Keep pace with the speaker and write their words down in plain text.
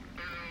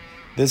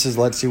This is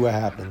Let's See What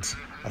Happens,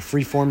 a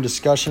free-form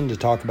discussion to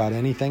talk about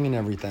anything and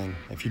everything.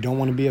 If you don't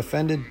want to be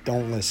offended,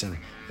 don't listen.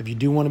 If you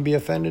do want to be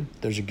offended,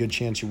 there's a good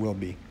chance you will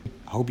be.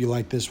 I hope you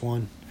like this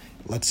one.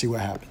 Let's see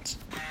what happens.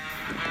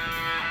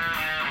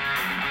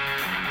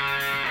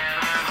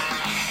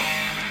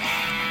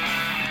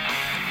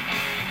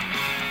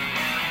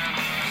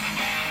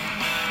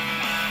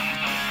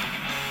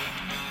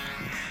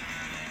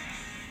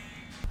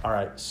 All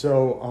right,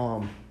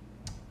 so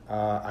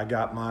I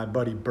got my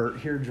buddy Bert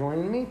here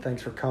joining me.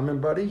 Thanks for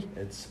coming, buddy.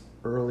 It's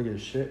early as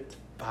shit. It's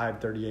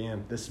 5:30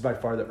 a.m. This is by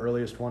far the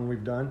earliest one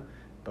we've done,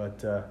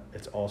 but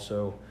it's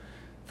also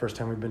first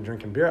time we've been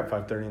drinking beer at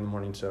 5:30 in the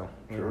morning. So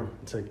Sure.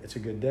 It's a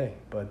good day.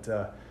 But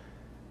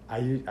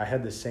I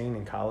had this saying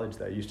in college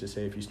that I used to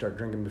say, if you start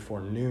drinking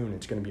before noon,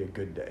 it's going to be a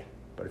good day.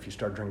 But if you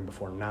start drinking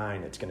before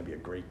 9, it's going to be a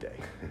great day.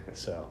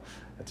 So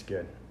that's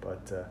good.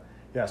 But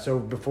yeah, so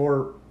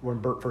when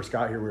Bert first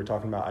got here, we were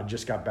talking about, I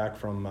just got back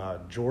from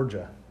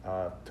Georgia.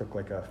 Took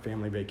like a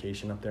family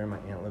vacation up there. My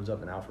aunt lives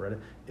up in Alpharetta.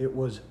 It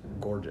was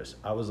gorgeous.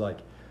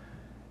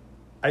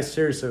 I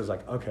seriously was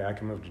like, okay, I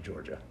can move to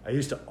Georgia. I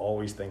used to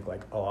always think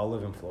like, oh, I'll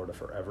live in Florida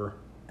forever.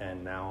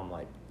 And now I'm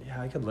like,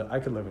 yeah, I could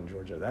live in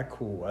Georgia. That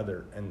cool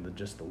weather and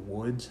just the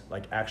woods,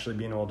 like actually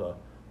being able to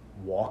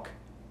walk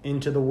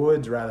into the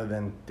woods rather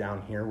than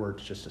down here where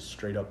it's just a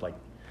straight up like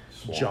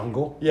swamp.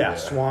 Jungle. Yeah,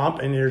 swamp,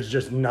 and there's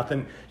just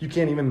nothing. You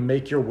can't even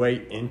make your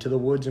way into the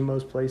woods in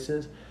most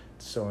places.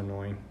 It's so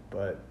annoying,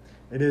 but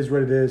it is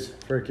what it is.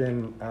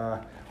 Freaking,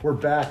 we're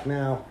back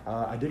now.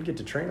 I did get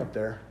to train up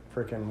there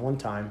freaking one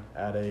time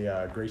at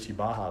a Gracie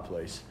Baja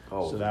place.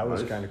 Oh, so that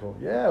was nice. kind of cool.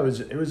 Yeah, it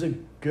was a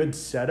good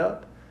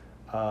setup.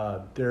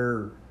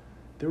 There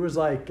was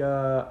like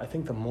I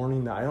think the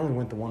morning that I only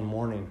went the one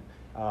morning.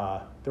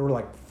 There were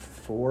like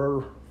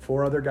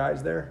four other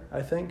guys there,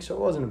 I think. So it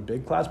wasn't a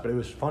big class, but it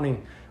was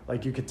funny.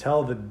 Like you could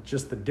tell the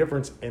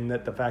difference in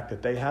the fact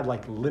that they had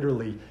like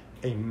literally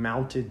a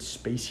mounted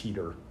space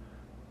heater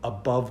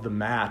above the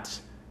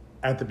mats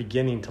at the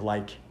beginning to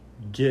like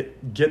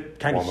get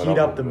kind of heat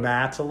up the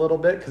mats a little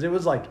bit, because it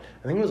was like,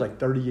 I think it was like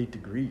 38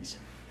 degrees.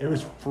 It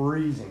was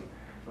freezing.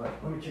 But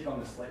let me kick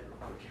on this light real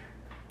quick here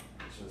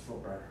so it's a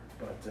little brighter.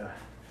 But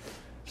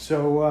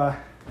so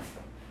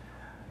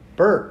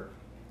Bert,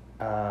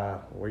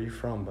 where are you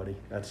from, buddy?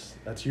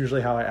 That's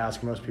usually how I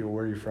ask most people,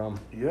 where are you from?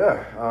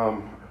 Yeah,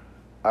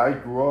 I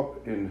grew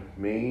up in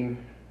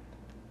Maine.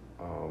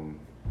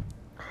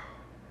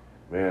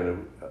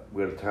 Man,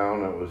 we had a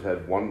town that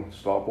had one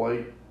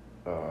stoplight.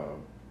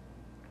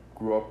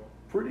 Grew up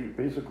pretty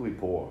basically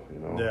poor, you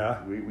know. Yeah.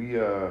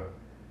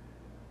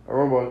 I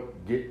remember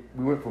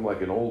we went from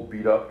like an old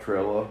beat up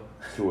trailer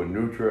to a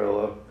new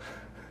trailer,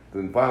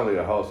 then finally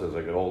a house as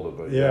I got older.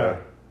 But yeah.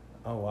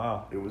 Oh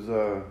wow. It was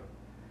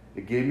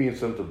it gave me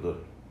incentive to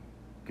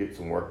get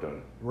some work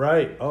done.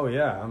 Right. Oh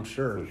yeah, I'm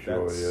sure. For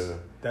sure. Yeah.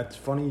 That's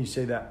funny you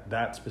say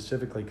that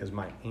specifically, because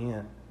my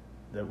aunt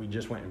that we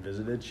just went and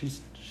visited,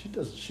 she's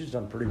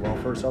done pretty well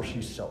for herself. She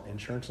used to sell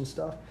insurance and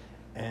stuff,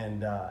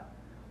 and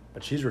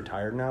but she's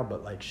retired now.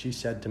 But like she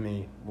said to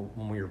me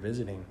when we were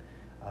visiting,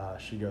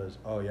 she goes,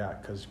 "Oh yeah,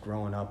 because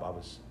growing up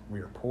we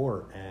were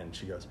poor," and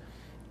she goes,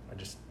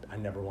 I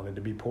never wanted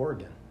to be poor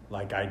again.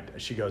 Like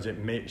she goes,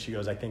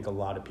 I think a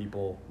lot of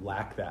people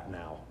lack that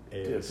now.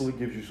 It definitely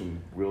gives you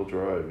some real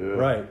drive. Yeah.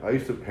 Right. I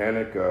used to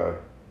panic.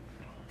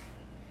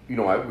 We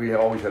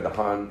always had the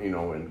hunt,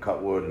 and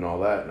cut wood and all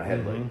that, and I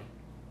had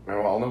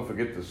I'll never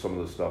forget some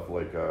of the stuff,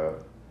 like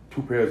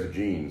 2 pairs of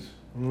jeans.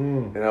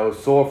 And I was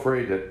so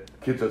afraid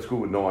that kids at school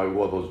would know I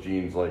wore those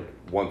jeans like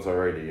once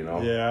already,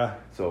 Yeah.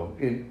 So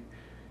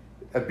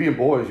at being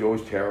boys, you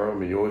always tear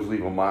them and you always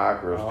leave a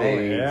mark or a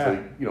stain.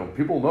 Yeah. So,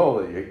 people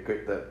know that you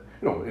get that,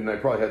 and I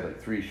probably had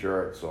like 3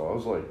 shirts. So I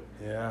was like,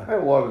 yeah, I had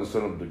a lot of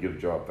incentive to get a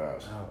job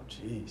fast. Oh,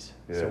 jeez.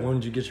 Yeah. So when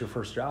did you get your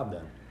first job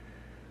then?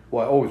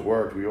 Well, I always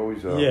worked. We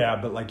always... yeah,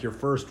 but like your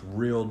first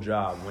real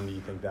job, when do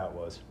you think that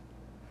was?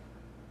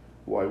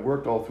 Well, I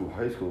worked all through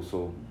high school,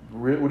 so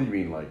what do you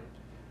mean, like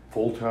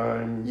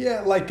full-time?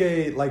 Yeah, like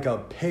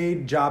a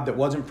paid job that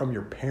wasn't from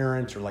your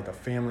parents or like a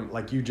family,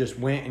 like you just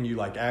went and you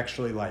like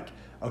actually like,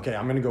 okay,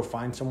 I'm going to go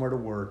find somewhere to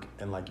work,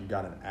 and like you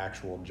got an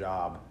actual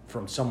job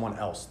from someone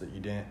else that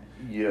you didn't.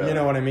 Yeah. You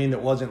know what I mean?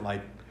 That wasn't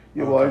like...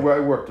 Yeah, okay. well, I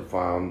worked at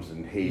farms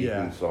and hay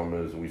Yeah. in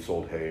summers, and we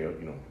sold hay,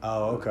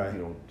 Oh, okay.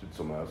 Did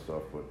some of that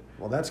stuff, but...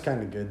 Well, that's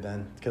kind of good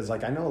then, because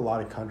like I know a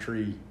lot of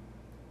country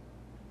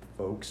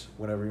folks,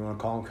 whatever you want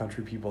to call them,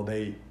 country people,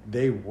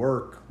 they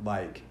work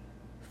like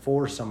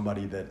for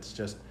somebody that's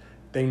just,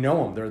 they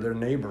know them, they're their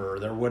neighbor, or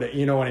they're what,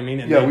 you know what I mean?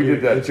 And yeah, we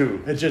did that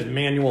too. It's just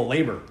manual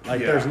labor.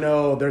 Like Yeah.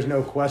 there's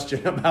no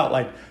question about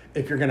like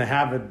if you're gonna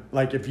have it,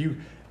 like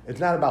it's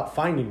not about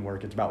finding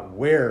work, it's about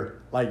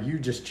where, like you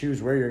just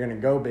choose where you're gonna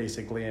go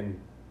basically and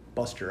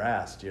bust your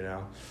ass,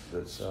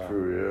 That's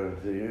true,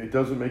 yeah. It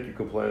doesn't make you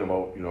complain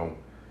about,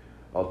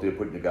 out there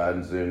putting the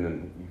gardens in,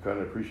 and you kind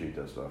of appreciate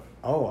that stuff.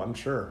 Oh, I'm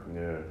sure.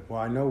 Yeah.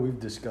 Well, I know we've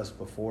discussed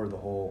before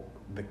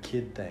the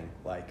kid thing,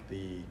 like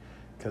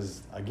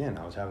because again,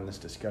 I was having this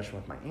discussion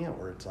with my aunt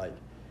where it's like,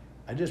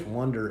 I just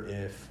wonder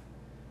if,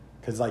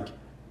 because like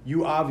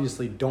you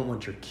obviously don't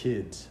want your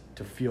kids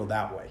to feel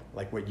that way,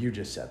 like what you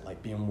just said,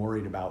 like being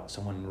worried about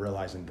someone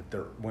realizing that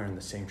they're wearing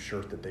the same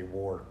shirt that they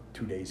wore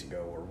 2 days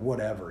ago or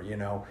whatever, you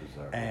know.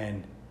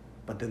 Exactly.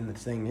 But then the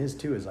thing is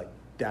too is like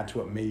that's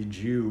what made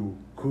you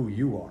who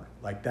you are.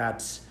 Like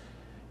that's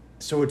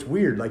so it's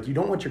weird. Like you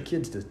don't want your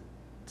kids to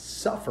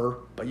suffer,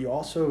 but you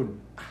also,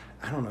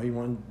 I don't know,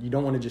 you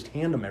don't want to just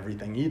hand them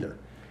everything either.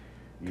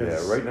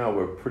 Yeah, right now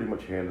we're pretty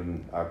much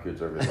handing our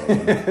kids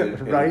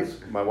everything. Right.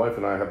 My wife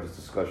and I have this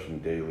discussion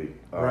daily.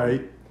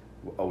 Right.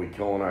 Are we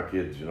killing our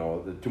kids? You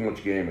know, too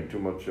much gaming, too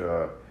much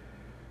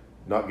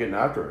not getting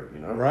after it.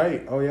 You know.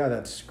 Right. Oh yeah,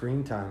 that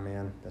screen time,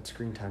 man. That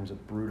screen time's a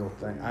brutal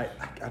thing. I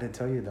gotta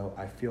tell you though,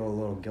 I feel a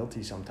little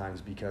guilty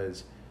sometimes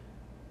because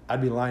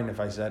I'd be lying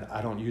if I said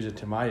I don't use it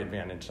to my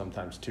advantage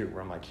sometimes too,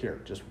 where I'm like, here,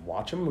 just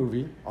watch a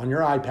movie on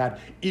your iPad,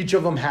 each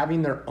of them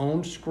having their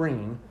own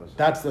screen.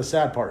 That's the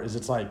sad part, is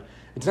it's like,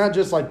 it's not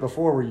just like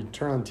before where you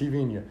turn on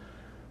TV and you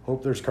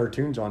hope there's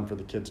cartoons on for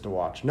the kids to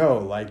watch. No,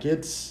 like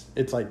it's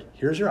like,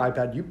 here's your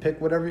iPad, you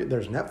pick whatever,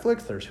 there's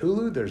Netflix, there's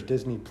Hulu, there's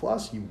Disney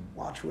Plus, you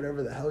watch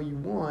whatever the hell you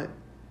want.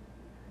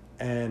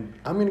 And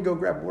I'm gonna go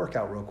grab a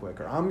workout real quick,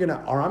 or I'm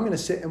gonna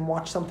sit and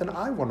watch something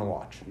I want to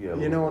watch. Yeah,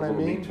 you know what I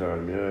mean? Me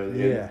time,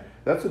 yeah. Yeah.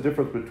 That's the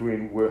difference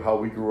between how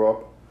we grew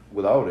up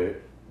without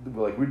it.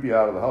 Like we'd be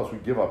out of the house,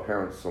 we'd give our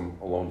parents some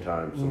alone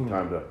time, some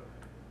time to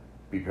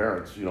be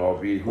parents, you know,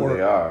 or be who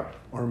they are,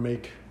 or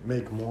make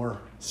more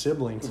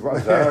siblings.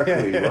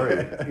 Exactly,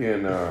 right.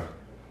 And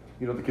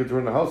you know, the kids are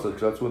in the house because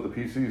that's where the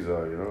PCs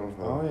are. You know.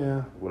 Oh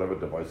yeah. Whatever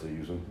device they're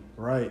using.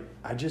 Right.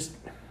 I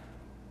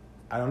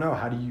don't know.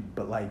 How do you?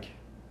 But like,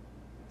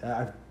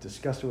 I've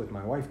discussed it with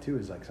my wife too.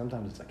 Is like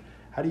sometimes it's like,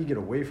 how do you get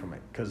away from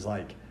it? Because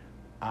like,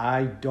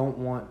 I don't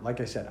want,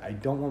 like I said, I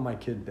don't want my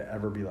kid to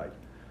ever be like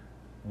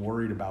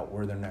worried about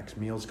where their next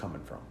meal's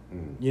coming from.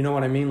 You know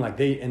what I mean? Like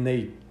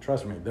they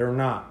trust me. They're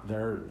not.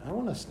 I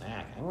want a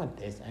snack. I want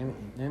this.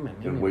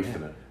 They're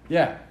wasting it.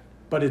 Yeah,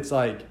 but it's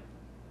like,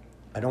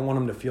 I don't want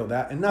them to feel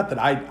that. And not that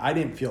I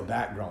didn't feel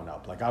that growing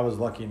up. Like I was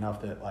lucky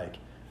enough that like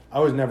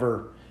I was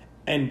never.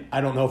 And I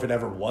don't know if it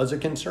ever was a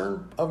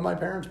concern of my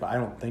parents, but I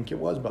don't think it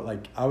was. But,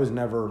 like, I was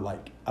never,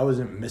 like, I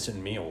wasn't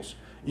missing meals.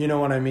 You know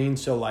what I mean?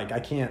 So, like, I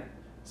can't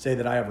say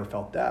that I ever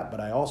felt that. But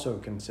I also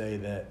can say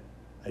that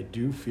I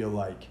do feel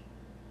like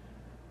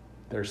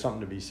there's something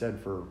to be said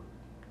for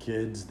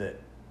kids that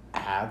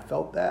have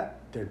felt that.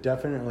 They're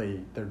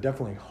definitely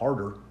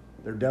harder.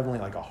 They're definitely,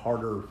 like, a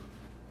harder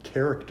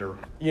character.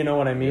 You know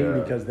what I mean? Yeah.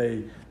 Because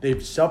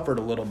they've suffered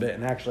a little bit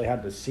and actually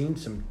had to see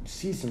some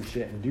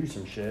shit and do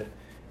some shit.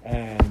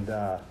 And,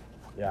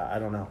 I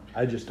don't know.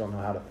 I just don't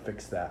know how to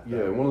fix that.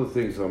 Yeah, one of the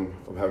things I'm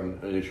having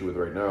an issue with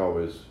right now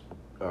is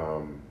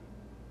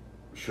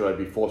should I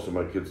be forcing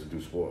my kids to do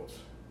sports?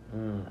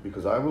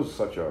 Because I was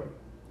there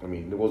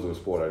wasn't a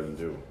sport I didn't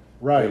do.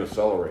 Right. I didn't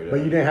accelerate it. But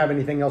you didn't have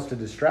anything else to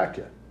distract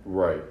you.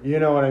 Right. You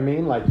know what I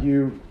mean? Like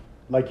you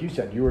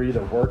said, you were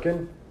either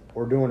working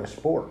or doing a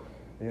sport,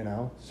 you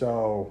know?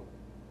 So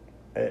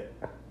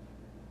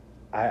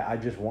I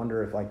just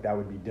wonder if like that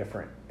would be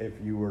different if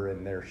you were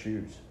in their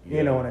shoes. Yeah.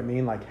 You know what I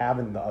mean? Like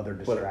having the other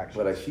distractions.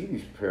 But I see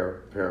these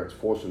parents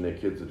forcing their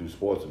kids to do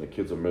sports, and the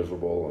kids are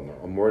miserable, and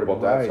I'm worried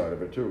about that side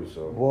of it too.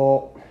 So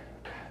well,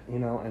 you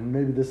know, and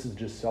maybe this is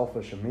just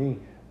selfish of me,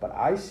 but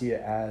I see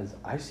it as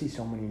I see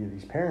so many of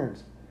these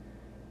parents.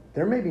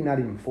 They're maybe not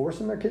even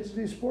forcing their kids to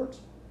do sports,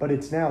 but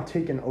it's now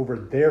taken over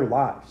their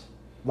lives.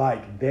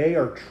 Like they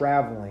are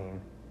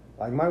traveling.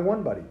 Like my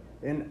one buddy.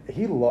 And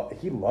he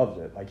loves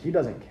it. Like, he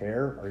doesn't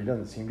care, or he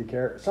doesn't seem to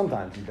care.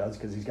 Sometimes he does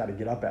because he's got to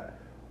get up at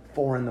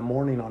 4 a.m.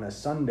 on a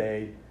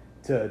Sunday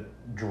to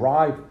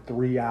drive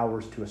 3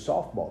 hours to a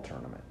softball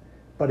tournament.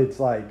 But it's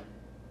like,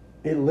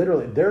 it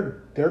literally,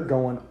 they're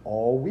going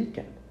all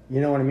weekend.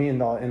 You know what I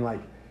mean? And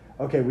like,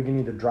 okay, we can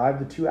either drive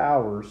the 2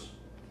 hours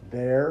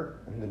there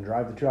and then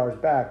drive the 2 hours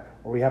back,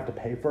 or we have to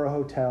pay for a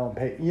hotel and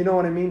pay. You know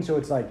what I mean? So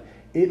it's like,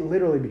 it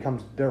literally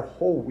becomes their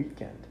whole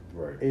weekend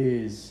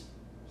is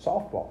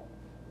softball.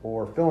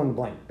 Or fill in the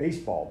blank,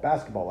 baseball,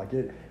 basketball, like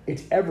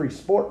it's every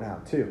sport now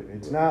too.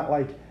 It's not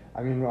like,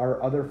 I mean,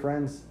 our other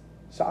friends,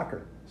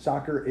 soccer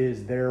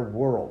is their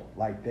world.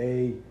 Like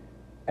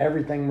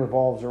everything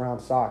revolves around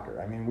soccer.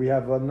 I mean, we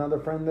have another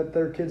friend that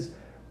their kids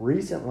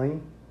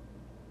recently,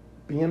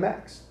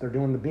 BMX, they're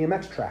doing the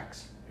BMX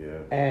tracks. Yeah.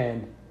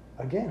 And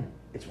again,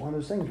 it's one of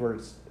those things where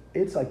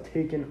it's like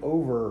taking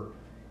over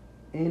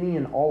any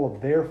and all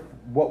of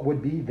what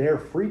would be their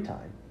free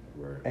time.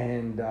 Right.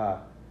 And,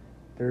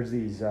 there's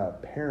these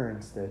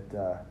parents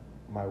that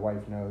my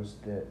wife knows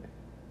that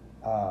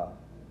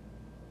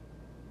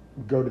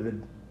go to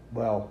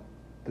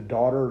the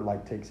daughter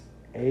like takes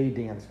a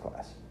dance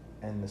class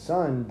and the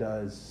son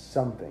does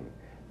something,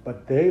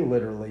 but they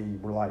literally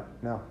were like,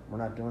 no, we're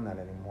not doing that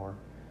anymore.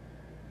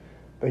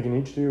 They can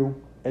each do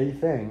a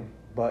thing,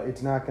 but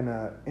it's not going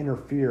to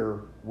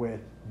interfere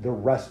with the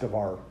rest of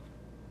our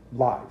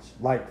lives,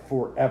 like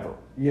forever,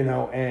 you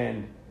know.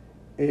 And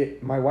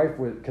my wife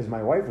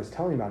was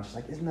telling me about it. She's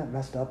like, isn't that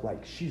messed up?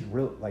 Like, she's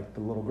really, like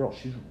the little girl,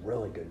 she's a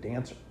really good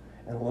dancer.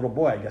 And the little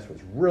boy, I guess, was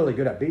really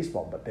good at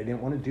baseball, but they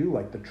didn't want to do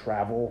like the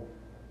travel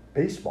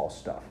baseball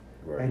stuff.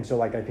 Right. And so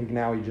like I think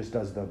now he just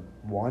does the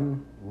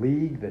one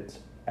league that's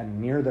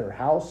near their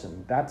house,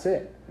 and that's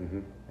it.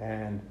 Mm-hmm.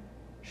 And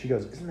she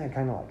goes, isn't that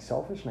kind of like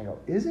selfish? And I go,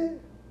 is it?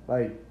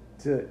 Like,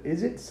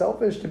 is it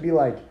selfish to be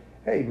like,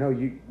 hey, no,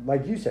 you,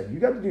 like you said, you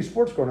got to do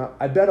sports growing up.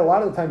 I bet a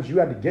lot of the times you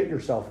had to get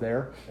yourself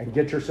there and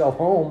get yourself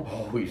home.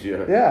 Always,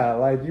 yeah. Yeah,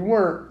 like you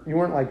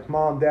weren't like,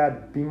 Mom,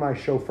 Dad, be my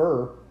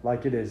chauffeur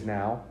like it is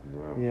now.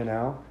 No. You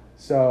know?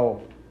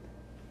 So,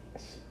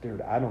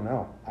 dude, I don't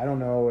know. I don't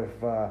know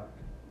if,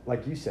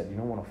 like you said, you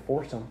don't want to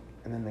force them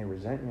and then they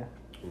resent you.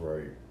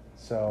 Right.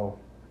 So.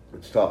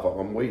 It's tough.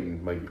 I'm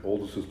waiting. My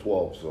oldest is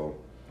 12, so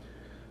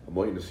I'm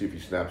waiting to see if he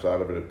snaps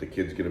out of it, if the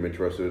kids get him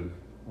interested.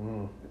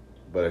 Mm.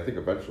 But I think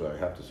eventually I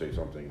have to say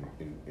something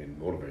and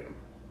motivate him.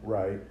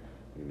 Right.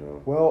 You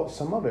know? Well,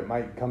 some of it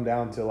might come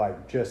down to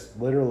like just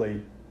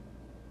literally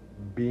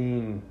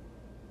being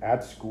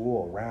at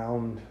school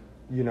around,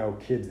 you know,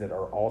 kids that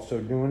are also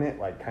doing it.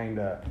 Like kind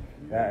of,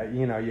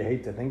 you know, you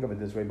hate to think of it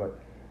this way, but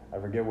I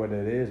forget what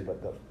it is,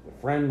 but the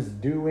friends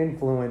do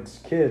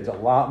influence kids a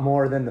lot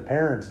more than the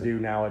parents do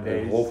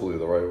nowadays. And hopefully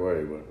the right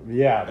way, but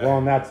yeah, well,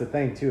 and that's the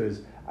thing too,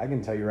 is I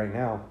can tell you right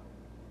now,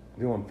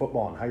 doing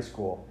football in high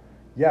school,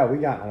 yeah, we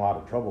got in a lot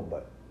of trouble,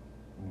 but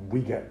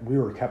we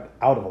were kept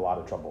out of a lot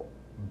of trouble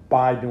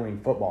by doing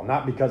football.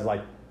 Not because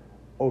like,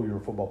 oh, you're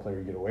a football player,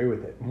 you get away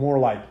with it. More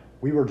like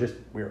we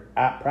were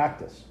at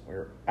practice, we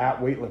were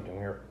at weightlifting, we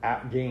were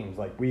at games.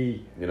 Like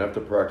you didn't have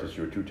to practice,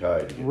 you were too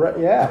tired. Right,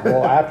 yeah.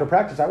 Well, after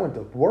practice, I went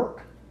to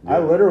work. Yeah. I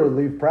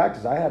literally leave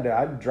practice.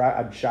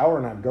 I'd shower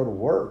and I'd go to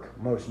work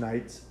most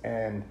nights,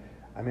 and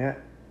I mean,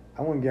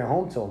 I wouldn't get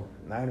home till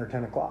 9 or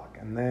 10 o'clock,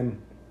 and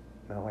then.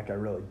 Not like I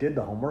really did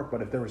the homework,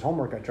 but if there was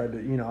homework, I tried to,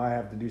 you know, I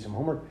have to do some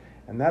homework.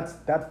 And that's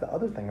the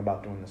other thing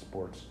about doing the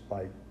sports.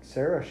 Like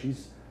Sarah,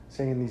 she's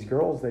saying these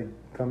girls, they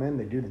come in,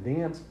 they do the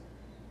dance.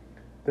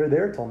 They're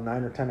there till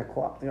 9 or 10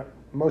 o'clock. You know,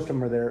 most of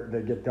them are there,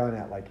 they get done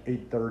at like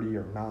 8:30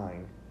 or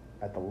 9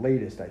 at the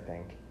latest, I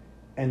think.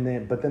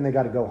 But then they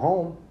got to go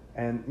home,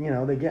 and, you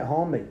know, they get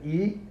home, they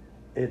eat.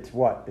 It's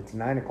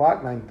 9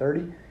 o'clock,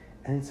 9:30.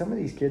 And some of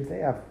these kids,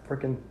 they have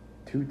freaking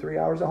 2-3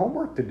 hours of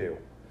homework to do.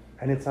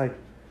 And it's like,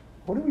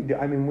 what do we do?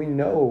 I mean, we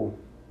know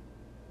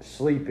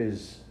sleep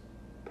is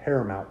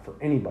paramount for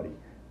anybody,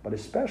 but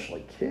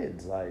especially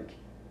kids. Like,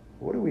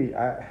 what do we,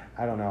 I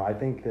don't know. I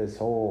think this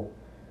whole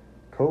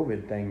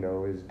COVID thing,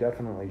 though, has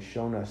definitely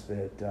shown us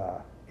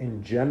that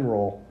in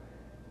general,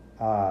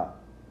 and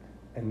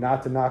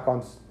not to knock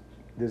on,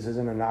 this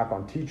isn't a knock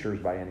on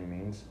teachers by any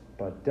means,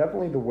 but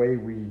definitely the way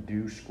we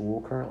do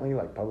school currently,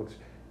 like public,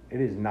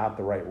 it is not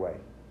the right way.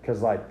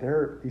 Because, like,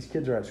 these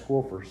kids are at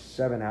school for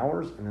 7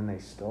 hours, and then they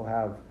still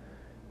have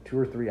 2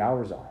 or 3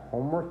 hours of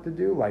homework to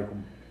do. Like,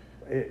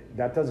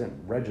 that doesn't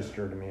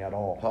register to me at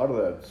all. Part of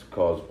that's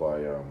caused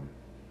by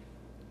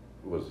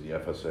was the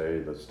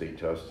FSA, the state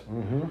test,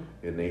 mm-hmm.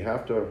 and they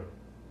have to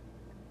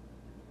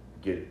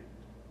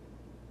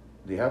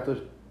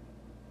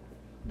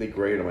they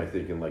grade them, I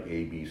think, in like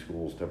A, B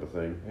schools type of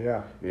thing.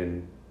 Yeah.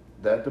 And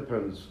that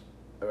depends.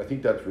 I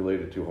think that's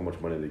related to how much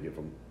money they get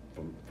from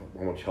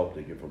how much help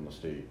they get from the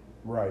state.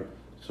 Right.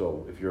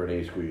 So if you're in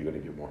A school, you're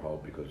going to get more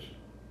help because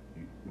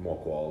more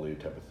quality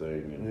type of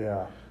thing. And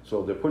yeah.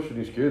 So they're pushing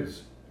these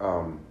kids.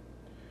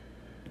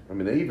 I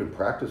mean, they even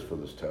practice for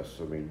this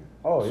test. I mean,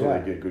 so yeah.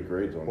 they get good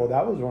grades on it. Well,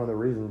 that was one of the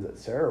reasons that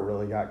Sarah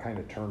really got kind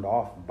of turned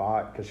off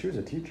by, because she was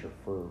a teacher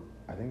for,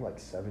 I think, like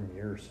 7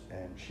 years,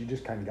 and she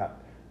just kind of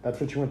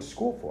that's what she went to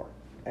school for.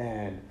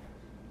 And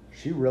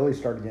she really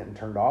started getting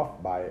turned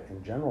off by it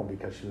in general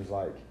because she was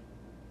like,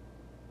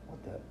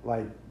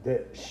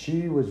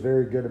 she was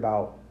very good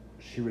about,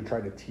 she would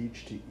try to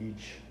teach to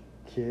each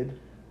kid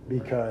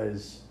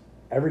because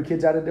every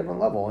kid's at a different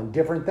level and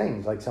different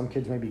things. Like some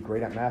kids may be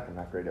great at math and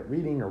not great at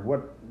reading,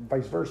 or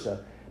vice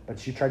versa. But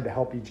she tried to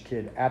help each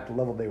kid at the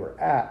level they were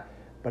at.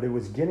 But it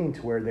was getting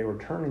to where they were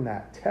turning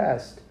that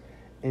test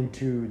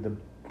into the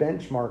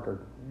benchmark or,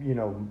 you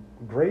know,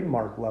 grade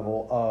mark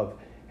level of,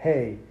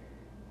 hey,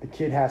 the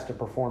kid has to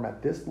perform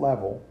at this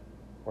level,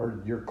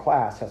 or your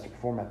class has to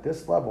perform at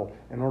this level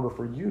in order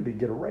for you to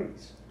get a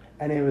raise.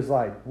 And it was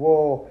like,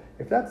 well,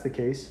 if that's the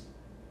case,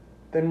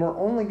 then we're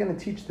only going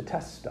to teach the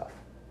test stuff.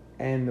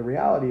 And the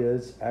reality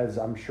is, as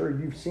I'm sure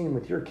you've seen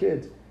with your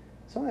kids,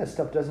 some of that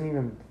stuff doesn't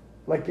even,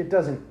 like, it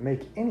doesn't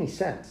make any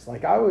sense.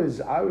 Like, I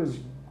was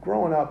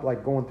growing up,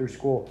 like, going through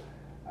school,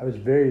 I was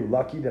very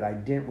lucky that I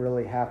didn't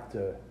really have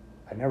to,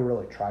 I never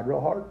really tried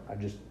real hard. I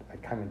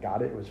kind of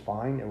got it. It was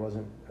fine. It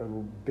wasn't a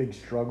big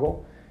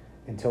struggle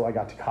until I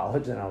got to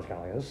college, and I was kind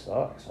of like, this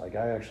sucks. Like,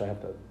 I actually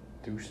have to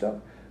do stuff.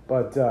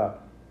 But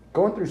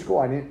going through school,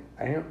 I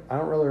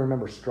don't really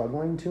remember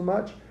struggling too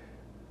much,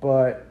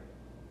 but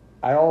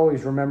I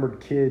always remembered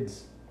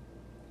kids.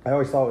 I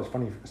always thought it was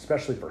funny,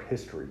 especially for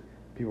history.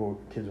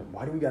 Kids,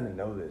 why do we got to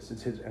know this?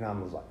 It's his, and I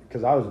was like,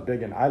 because I was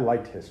big and I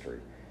liked history,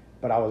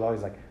 but I was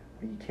always like,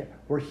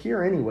 we're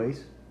here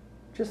anyways.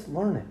 Just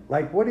learn it.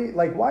 Like, why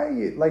are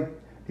you like?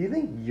 Do you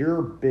think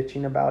your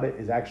bitching about it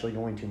is actually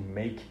going to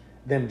make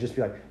than just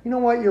be like, you know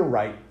what, you're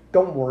right.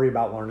 Don't worry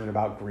about learning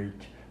about Greek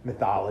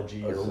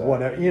mythology or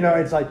whatever. You know,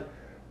 it's like,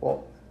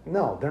 well,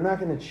 no, they're not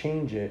going to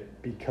change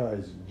it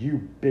because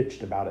you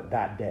bitched about it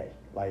that day.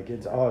 Like,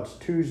 it's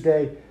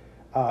Tuesday.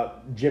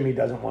 Jimmy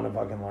doesn't want to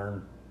fucking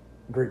learn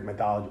Greek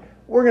mythology.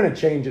 We're going to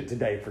change it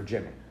today for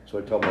Jimmy. So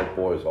I tell my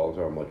boys all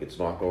the time, like, it's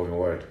not going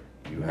away.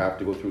 You have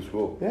to go through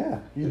school. Yeah,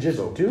 you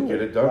just do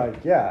get it done.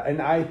 Like, yeah,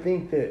 and I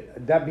think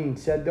that being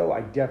said, though,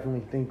 I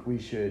definitely think we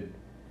should,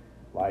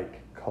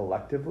 like,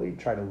 collectively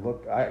try to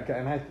look.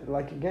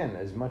 Again,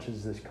 as much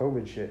as this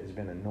COVID shit has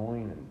been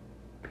annoying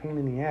and pain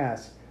in the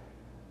ass,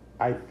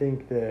 I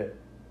think that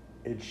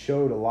it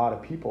showed a lot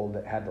of people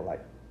that had to,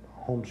 like,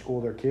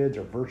 homeschool their kids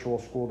or virtual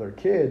school their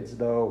kids,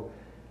 though,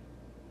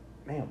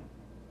 man,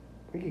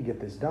 we could get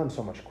this done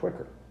so much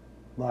quicker.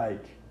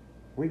 Like,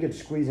 we could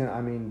squeeze in, I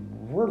mean,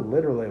 we're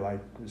literally like,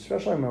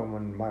 especially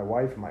when my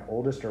wife and my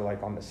oldest are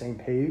like on the same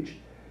page,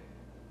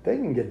 they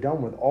can get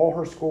done with all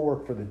her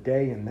schoolwork for the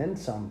day and then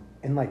some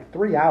in like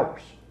 3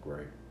 hours.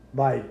 Great.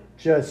 Like,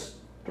 just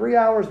 3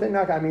 hours, they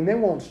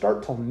won't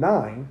start till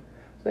 9,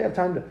 so they have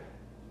time to,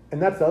 and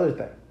that's the other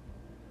thing.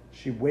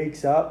 She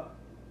wakes up,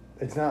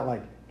 it's not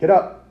like, get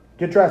up,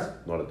 get dressed,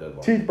 Not a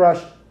deadline. teeth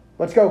brushed,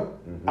 let's go,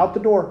 out the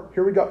door,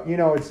 here we go. You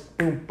know, it's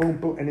boom, boom,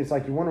 boom. And it's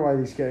like, you wonder why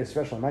these kids,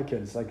 especially my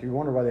kids, it's like, you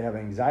wonder why they have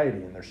anxiety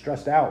and they're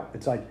stressed out.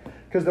 It's like,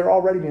 because they're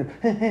already being,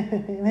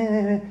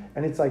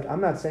 and it's like, I'm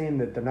not saying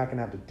that they're not going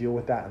to have to deal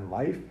with that in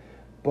life,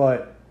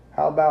 but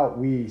how about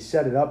we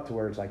set it up to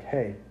where it's like,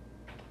 hey,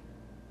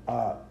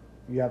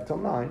 you have till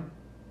 9,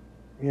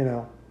 you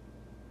know,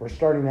 we're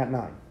starting at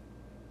 9.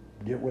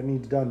 Get what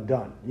needs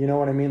done. You know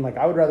what I mean? Like,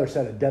 I would rather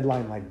set a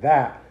deadline like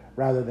that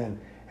rather than,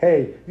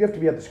 hey, you have to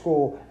be at the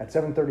school at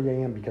 7:30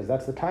 a.m. because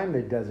that's the time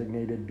they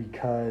designated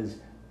because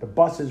the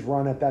buses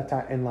run at that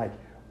time. And, like,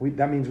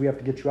 that means we have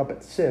to get you up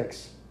at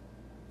 6.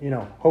 You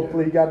know,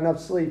 hopefully you got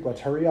enough sleep.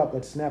 Let's hurry up.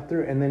 Let's snap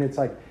through. And then it's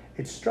like,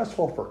 it's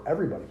stressful for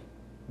everybody,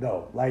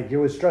 though. Like, it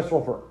was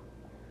stressful for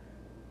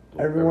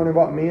everyone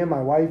about me and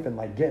my wife and,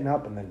 like, getting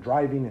up and then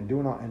driving and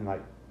doing all. And,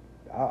 like,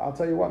 I'll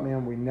tell you what,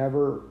 man,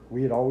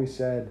 we had always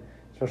said,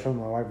 especially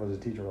when my wife was a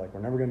teacher, like,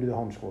 we're never going to do the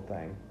homeschool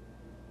thing.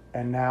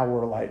 And now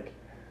we're like,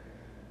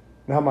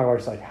 now my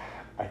wife's like,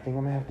 I think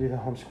I'm going to have to do the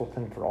homeschool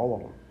thing for all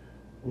of them.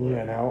 Right.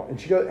 You know? And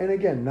she goes, and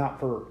again,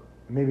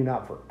 maybe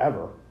not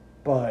forever,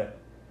 but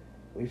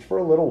at least for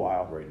a little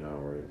while. Right now,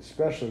 right.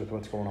 Especially with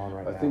what's going on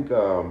right now. I think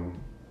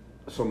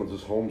some of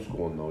this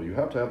homeschooling, though, you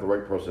have to have the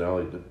right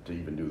personality to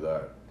even do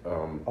that.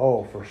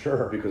 Oh, for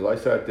sure. Because I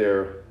sat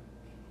there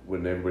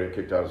when everybody got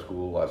kicked out of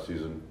school last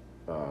season.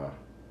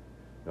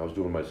 I was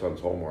doing my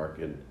son's homework,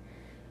 and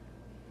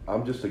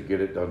I'm just a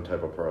get-it-done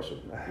type of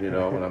person, you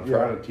know, and I'm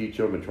trying to teach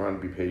him and trying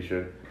to be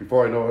patient.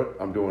 Before I know it,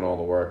 I'm doing all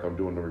the work. I'm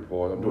doing the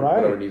report. I'm doing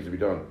whatever needs to be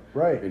done.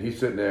 Right. And he's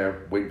sitting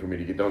there waiting for me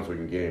to get done so he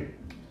can game,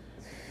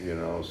 you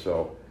know,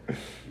 so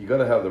you got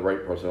to have the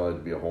right personality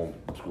to be a home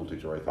school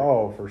teacher, I think.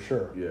 Oh, for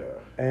sure.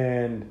 Yeah.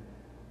 And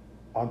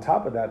on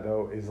top of that,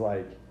 though, is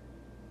like,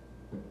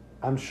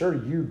 I'm sure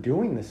you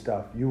doing this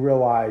stuff, you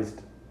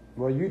realized,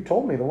 well, you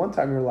told me the one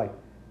time you were like,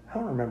 I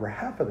don't remember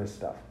half of this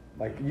stuff.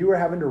 Like, you were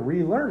having to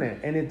relearn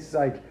it. And it's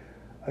like,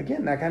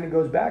 again, that kind of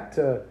goes back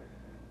to,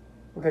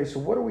 okay, so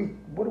what are we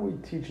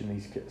teaching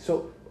these kids?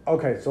 So,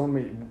 okay, so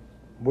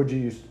what'd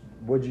you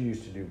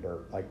used to do,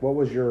 Bert? Like, what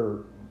was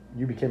you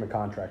became a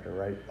contractor,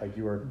 right? Like,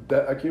 you were...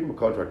 I became a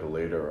contractor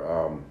later.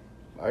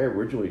 I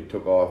originally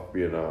took off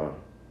being a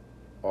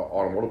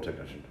automotive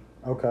technician.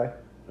 Okay.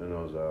 And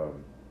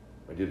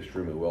I did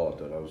extremely well at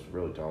that. I was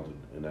really talented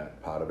in that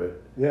part of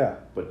it. Yeah.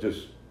 But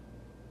just,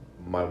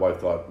 my wife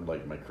thought,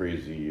 like, my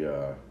crazy,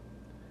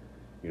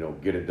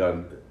 get it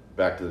done,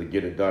 back to the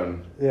get it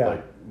done,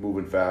 like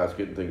moving fast,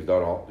 getting things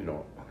done, all,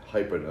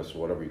 hyperness,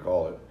 whatever you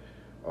call it.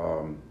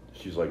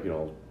 She's like,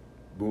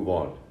 move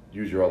on,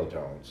 use your other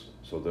talents.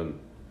 So then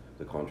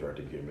the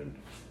contracting came in.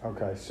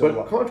 Okay. So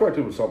but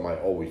contracting was something I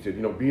always did,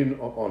 being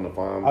on the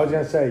farm. I was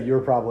going to say, you're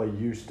probably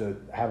used to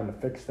having to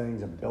fix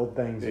things and build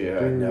things. Yeah,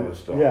 it never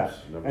stops. Yeah,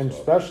 never and stops.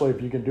 especially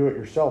if you can do it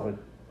yourself, it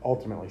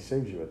ultimately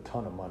saves you a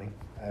ton of money.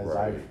 As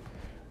I've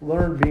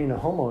learned being a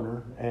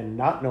homeowner and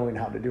not knowing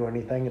how to do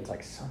anything, it's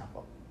like, son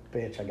of a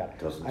bitch, I got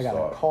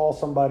to call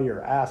somebody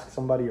or ask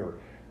somebody or,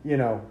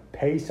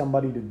 pay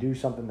somebody to do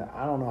something that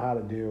I don't know how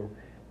to do.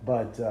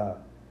 But,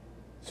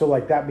 so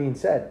like that being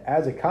said,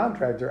 as a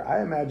contractor,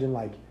 I imagine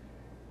like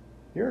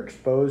you're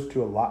exposed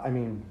to a lot. I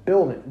mean,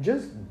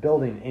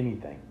 building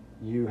anything,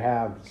 you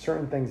have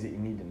certain things that you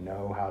need to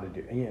know how to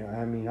do.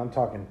 I'm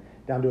talking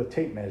down to a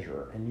tape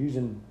measure and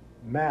using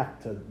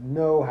math to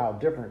know how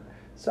different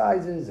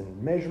sizes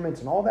and measurements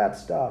and all that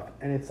stuff.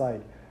 And it's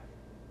like,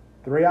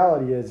 the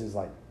reality is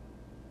like,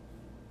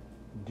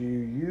 do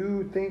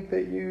you think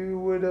that you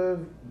would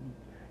have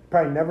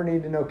probably never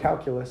need to know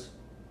calculus?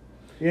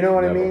 You know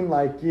what I mean?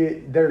 Like,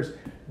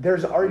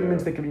 there's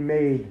arguments that can be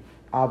made,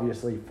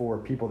 obviously, for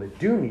people that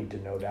do need to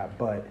know that.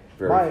 But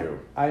very few.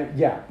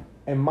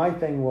 And my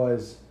thing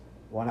was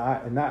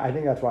I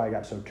think that's why I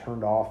got so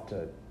turned off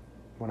to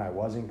when I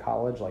was in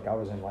college. Like, I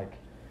was in like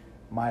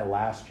my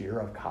last year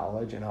of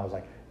college, and I was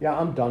like, yeah,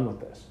 I'm done with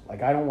this.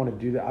 Like, I don't want to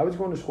do that. I was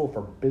going to school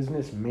for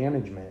business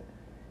management,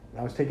 and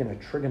I was taking a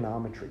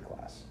trigonometry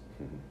class.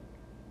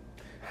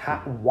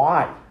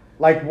 Why?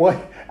 Like,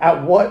 what,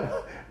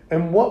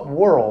 in what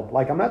world?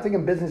 Like, I'm not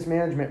taking business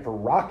management for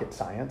rocket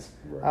science.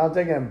 Right. I'm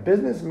taking a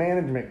business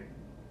management,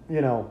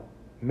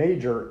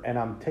 major, and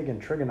I'm taking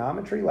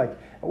trigonometry. Like,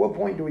 at what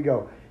point do we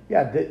go,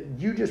 yeah,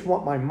 you just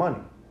want my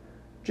money.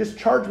 Just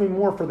charge me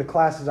more for the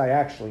classes I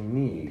actually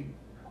need.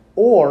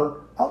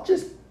 Or I'll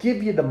just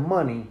give you the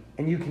money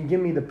and you can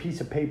give me the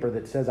piece of paper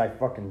that says I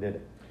fucking did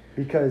it.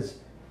 Because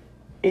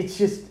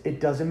it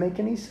doesn't make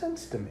any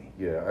sense to me.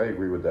 Yeah, I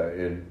agree with that.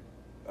 And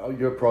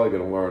you're probably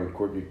going to learn, of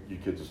course, your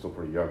kids are still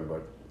pretty young,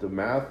 but the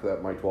math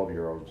that my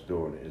 12-year-old's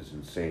doing is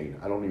insane.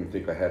 I don't even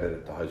think I had it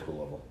at the high school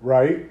level.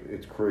 Right.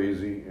 It's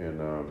crazy.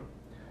 And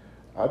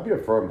I'd be a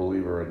firm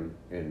believer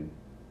in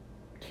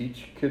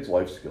teach kids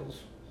life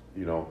skills.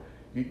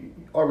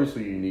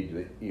 Obviously you need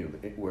to,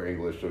 we're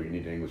English, so you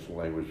need the English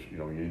language.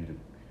 You need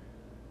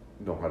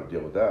to know how to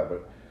deal with that.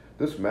 But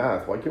this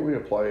math, why can't we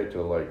apply it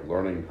to like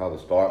learning how the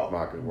stock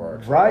market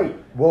works? Right.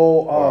 Well,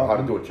 or how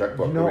to do a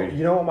checkbook.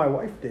 You know what my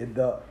wife did?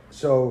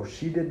 So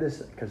she did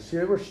this because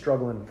they were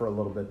struggling for a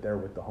little bit there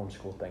with the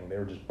homeschool thing. They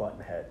were just butting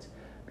heads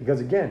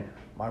because again,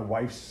 my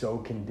wife's so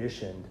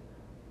conditioned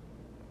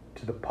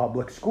to the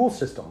public school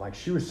system. Like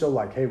she was so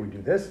like, hey, we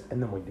do this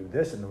and then we do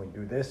this and then we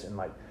do this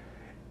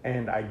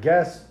and I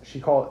guess they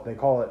call it,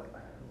 what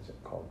is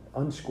it called?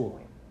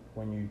 Unschooling.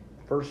 When you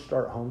first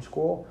start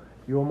homeschool,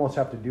 you almost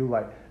have to do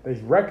they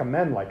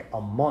recommend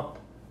a month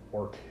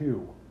or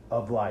two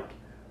of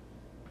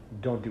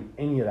don't do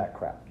any of that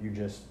crap. You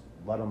just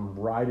let them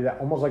ride it out,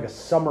 almost like a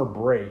summer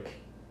break,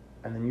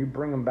 and then you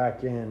bring them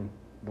back in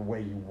the way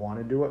you want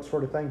to do it,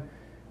 sort of thing.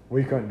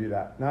 We couldn't do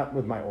that. Not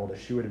with my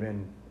oldest. It would have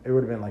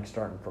been like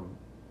starting from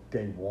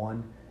day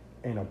one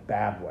in a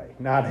bad way,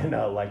 not in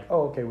a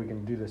oh, okay, we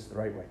can do this the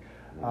right way.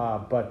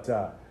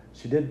 But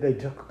she did. They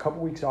took a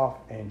couple weeks off,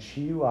 and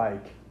she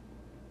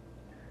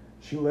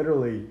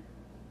literally,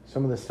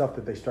 some of the stuff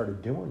that they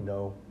started doing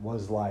though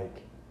was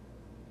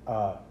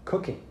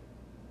cooking.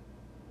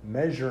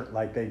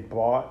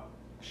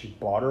 She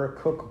bought her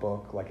a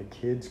cookbook, like a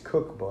kid's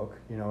cookbook.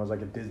 It was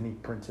like a Disney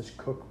princess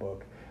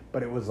cookbook,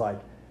 but it was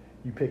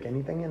you pick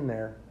anything in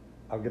there,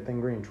 I'll get the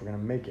ingredients. We're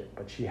gonna make it.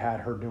 But she had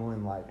her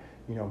doing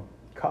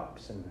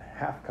cups and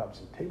half cups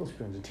and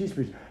tablespoons and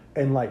teaspoons,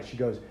 and she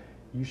goes,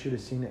 you should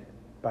have seen it.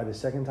 By the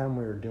second time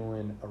we were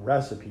doing a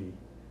recipe,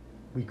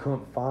 we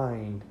couldn't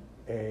find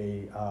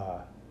a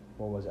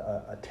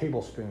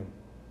tablespoon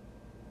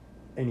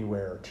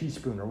anywhere, or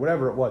teaspoon, or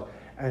whatever it was.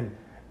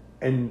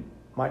 And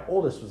my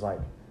oldest was like,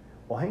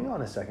 well, hang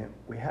on a second.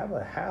 We have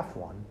a half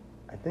one.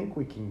 I think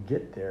we can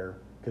get there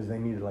because they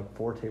needed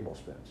 4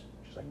 tablespoons.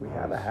 She's like, we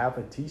have a half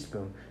a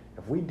teaspoon.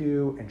 If we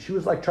do, and she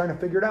was trying to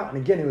figure it out. And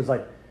again, it was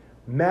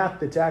math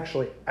that's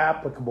actually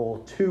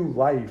applicable to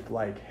life.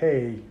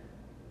 Hey,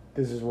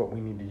 this is what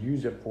we need to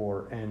use it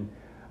for. And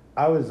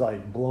I was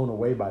blown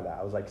away by that.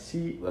 I was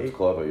see, that's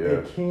clever, yeah.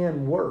 It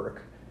can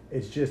work.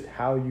 It's just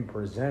how you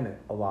present it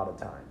a lot of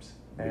times.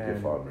 Make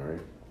it fun,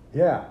 right?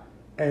 Yeah.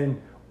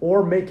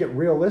 Or make it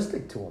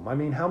realistic to them. I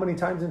mean, how many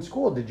times in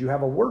school did you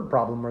have a word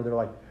problem where they're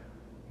like,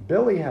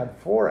 Billy had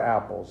 4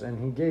 apples and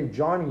he gave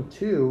Johnny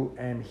 2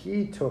 and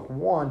he took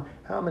 1.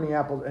 How many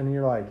apples? And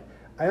you're like,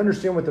 I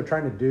understand what they're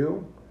trying to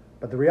do,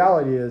 but the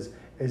reality is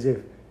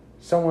if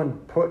someone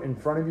put in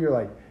front of you,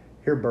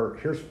 here, Bert,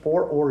 here's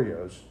 4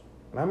 Oreos,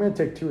 and I'm going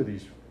to take 2 of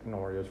these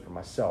Oreos for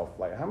myself.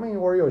 How many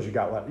Oreos you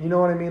got left? You know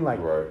what I mean?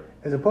 Right.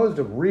 As opposed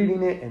to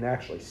reading it and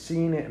actually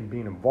seeing it and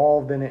being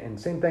involved in it. And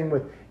same thing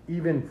with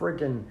even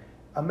freaking,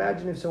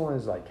 imagine if someone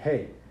is like,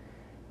 hey,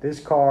 this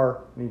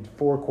car needs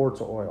 4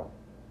 quarts of oil.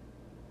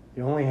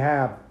 You only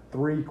have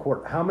 3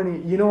 quarts. How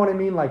many, you know what I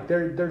mean?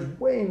 There's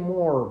way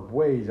more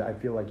ways I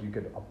feel like you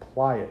could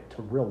apply it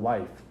to real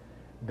life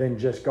than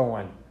just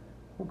going,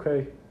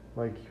 okay,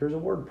 here's a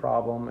word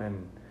problem.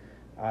 And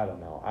I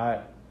don't know.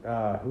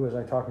 Who was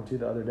I talking to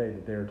the other day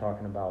that they were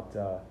talking about,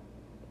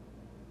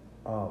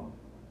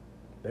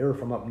 they were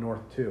from up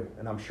north too,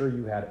 and I'm sure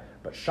you had it,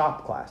 but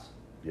shop class.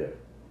 Yeah.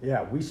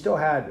 Yeah, we still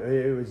had,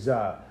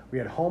 we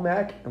had home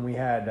ec and we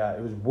had,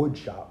 it was wood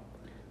shop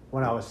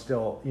when I was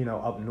still,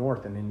 up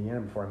north in Indiana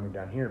before I moved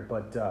down here.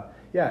 But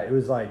it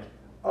was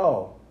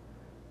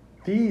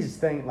these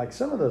things,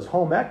 some of those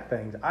home ec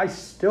things, I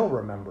still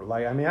remember.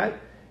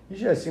 You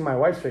should have seen my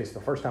wife's face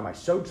the first time I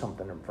sewed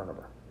something in front of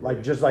her.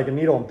 Just a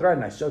needle and thread,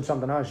 and I sewed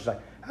something on. She's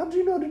like, how'd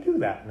you know to do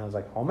that? And I was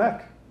like, home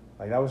ec.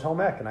 That was home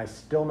ec, and I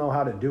still know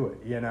how to do it,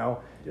 Yeah.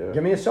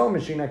 Give me a sewing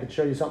machine, I could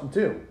show you something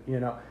too,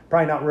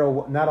 Probably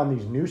not on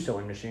these new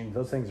sewing machines.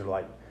 Those things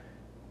are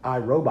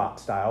iRobot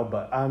style,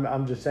 but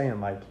I'm just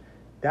saying,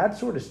 that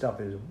sort of stuff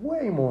is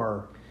way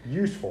more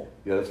useful.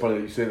 Yeah, that's funny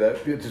that you say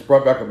that. It just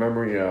brought back a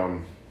memory.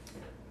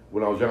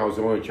 When I was young, I was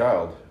the only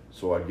child,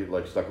 so I'd get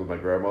stuck with my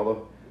grandmother.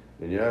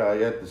 And I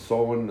had the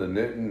sewing, the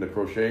knitting, the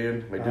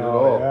crocheting. I did it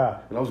all. Yeah.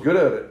 And I was good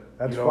at it.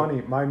 That's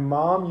funny. My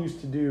mom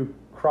used to do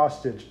cross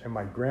stitch, and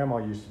my grandma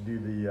used to do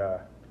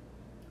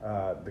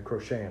the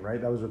crocheting,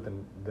 right? That was with the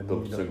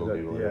needle, single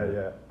needle.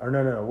 Yeah. Or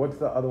no. What's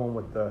the other one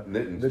with the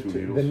Knittings, two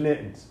needles. The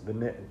knittings. The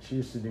knitting. She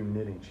used to do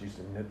knitting. She used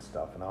to knit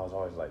stuff, and I was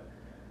always like,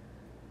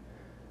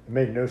 it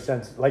made no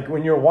sense. Like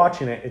when you're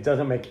watching it, it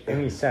doesn't make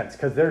any sense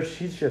because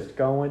she's just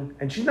going,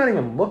 and she's not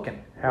even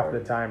looking half the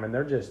time, and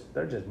they're just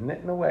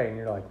knitting away, and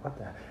you're like, what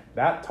the?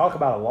 That talk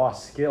about a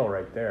lost skill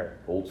right there.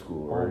 Old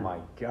school, right? Oh my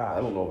gosh.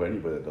 I don't know of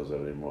anybody that does that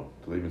anymore.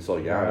 Do they even sell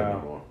yarn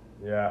anymore?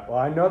 Yeah. Well,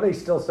 I know they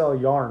still sell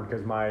yarn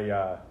because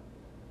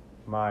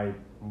my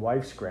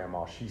wife's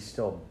grandma, she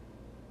still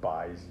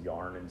buys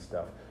yarn and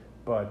stuff,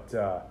 but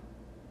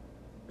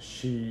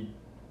she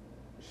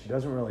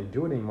doesn't really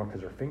do it anymore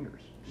because her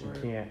fingers. She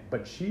can't.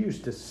 But she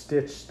used to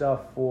stitch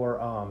stuff for.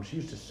 She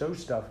used to sew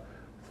stuff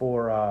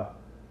for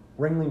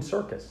Ringling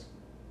Circus.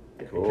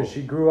 Cool. Because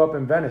she grew up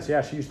in Venice.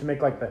 Yeah, she used to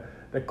make like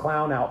the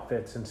clown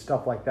outfits and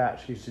stuff like that.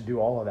 She used to do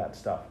all of that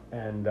stuff,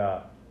 and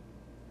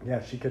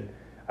yeah, she could.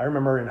 I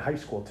remember in high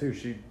school too.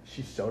 She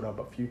sewed up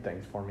a few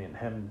things for me and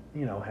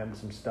hemmed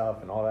some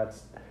stuff and all that.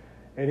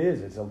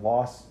 It's a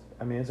loss.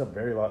 I mean, it's a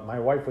very loss. My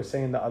wife was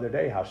saying the other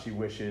day how she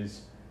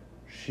wishes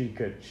she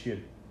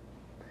had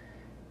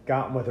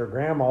gotten with her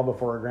grandma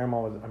before her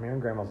grandma was. I mean, her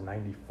grandma's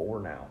 94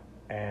 now,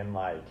 and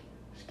like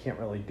she can't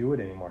really do it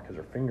anymore because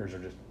her fingers are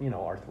just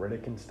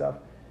arthritic and stuff.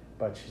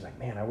 But she's like,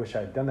 man, I wish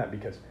I had done that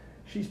because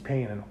she's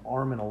paying an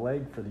arm and a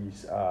leg for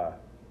these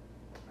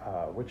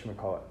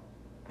whatchamacallit,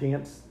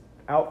 dance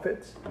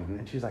outfits. Mm-hmm.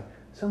 And she's like,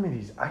 some of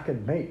these I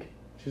could make.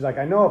 She's like,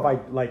 I know if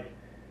I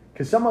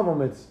because some of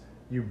them it's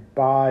you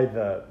buy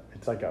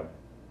it's like a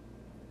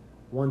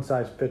one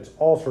size fits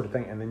all sort of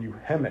thing, and then you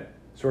hem it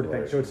sort of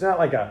thing. So it's not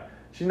like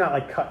she's not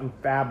like cutting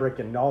fabric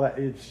and all that.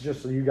 It's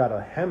just you got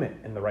to hem it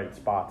in the right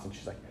spots. And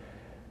she's like,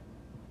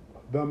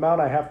 the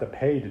amount I have to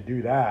pay to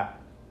do that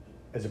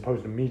as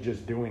opposed to me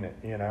just doing it,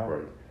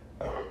 Right.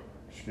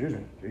 Excuse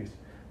me, jeez.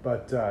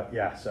 But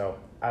yeah, so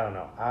I don't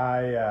know.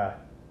 I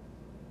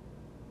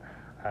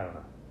don't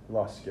know.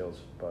 Lost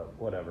skills, but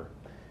whatever.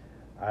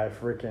 I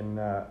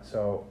freaking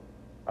so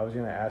I was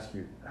gonna ask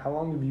you, how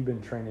long have you been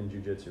training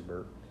jiu-jitsu,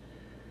 Bert?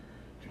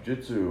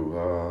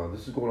 Jiu-jitsu,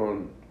 this is going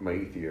on my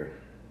 8th year.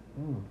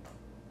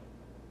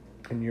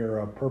 And you're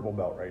a purple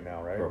belt right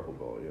now, right? Purple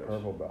belt, yes.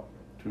 Purple belt.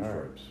 2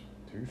 stripes.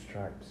 Right. 2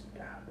 stripes.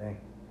 God dang.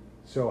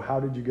 So how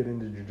did you get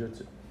into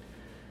jiu-jitsu?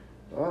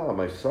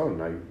 My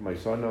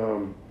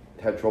son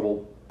had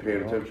trouble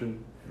paying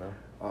attention. No.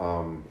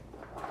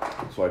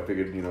 So I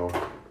figured,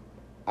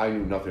 I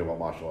knew nothing about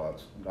martial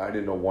arts. I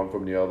didn't know one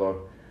from the other.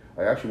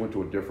 I actually went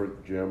to a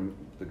different gym.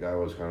 The guy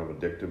was kind of a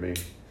dick to me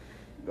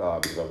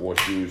because I wore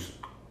shoes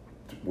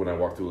when I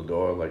walked through the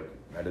door. Like,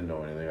 I didn't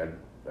know anything.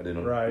 I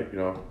didn't know, right.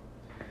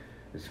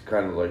 It's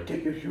kind of like,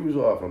 take your shoes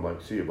off. I'm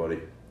like, see you, buddy.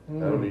 I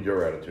don't need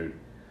your attitude.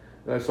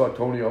 And I saw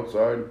Tony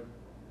outside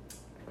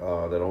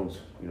that owns,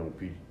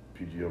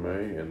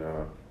 PGMA, and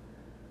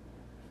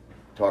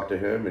talked to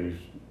him, and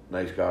he's a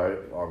nice guy,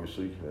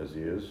 obviously, as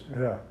he is.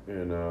 Yeah.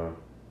 And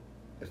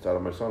I started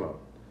my son up.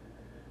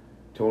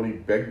 Tony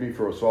begged me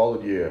for a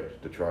solid year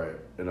to try it.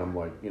 And I'm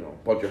like,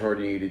 bunch of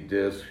herniated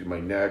discs in my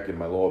neck and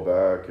my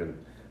lower back,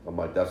 and I'm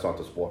like, that's not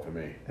the sport for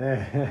me.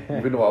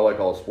 Even though I like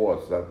all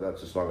sports,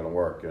 that's just not going to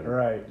work. And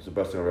right. It's the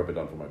best thing I've ever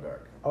done for my back.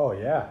 Oh,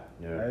 yeah.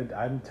 Yeah.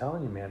 I'm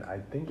telling you, man, I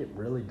think it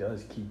really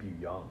does keep you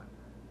young.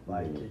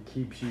 Like, it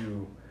keeps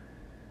you,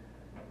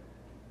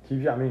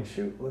 I mean,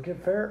 shoot, look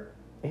at Fair.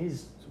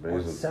 He's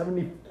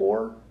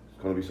 74?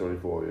 It's going to be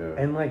 74,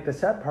 yeah. And, like, the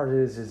sad part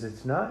is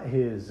it's not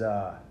his,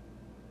 I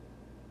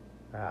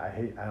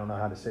don't know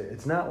how to say it.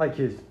 It's not like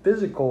his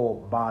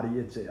physical body.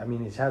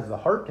 He has the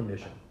heart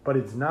condition, but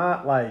it's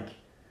not like,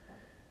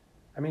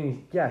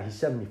 he's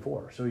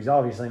 74, so he's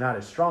obviously not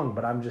as strong,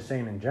 but I'm just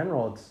saying in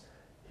general,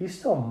 he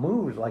still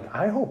moves. Like,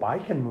 I hope I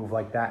can move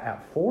like that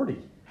at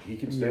 40. He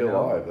can stay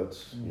alive.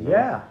 That's,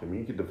 yeah.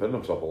 He can defend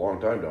himself a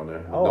long time down there.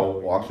 With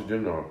no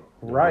oxygen or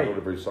right.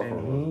 whatever he's suffering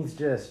and he's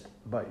just,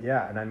 but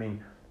yeah, and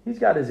he's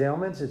got his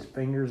ailments. His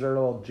fingers are a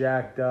little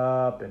jacked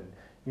up, and,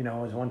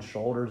 his one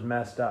shoulder's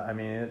messed up.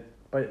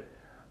 But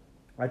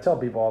I tell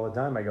people all the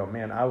time, I go,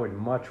 man, I would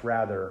much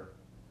rather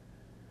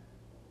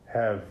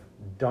have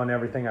done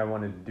everything I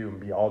wanted to do and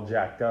be all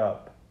jacked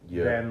up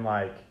than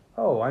like,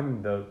 oh,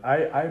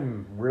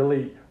 I'm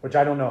really, which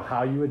I don't know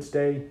how you would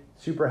stay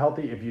super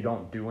healthy if you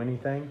don't do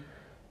anything.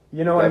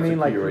 You know what I mean?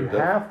 Like, you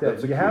have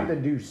to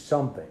do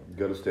something. You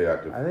got to stay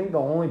active. I think the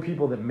only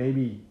people that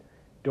maybe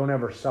don't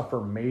ever suffer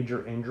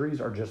major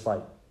injuries are just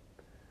like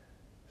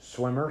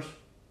swimmers.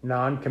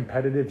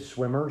 Non-competitive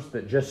swimmers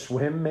that just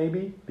swim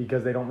maybe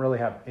because they don't really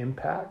have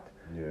impact.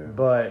 Yeah.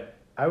 But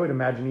I would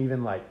imagine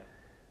even like,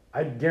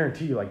 I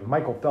guarantee you, like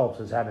Michael Phelps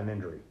has had an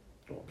injury.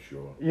 Oh, I'm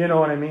sure. You know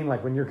what I mean?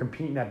 Like when you're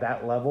competing at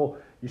that level,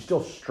 you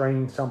still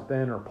strain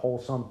something or pull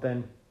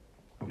something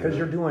because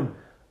you're doing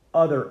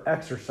other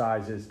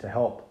exercises to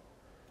help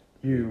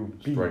you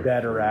be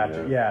better at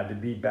to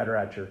be better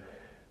at your.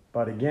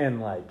 But again,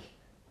 like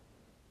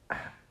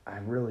I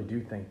really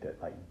do think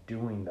that like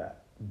doing the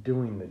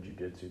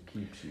jiu-jitsu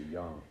keeps you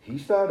young.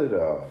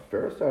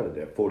 Farrah started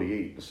at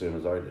 48, the same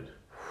as I did.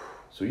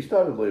 So he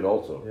started late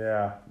also.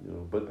 Yeah. You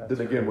know, but That's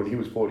then again, when crazy. he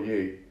was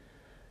 48,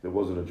 there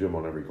wasn't a gym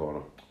on every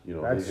corner. You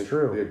know, That's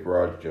true. They had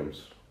garage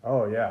gyms,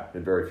 Oh, yeah.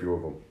 and very few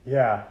of them.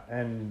 Yeah,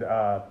 and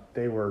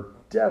they were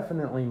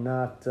definitely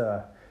not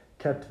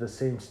kept to the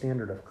same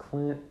standard of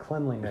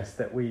cleanliness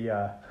that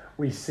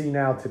we see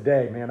now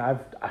today. Man,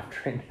 I've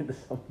trained in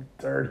some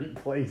dirty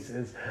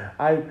places.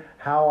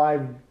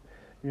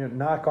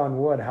 Knock on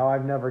wood, how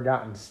I've never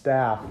gotten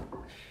staff,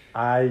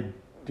 I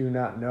do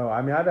not know.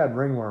 I mean, I've had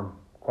ringworm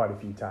quite a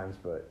few times,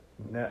 but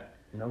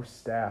no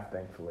staff,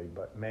 thankfully.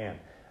 But man,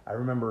 I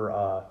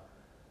remember.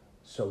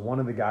 So one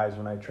of the guys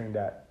when I trained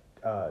at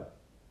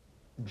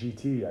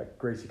GT at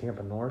Gracie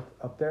Tampa North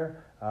up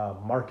there,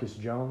 Marcus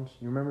Jones.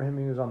 You remember him?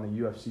 He was on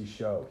the UFC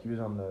show. He was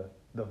on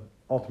the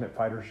Ultimate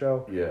Fighter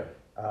show. Yeah.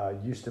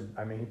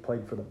 He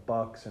played for the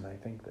Bucks and I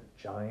think the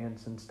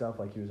Giants and stuff.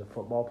 Like, he was a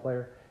football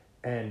player,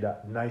 and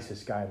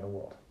nicest guy in the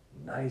world.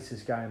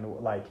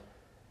 Like,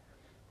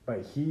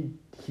 but he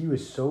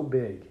was so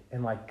big,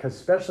 and like, cause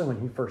especially when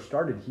he first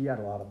started, he had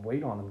a lot of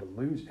weight on him to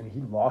lose, and he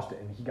lost it,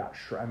 and he got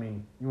I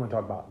mean, you want to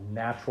talk about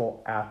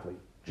natural athlete,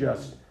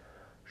 just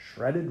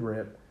shredded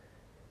rip.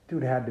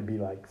 Dude had to be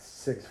like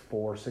 6'4",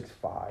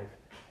 6'5",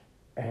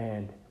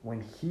 and when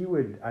he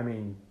would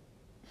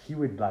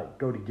like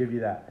go to give you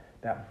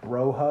that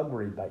bro hug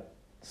where he'd like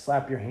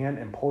slap your hand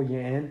and pull you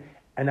in,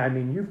 and I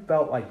mean, you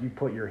felt like you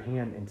put your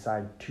hand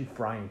inside 2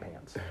 frying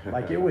pans,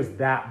 like it was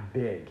that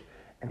big,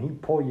 and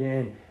he'd pull you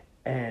in,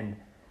 and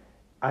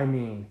I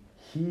mean,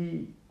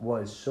 he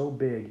was so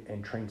big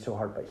and trained so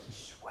hard, but he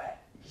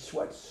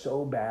sweat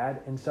so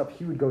bad and stuff.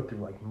 He would go through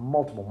like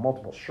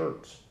multiple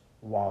shirts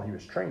while he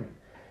was training.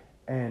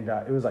 And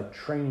it was like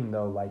training,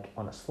 though, like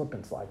on a slip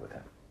and slide with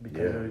him.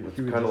 Because it's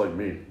kind of like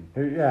me.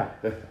 Yeah.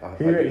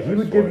 He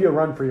would give you a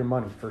run for your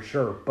money, for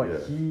sure.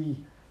 But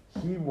he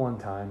one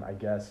time, I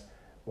guess,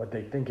 what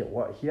they think it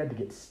was, he had to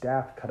get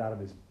staph cut out of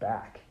his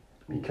back.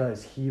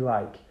 Because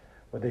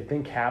what they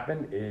think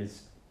happened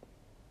is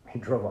he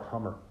drove a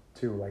Hummer,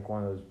 too, like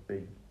one of those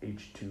big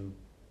H2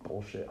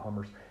 bullshit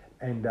Hummers.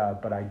 And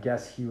but I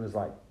guess he was,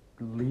 like,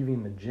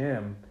 leaving the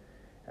gym,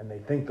 and they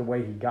think the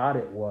way he got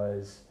it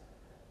was...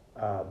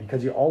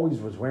 because he always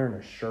was wearing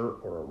a shirt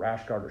or a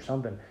rash guard or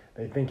something,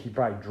 they think he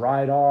probably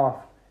dried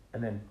off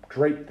and then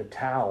draped the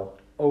towel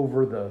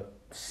over the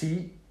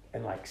seat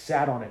and like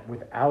sat on it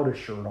without a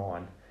shirt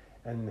on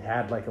and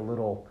had like a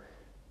little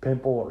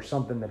pimple or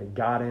something that had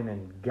got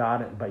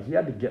it, but he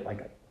had to get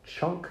like a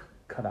chunk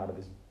cut out of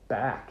his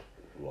back.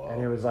 Wow.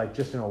 And it was like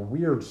just in a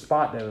weird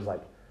spot that was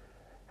like,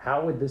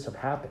 how would this have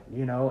happened?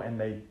 You know, and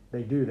they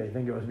think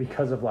it was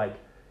because of like,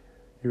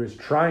 he was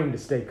trying to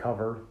stay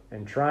covered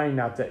and trying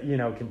not to,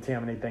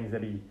 contaminate things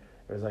it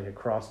was like a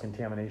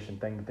cross-contamination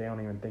thing, but they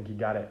don't even think he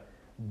got it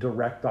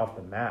direct off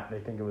the mat. They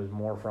think it was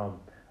more from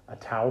a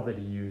towel that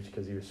he used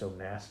because he was so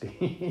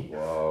nasty.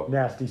 Wow.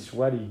 Nasty,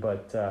 sweaty.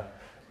 But,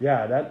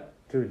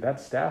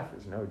 that staff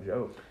is no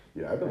joke.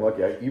 Yeah, I've been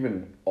lucky.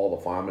 Even all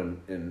the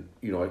farming, and,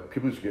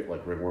 people used to get,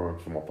 like, ringworms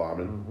from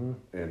farming,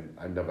 and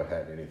I never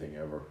had anything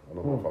ever. I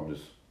don't know if I'm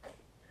just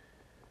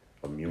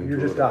immune to it.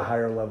 You're just a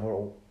higher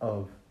level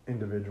of...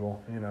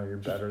 individual, you're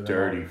better than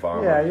dirty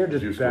farmer. Yeah, you're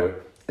just used to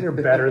it. You're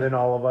better than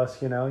all of us.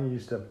 You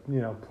used to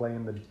play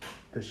in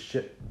the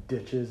shit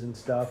ditches and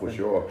stuff. For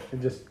sure,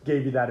 it just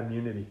gave you that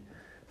immunity.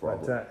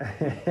 Probably.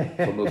 But,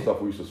 some of the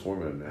stuff we used to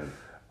swim in, man.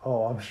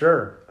 Oh, I'm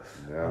sure.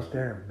 Yeah. Out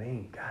there in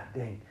Maine, god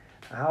dang.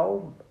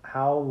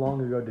 How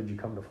long ago did you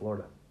come to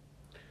Florida?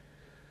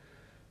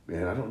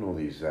 Man, I don't know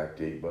the exact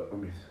date, but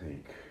let me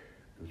think.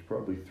 It was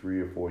probably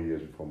 3 or 4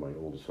 years before my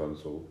oldest son,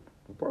 so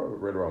we're probably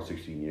right around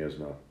 16 years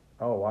now.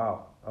 Oh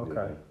wow.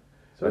 Okay. Yeah.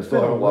 So I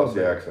still haven't lost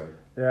the accent.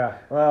 Yeah.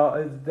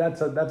 Well,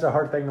 that's a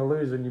hard thing to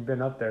lose when you've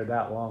been up there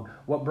that long.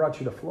 What brought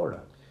you to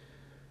Florida?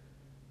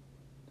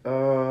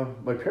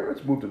 My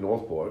parents moved to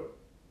Northport,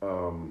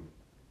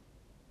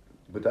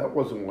 but that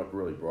wasn't what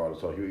really brought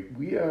us out here.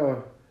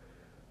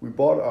 We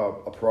bought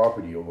a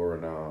property over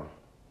in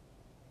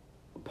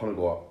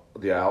Punagua,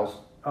 the Isles.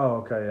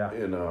 Oh, okay, yeah.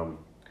 And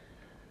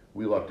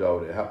we lucked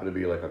out. It happened to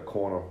be like a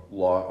corner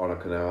lot on a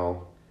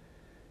canal.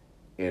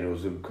 And it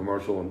was in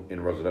commercial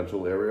and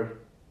residential area,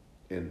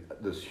 and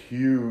this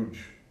huge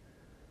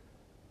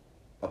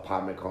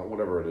apartment,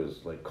 whatever it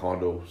is, like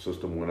condo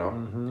system went up,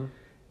 and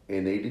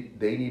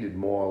they needed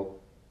more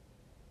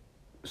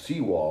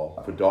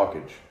seawall for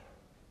dockage,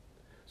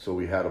 so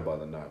we had them by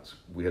the nuts.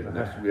 We had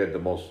the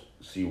most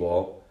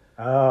seawall.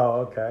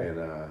 Oh, okay.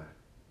 And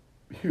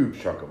huge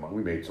chunk of money.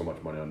 We made so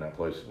much money on that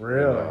place.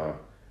 Really? And,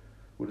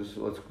 we just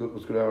let's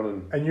go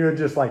down and you had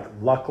just like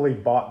luckily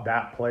bought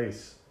that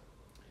place.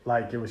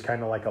 Like, it was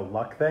kind of like a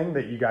luck thing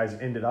that you guys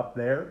ended up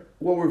there?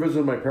 Well, we were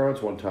visiting my parents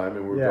one time,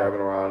 and we were driving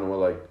around, and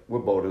we're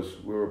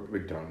boaters. We were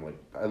big time. Like,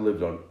 I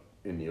lived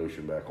in the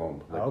ocean back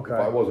home. Like, okay. If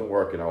I wasn't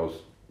working, I was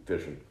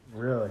fishing.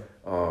 Really?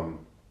 Well,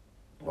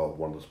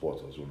 one of the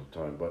sports I was doing at the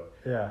time. But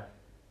yeah,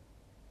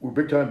 we're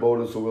big time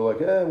boaters, so we're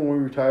like, when we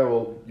retire,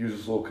 we'll use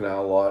this little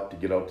canal lot to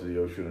get out to the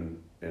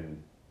ocean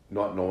and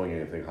not knowing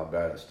anything, how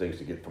bad it stinks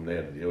to get from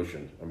there to the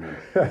ocean. I mean,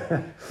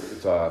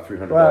 it's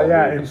 $300. Well,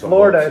 yeah, in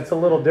Florida, it's a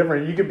little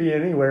different. You could be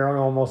anywhere and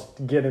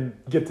almost get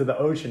to the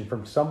ocean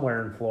from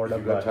somewhere in Florida.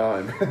 You've got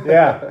time.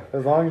 Yeah,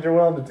 as long as you're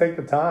willing to take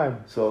the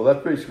time. So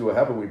that's basically what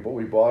happened.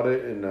 We bought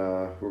it, and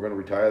we're going to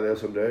retire there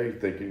someday,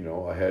 thinking,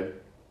 ahead.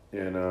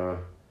 And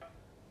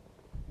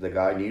the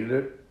guy needed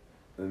it,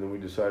 and then we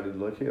decided,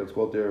 like, hey, let's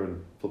go out there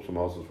and flip some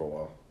houses for a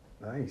while.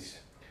 Nice.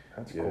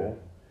 That's cool.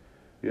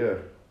 Yeah.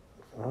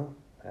 Well,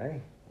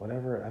 hey,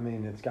 whatever. I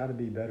mean, it's got to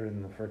be better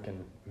than the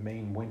frickin'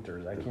 Maine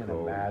winters. I can't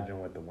imagine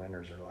what the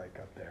winters are like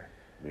up there.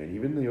 Man,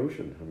 even the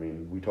ocean. I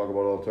mean, we talk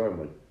about it all the time.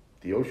 Like,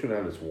 the ocean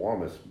at its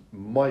warmest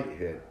might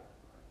hit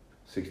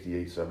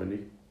 68, 70.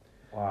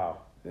 Wow.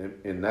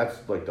 And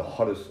that's like the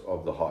hottest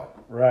of the hot.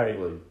 Right.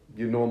 Like,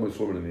 you're normally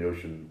swimming in the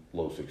ocean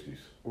low 60s.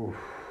 Oof.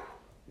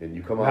 And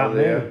you come out Not of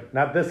there. me.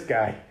 Not this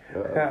guy.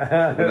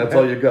 And that's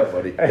all you got,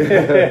 buddy. You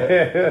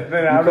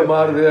come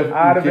out of there,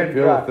 you can't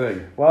feel a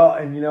thing. Well,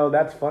 and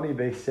that's funny.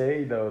 They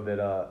say, though,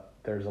 that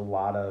there's a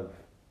lot of,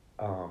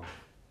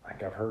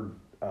 like I've heard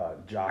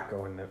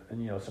Jocko and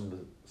some of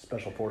the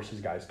special forces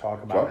guys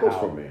talk about Jocko's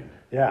from Maine.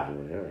 Yeah.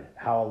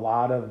 How a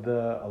lot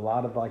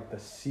of like the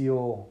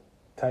SEAL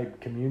type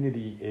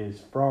community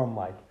is from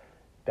like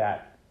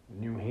that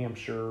New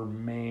Hampshire,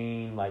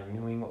 Maine, like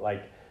New England,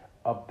 like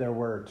up there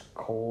where it's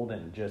cold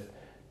and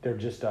they're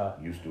just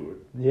used to it.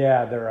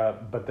 Yeah,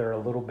 but they're a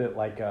little bit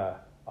like a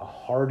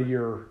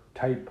hardier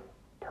type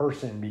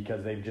person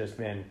because they've just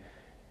been.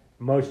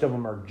 Most of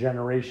them are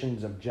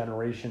generations of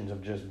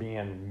just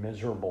being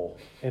miserable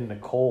in the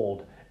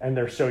cold, and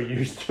they're so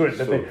used to it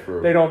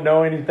that they don't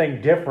know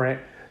anything different.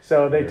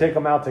 So they take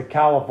them out to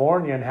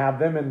California and have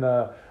them in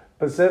the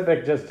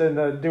Pacific and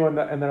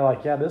they're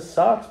like, yeah, this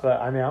sucks, but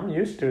I mean, I'm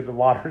used to the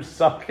water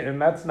sucking, and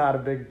that's not a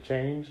big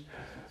change.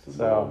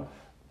 So,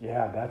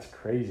 yeah, that's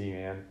crazy,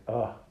 man.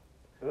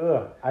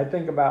 I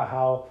think about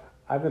how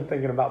I've been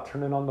thinking about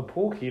turning on the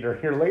pool heater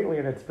here lately,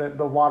 and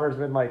the water's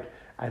been like,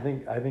 I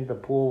think the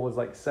pool was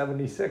like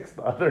 76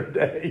 the other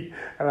day,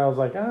 and I was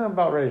like, I'm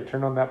about ready to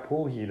turn on that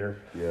pool heater.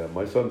 Yeah,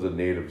 my son's a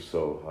native,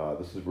 so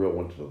this is real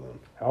winter to them.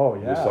 Oh,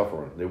 yeah. They're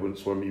suffering. They wouldn't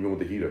swim even with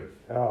the heater.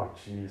 Oh,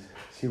 jeez.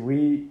 See,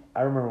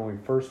 I remember when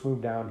we first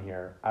moved down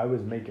here, I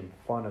was making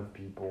fun of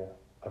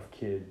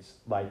kids,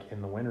 like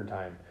in the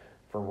wintertime,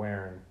 for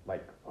wearing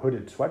like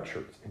hooded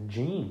sweatshirts and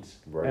jeans.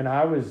 Right. And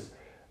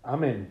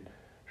I'm in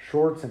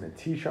shorts and a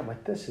t-shirt. I'm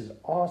like, this is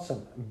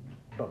awesome.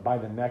 But by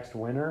the next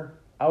winter,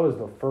 I was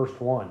the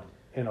first one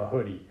in a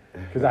hoodie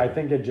because I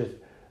think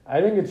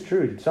it's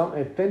true.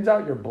 It thins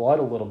out your blood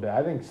a little bit.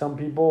 I think some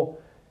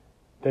people,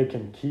 they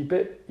can keep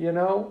it,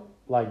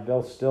 like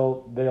they'll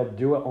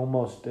do it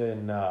almost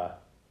in, what's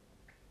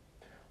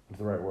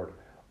the right word?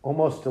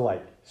 Almost to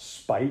like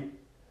spite.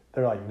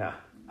 They're like, nah,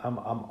 I'm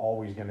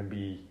always going to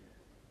be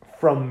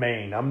from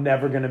Maine. I'm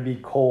never going to be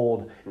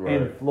cold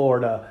in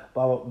Florida.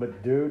 Blah, blah.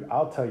 But dude,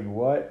 I'll tell you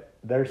what.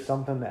 There's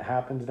something that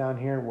happens down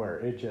here where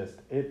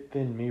it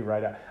thinned me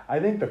right out. I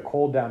think the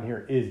cold down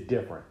here is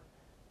different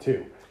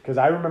too. Because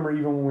I remember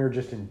even when we were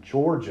just in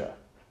Georgia,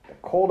 the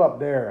cold up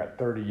there at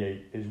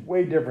 38 is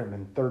way different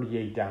than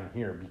 38 down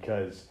here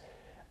because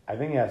I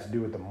think it has to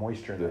do with the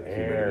moisture in the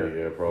air.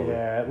 Yeah, probably.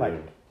 Yeah,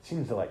 it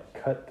seems to like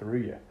cut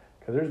through you.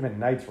 Because there's been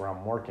nights where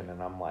I'm working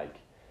and I'm like,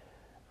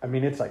 I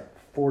mean, it's like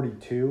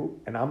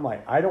 42 and I'm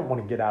like, I don't want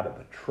to get out of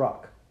the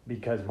truck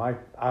because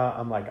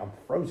I'm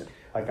frozen.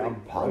 Like I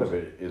think part of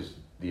it is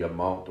the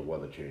amount the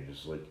weather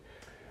changes. Like,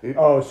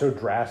 so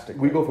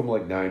drastically. We go from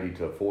like 90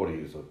 to 40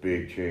 is a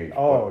big change.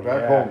 Oh, but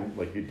back home,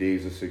 like your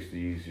days are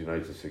 60s, your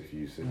nights are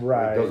 60s.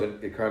 Right.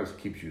 It kind of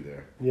keeps you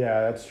there.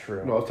 Yeah, that's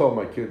true. No, I was telling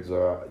my kids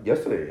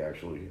yesterday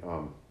actually.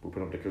 We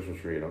put up the Christmas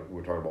tree and we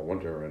were talking about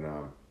winter and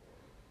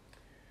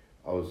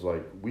I was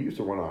like, we used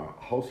to run a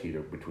house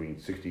heater between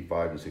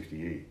 65 and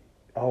 68.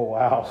 Oh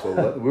wow!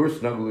 So we were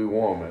snugly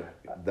warm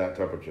at that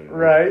temperature.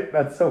 Right.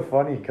 That's so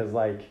funny because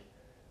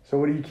so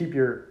what do you keep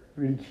your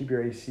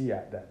AC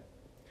at then?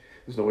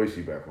 There's no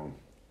AC back home.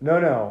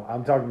 No,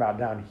 I'm talking about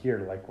down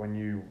here, like when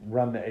you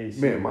run the AC.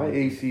 Man, my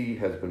AC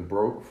has been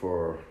broke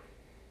for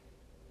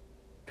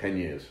 10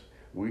 years.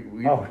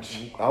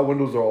 Our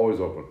windows are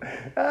always open.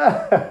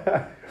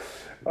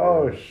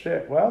 Oh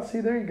shit! Well, see,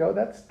 there you go.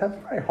 That's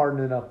probably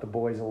hardening up the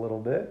boys a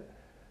little bit.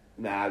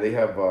 Nah, they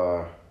have.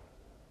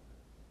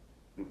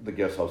 The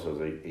guest house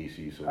has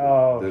AC,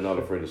 so they're not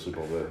afraid to sleep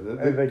over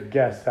there. The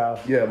guest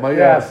house.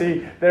 Yeah,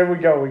 see, there we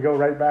go. We go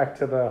right back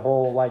to the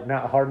whole like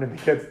not hardening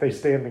the kids. They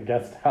stay in the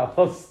guest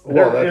house.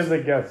 There is a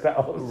guest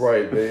house.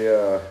 Right. They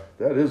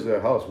that is their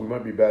house. We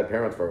might be bad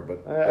parents for it,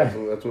 but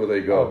that's where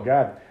they go. Oh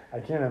God, I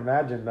can't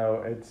imagine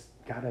though. It's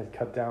gotta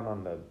cut down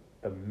on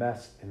the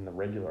mess in the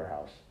regular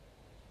house.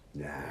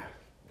 Nah.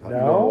 No? You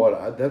know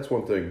what? That's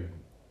one thing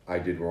I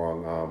did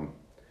wrong.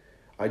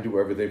 I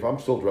do everything. If I'm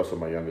still dressing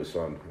my youngest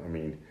son, I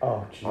mean,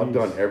 I've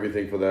done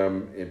everything for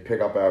them and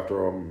pick up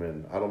after them,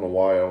 and I don't know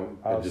why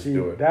I just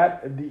do it.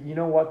 You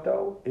know what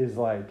though is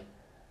like,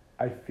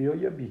 I feel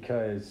you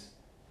because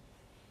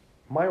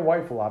my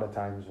wife a lot of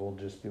times will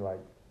just be like,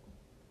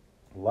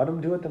 let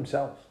them do it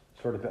themselves.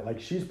 sort of thing. Like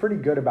she's pretty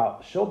good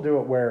about, she'll do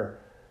it where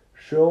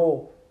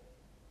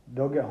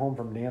they'll get home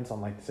from dance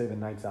on like say the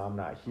nights that I'm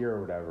not here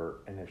or whatever.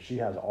 And if she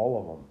has all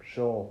of them,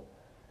 she'll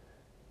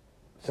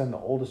send the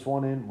oldest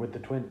one in with the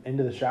twin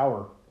into the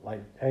shower.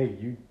 Like, hey,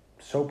 you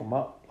soap them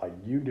up. Like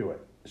you do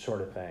it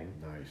sort of thing.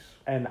 Nice.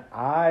 And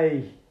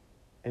I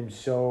am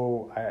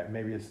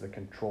maybe it's the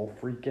control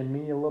freak in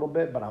me a little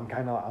bit, but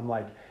I'm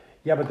like,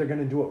 yeah, but they're going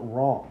to do it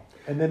wrong.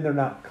 And then they're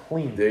not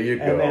clean. There you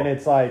go. And then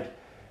it's like,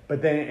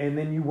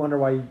 then you wonder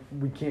why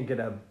we can't get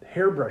a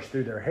hairbrush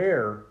through their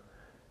hair,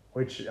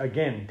 which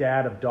again,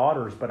 dad of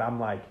daughters, but I'm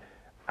like,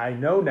 I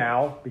know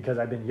now because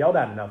I've been yelled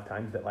at enough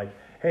times that like,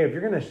 hey, if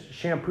you're going to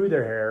shampoo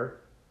their hair,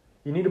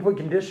 you need to put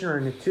conditioner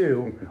in it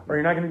too, or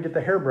you're not going to get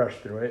the hairbrush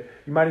through it.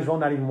 You might as well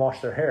not even wash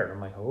their hair. And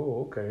I'm like,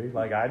 oh, okay.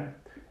 Like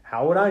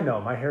how would I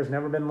know? My hair's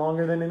never been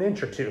longer than an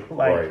inch or two.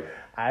 Like right.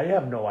 I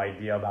have no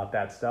idea about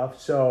that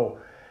stuff. So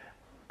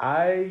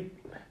I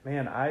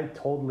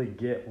totally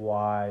get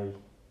why,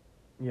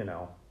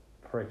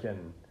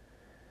 freaking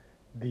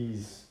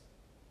these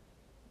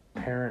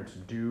parents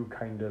do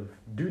kind of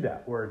do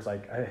that, where it's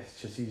like,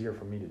 it's just easier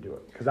for me to do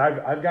it. Because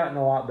I've gotten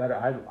a lot better.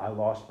 I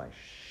lost my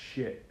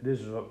shit. This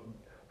is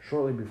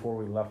shortly before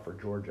we left for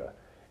Georgia.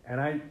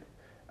 And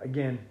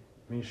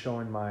me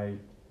showing my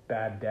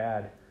bad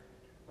dad,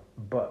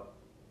 but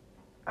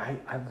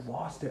I've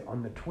lost it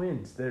on the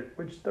twins,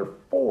 which they're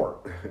 4.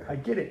 I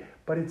get it.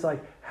 But it's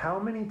like, how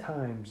many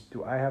times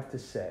do I have to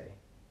say,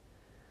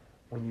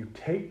 when you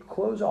take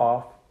clothes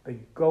off, they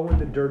go in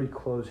the dirty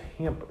clothes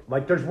hamper.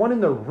 Like there's one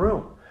in the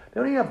room. They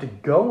don't even have to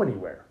go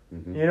anywhere.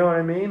 Mm-hmm. You know what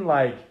I mean?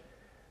 Like,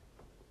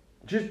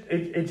 just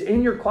it's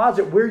in your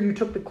closet where you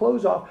took the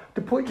clothes off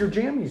to put your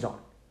jammies on.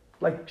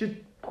 Like, just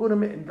put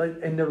them in,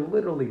 and they're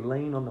literally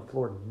laying on the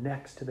floor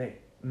next to the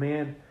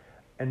man.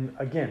 And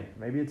again,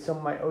 maybe it's some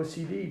of my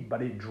OCD,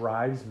 but it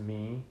drives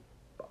me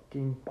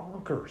fucking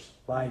bonkers.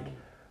 Like,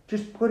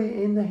 just put it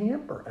in the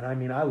hamper. And I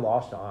mean, I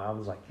lost it. I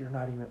was like,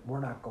 we're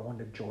not going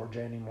to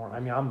Georgia anymore. I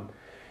mean, I'm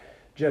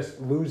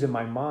just losing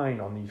my mind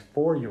on these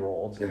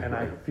 4-year-olds. And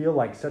I feel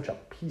like such a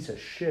piece of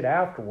shit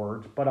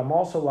afterwards. But I'm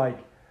also like,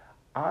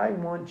 I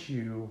want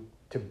you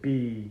to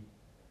be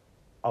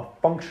a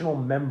functional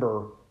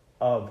member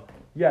of,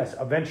 yes,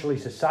 eventually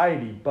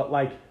society. But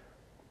like,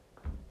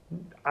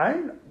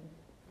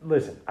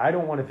 listen, I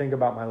don't want to think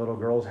about my little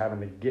girls having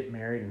to get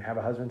married and have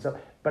a husband and stuff,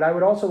 but I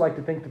would also like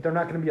to think that they're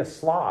not going to be a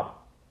slob.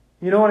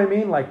 You know what I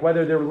mean? Like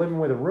whether they're living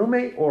with a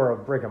roommate or a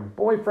freaking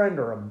boyfriend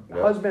or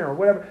a husband or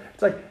whatever.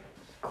 It's like,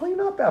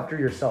 clean up after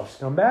yourself,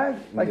 scumbag.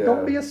 Like,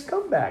 don't be a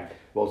scumbag.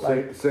 Well,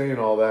 like, saying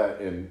all that,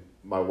 and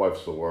my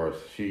wife's the worst.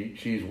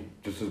 She's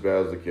just as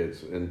bad as the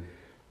kids, and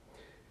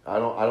I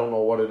don't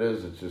know what it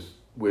is. It's just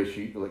where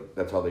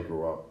that's how they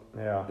grew up.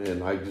 Yeah.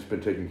 And I've just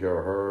been taking care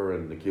of her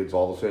and the kids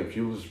all the same.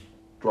 She'll just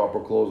drop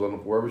her clothes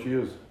on wherever she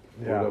is.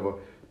 Yeah. Whatever.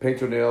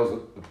 Paints her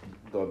nails,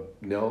 the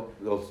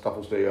stuff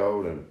will stay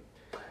out. And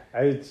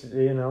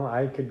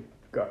I could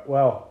go,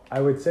 well, I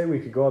would say we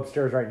could go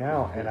upstairs right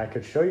now and I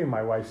could show you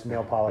my wife's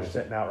nail polish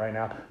sitting out right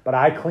now. But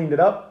I cleaned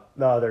it up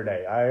the other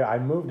day. I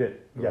moved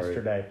it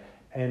yesterday.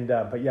 Right. And,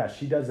 but yeah,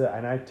 she does it.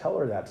 And I tell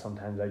her that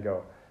sometimes. I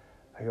go,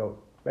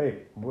 babe,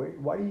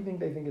 why do you think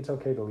they think it's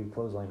okay to leave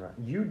clothes laying around?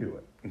 You do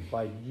it.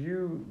 Like,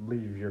 you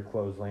leave your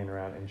clothes laying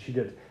around, and she's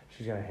going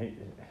to hate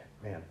it.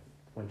 Man,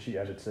 when she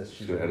edits this,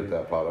 she's going to edit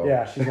that part out.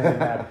 Yeah, she's going to be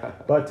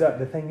mad. But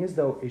the thing is,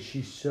 though, is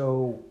she's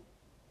so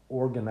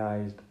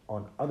organized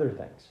on other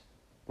things.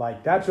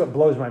 Like, that's what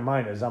blows my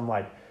mind is I'm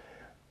like,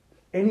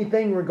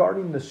 anything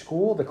regarding the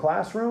school, the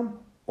classroom,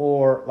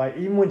 or like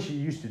even when she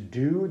used to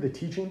do the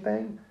teaching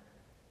thing,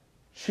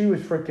 she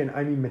was freaking,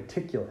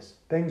 meticulous.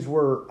 Things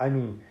were,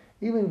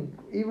 even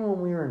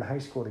when we were in high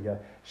school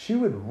together, she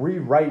would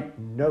rewrite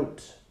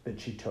notes that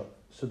she took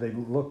so they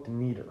looked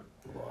neater.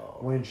 Wow.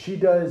 When she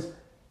does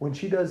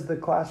the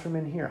classroom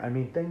in here,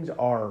 things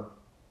are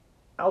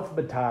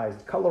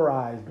alphabetized,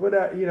 colorized,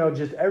 whatever,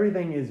 just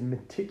everything is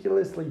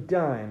meticulously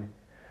done.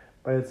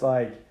 But it's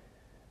like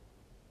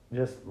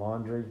just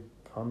laundry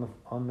on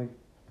the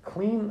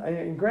clean.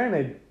 And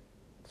granted,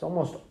 it's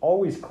almost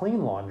always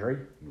clean laundry.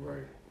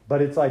 Right.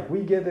 But it's like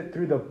we get it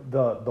through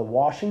the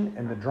washing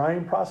and the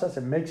drying process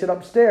and makes it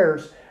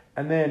upstairs.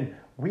 And then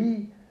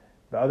the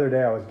other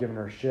day I was giving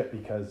her shit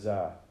because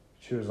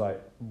she was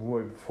like,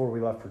 before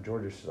we left for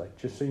Georgia, she's like,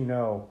 just so you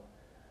know,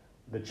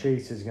 the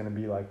chase is going to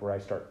be like where I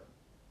start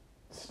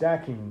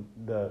stacking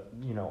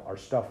our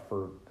stuff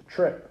for the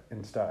trip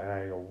and stuff. And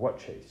I go, what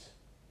chase?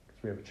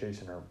 Because we have a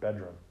chase in our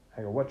bedroom.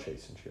 I go, what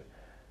chase? And she goes,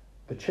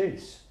 the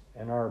chase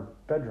in our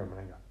bedroom. And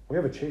I go, we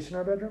have a chase in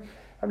our bedroom?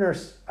 I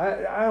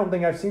don't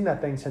think I've seen that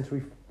thing since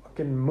we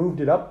fucking moved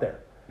it up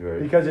there.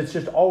 Right. Because it's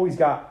just always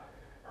got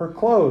her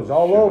clothes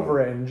all over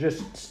it and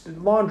just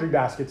laundry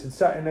baskets and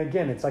stuff. And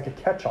again, it's like a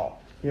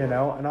catch-all, And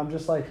I'm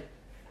just like,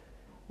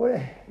 what,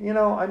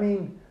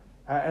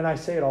 and I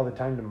say it all the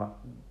time to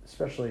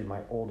especially my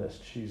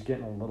oldest. She's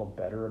getting a little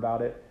better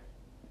about it.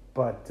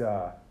 But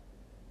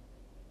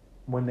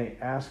when they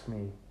ask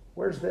me,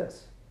 where's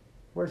this?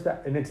 Where's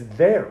that? And it's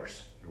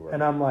theirs. Right.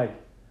 And I'm like,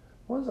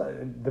 what is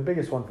that? The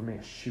biggest one for me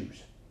is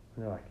shoes.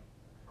 And they're like,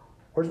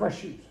 where's my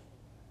shoes?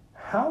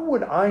 How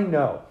would I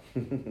know?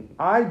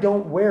 I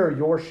don't wear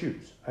your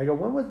shoes. I go,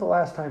 when was the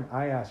last time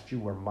I asked you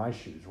where my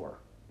shoes were?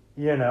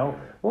 You know,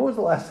 when was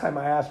the last time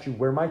I asked you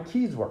where my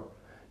keys were?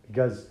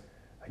 Because,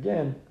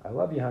 again, I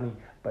love you, honey,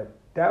 but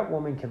that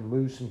woman can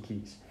lose some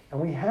keys. And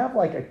we have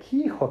like a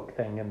key hook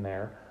thing in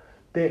there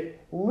that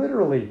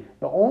literally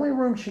the only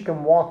room she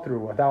can walk through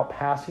without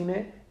passing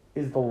it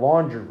is the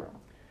laundry room.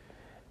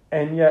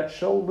 And yet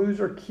she'll lose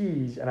her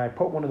keys, and I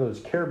put one of those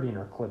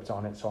carabiner clips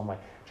on it. So I'm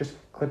like, just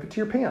clip it to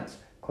your pants,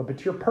 clip it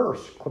to your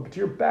purse, clip it to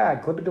your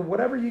bag, clip it to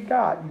whatever you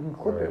got. You can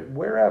clip it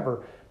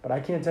wherever. But I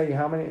can't tell you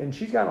how many. And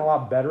she's gotten a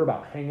lot better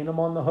about hanging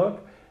them on the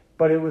hook.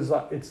 But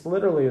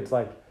it's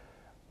like,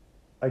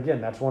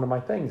 again, that's one of my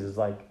things is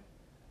like,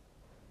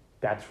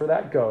 that's where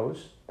that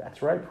goes.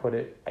 That's where I put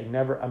it. I'm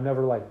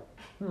never like,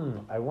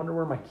 I wonder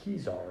where my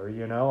keys are.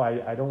 You know,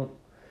 I don't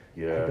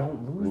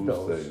lose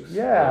those. Things.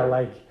 Yeah,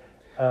 like.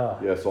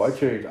 So I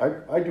changed.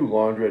 I do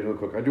laundry. I do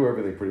cook. I do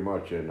everything pretty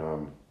much.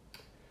 And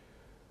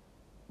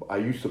I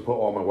used to put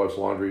all my wife's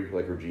laundry,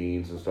 like her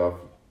jeans and stuff,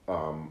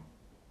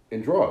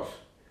 in drawers.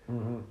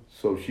 Mm-hmm.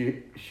 So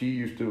she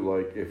used to,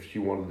 like, if she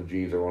wanted the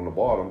jeans that were on the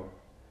bottom,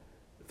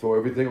 throw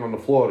everything on the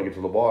floor to get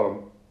to the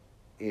bottom,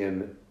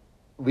 and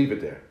leave it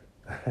there.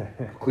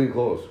 Clean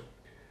clothes.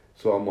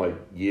 So I'm like,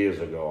 years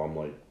ago, I'm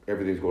like,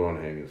 everything's going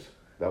on hangers.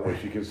 That way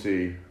she can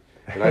see.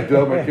 And I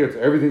tell my kids,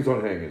 everything's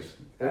on hangers.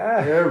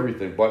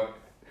 Everything, but,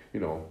 you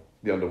know,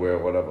 the underwear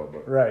or whatever.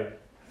 But right.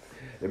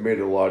 It made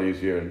it a lot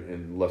easier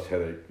and less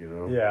headache, you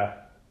know? Yeah.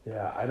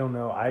 Yeah, I don't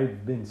know.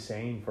 I've been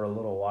saying for a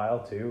little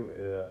while,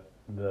 too,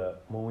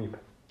 when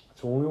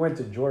we went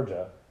to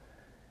Georgia,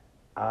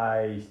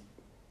 I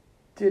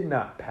did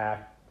not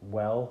pack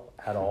well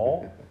at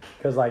all.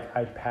 Because, like,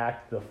 I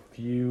packed the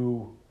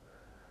few,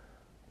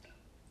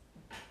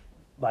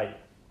 like,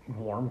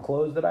 warm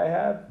clothes that I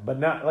have, but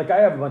not, like, I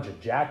have a bunch of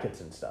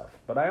jackets and stuff,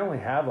 but I only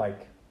have,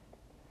 like,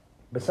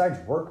 besides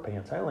work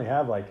pants, I only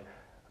have, like,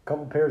 a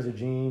couple pairs of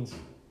jeans,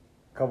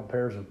 a couple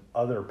pairs of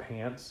other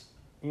pants,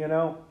 you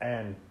know,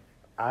 and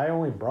I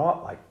only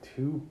brought, like,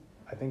 3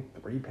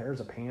 pairs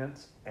of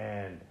pants,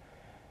 and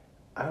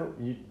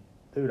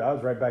dude, I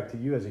was right back to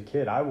you as a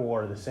kid. I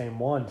wore the same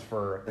ones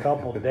for a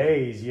couple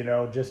days, you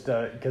know, just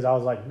because I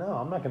was like, no,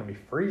 I'm not going to be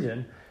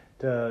freezing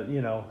to,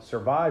 you know,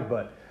 survive,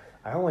 but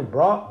I only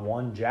brought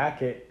one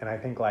jacket, and I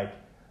think like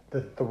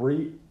the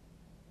three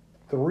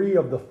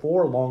of the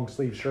 4 long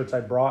sleeve shirts I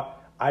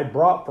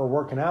brought for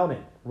working out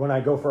in when I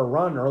go for a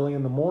run early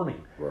in the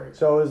morning. Right.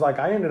 So it was like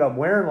I ended up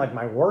wearing like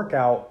my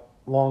workout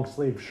long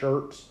sleeve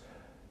shirts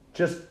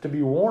just to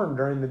be worn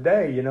during the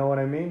day, you know what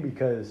I mean?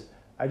 Because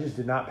I just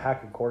did not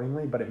pack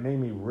accordingly, but it made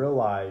me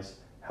realize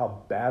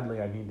how badly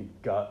I need to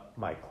gut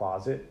my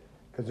closet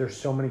because there's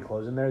so many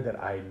clothes in there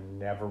that I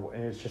never,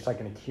 and it's just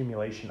like an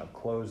accumulation of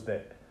clothes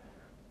that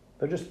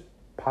they're just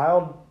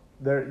piled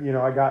there. You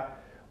know, I got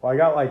I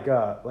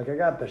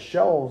got the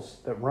shelves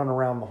that run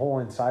around the whole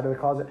inside of the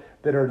closet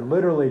that are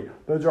literally,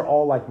 those are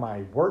all like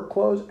my work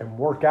clothes and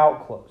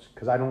workout clothes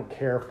because I don't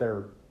care if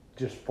they're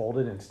just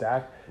folded and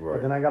stacked. Right.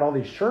 But then I got all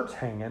these shirts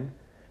hanging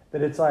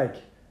that it's like,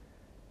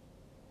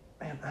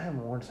 man, I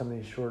haven't worn some of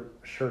these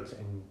shirts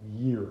in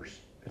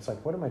years. It's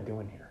like, what am I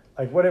doing here?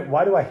 Like,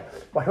 why do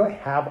I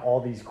have all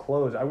these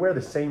clothes? I wear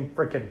the same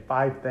freaking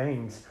 5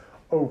 things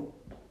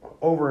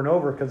over and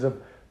over because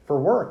for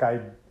work, I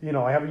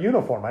have a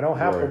uniform. I don't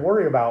have to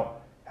worry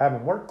about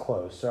having work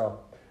clothes. So,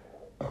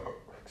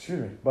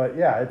 excuse me. But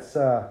yeah, it's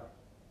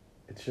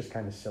just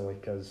kind of silly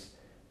because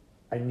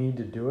I need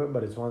to do it,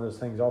 but it's one of those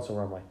things also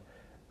where I'm like,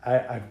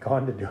 I've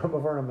gone to do it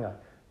before and I'm like,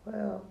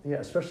 well, yeah,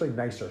 especially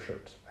nicer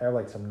shirts. I have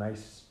like some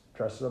nice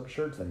dressed up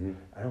shirts that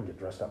I don't get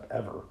dressed up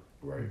ever.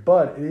 Right.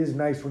 But it is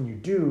nice when you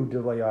do to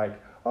like,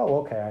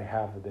 oh, okay, I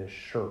have this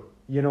shirt.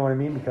 You know what I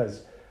mean?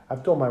 Because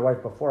I've told my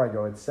wife before, I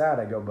go, it's sad.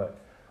 I go, but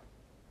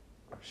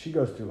she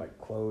goes through like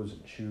clothes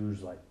and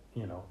shoes, like,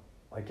 you know,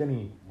 like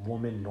any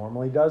woman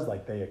normally does.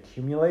 Like they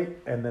accumulate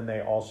and then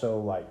they also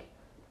like.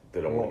 They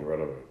don't want to get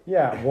rid of it.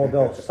 Yeah, well,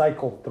 they'll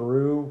cycle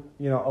through,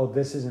 you know, oh,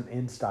 this isn't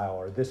in style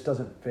or this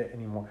doesn't fit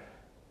anymore.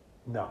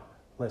 No,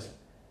 listen,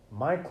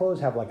 my clothes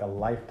have like a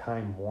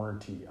lifetime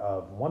warranty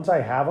of once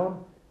I have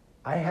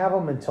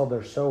them until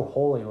they're so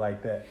holy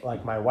like that,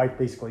 like my wife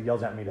basically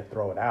yells at me to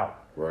throw it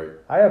out. Right.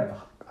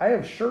 I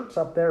have shirts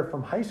up there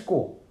from high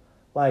school,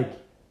 like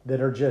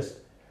that are just,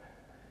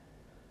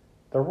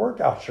 they're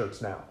workout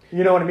shirts now.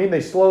 You know what I mean?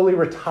 They slowly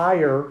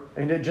retire,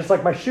 and just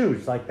like my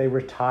shoes, like they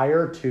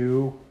retire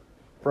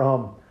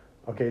from,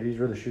 okay, these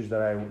were the shoes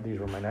these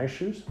were my nice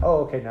shoes.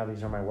 Oh, okay, now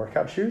these are my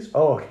workout shoes.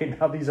 Oh, okay,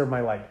 now these are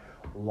my like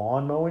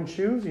lawn mowing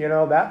shoes, you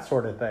know, that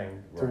sort of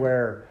thing. To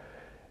where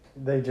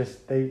they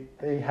just, they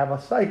have a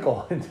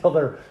cycle until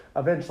they're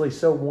eventually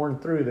so worn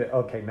through that,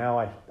 okay, now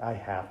I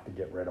have to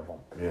get rid of them.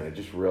 Yeah, I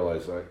just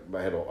realized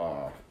I had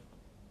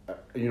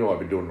I've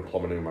been doing the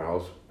plumbing in my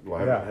house. Well,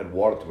 I haven't had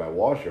water to my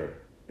washer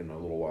in a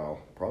little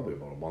while, probably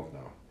about a month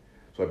now.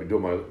 So I've been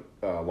doing my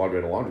laundry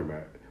at a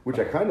laundromat, which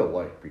I kind of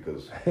like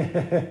because you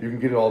can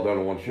get it all done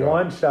in one shot.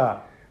 One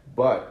shot.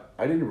 But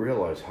I didn't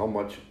realize how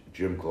much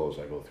gym clothes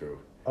I go through.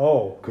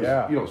 Oh, Because,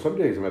 yeah. you know, some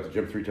days I'm at the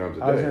gym 3 times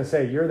a day. I was going to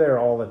say, you're there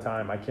all the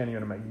time. I can't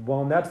even imagine.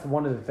 Well, and that's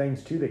one of the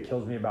things, too, that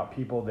kills me about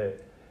people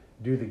that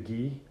do the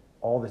gi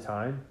all the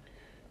time.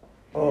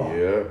 Oh.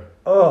 Yeah.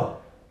 Oh,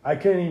 I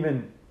can't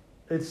even.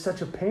 It's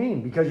such a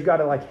pain because you got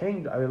to like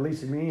hang. At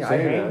least me, I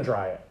hang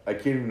dry it. I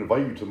can't even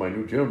invite you to my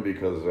new gym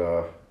because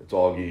it's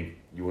all gi.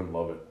 You wouldn't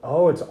love it.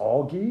 Oh, it's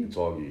all gi? It's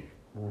all gi.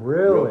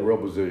 Really? Real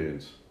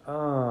Brazilians.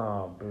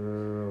 Oh,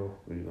 boo.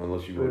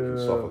 Unless you really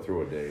can suffer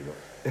through a day.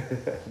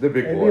 But they're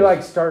big boys. It'd be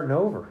like starting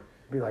over.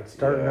 It'd be like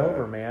starting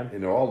over, man.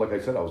 And they're all, like I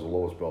said, I was the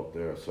lowest belt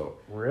there. So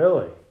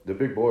Really? they're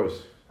big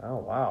boys. Oh,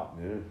 wow.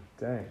 Yeah.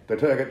 Dang. Did I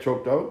tell you I got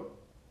choked out?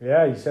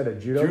 Yeah, you said a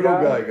judo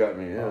Guy got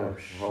me, yeah. Oh,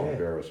 How shit.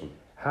 embarrassing.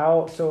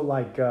 How, so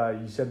like,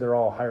 you said they're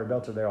all higher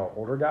belts. Are they all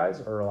older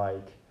guys or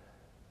like?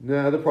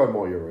 Nah, they're probably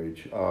more your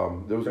age.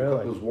 There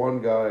Really? was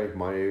one guy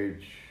my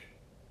age,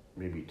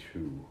 maybe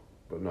 2,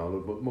 but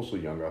no, they're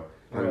mostly younger.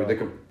 I mean, Really? they're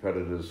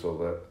competitors,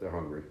 so they're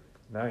hungry.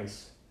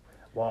 Nice.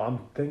 Well,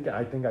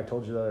 I think I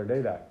told you the other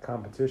day that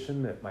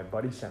competition that my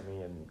buddy sent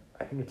me, and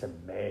I think it's in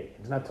May.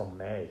 It's not till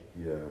May.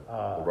 Yeah,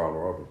 the round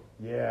robin.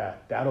 Yeah,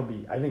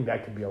 I think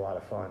that could be a lot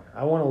of fun.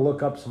 I want to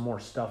look up some more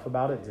stuff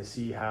about it to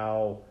see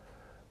how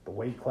the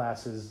weight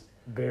classes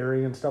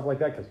vary and stuff like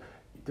that. Because,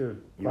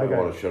 dude, You might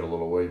want to shed a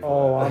little weight.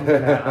 I'm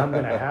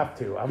gonna have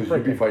to. Because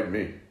you'd be fighting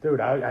me. Dude,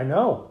 I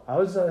know. I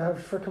was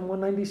freaking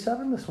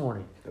 197 this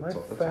morning. That's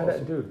fat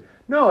awesome. Dude.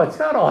 No, it's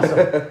not awesome.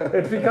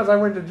 It's because I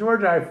went to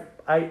Georgia.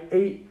 I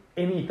ate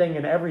anything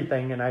and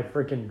everything, and I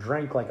freaking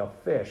drank like a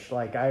fish.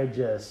 Like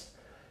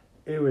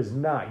it was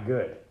not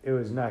good. It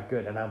was not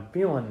good, and I'm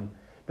feeling.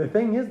 The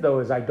thing is, though,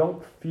 is I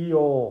don't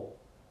feel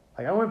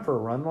like I went for a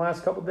run the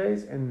last couple of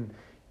days, and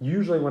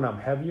usually when I'm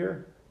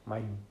heavier,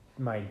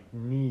 my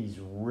knees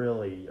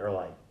really are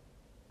like,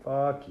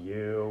 fuck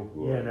you,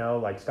 Right. you know,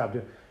 like stop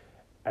doing.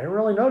 I didn't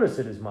really notice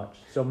it as much,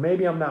 so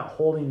maybe I'm not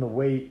holding the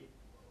weight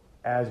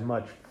as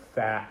much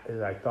fat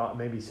as I thought.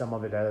 Maybe some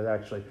of it has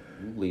actually.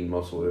 Lean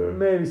muscle there.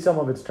 Maybe some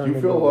of it's Do turned. you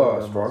into a feel little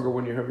bit of stronger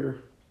when you're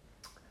heavier?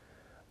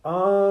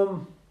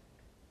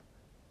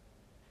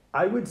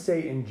 I would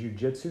say in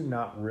jiu-jitsu,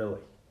 not really.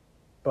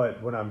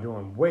 But when I'm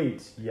doing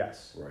weights,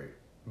 yes. Right.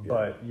 Yeah.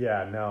 But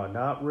yeah, no,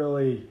 not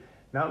really.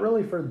 Not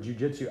really for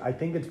jiu-jitsu. I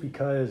think it's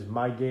because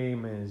my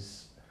game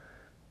is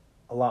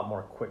a lot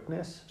more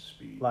quickness.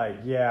 Speed. Like,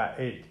 yeah,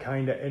 it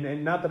kind of,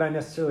 and not that I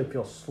necessarily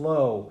feel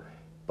slow,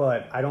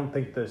 but I don't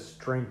think the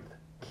strength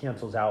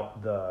cancels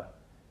out the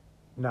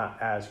not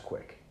as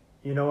quick.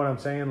 You know what I'm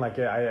saying? Like,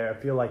 I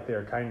feel like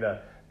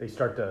they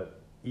start to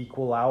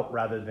equal out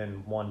rather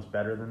than one's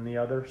better than the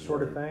other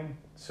sort of thing.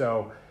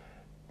 So,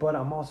 but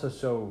I'm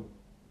also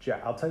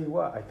I'll tell you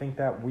what, I think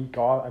that week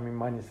off, I mean,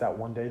 minus that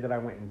one day that I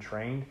went and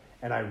trained,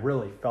 and I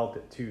really felt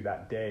it too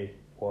that day,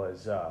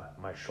 was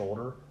my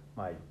shoulder,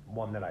 my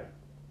one that I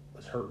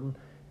was hurting.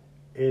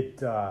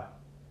 I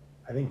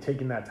think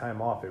taking that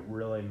time off, it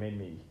really made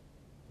me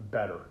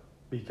better,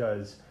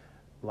 because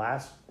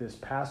this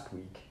past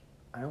week,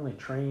 I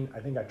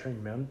think I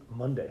trained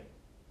Monday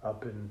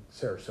up in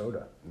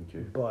Sarasota. Okay.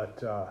 But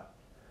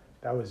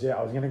that was it.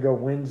 I was going to go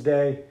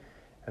Wednesday,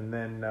 and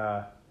then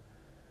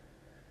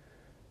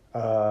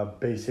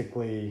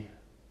basically,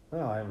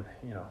 my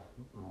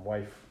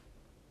wife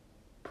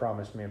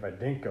promised me if I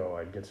didn't go,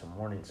 I'd get some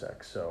morning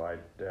sex, so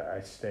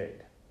I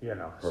stayed.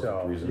 Perfect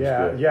So reason to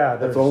yeah, skip. yeah.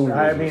 That's the only reason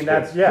I to mean,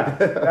 skip.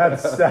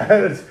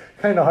 that's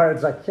kind of hard.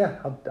 It's like, yeah,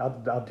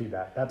 I'll do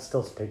that. That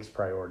still takes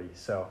priority.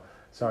 So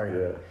sorry,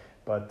 Yeah.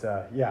 but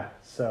yeah.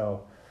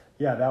 So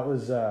yeah, that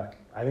was.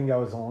 I think that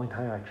was the only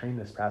time I trained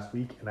this past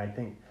week, and I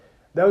think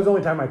that was the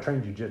only time I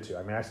trained jiu-jitsu.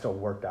 I mean, I still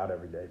worked out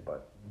every day,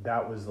 but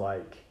that was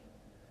like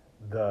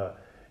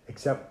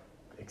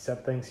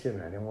except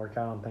Thanksgiving. I didn't work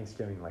out on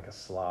Thanksgiving like a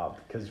slob,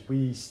 because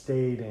we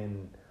stayed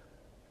in.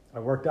 I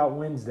worked out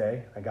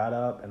Wednesday. I got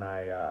up and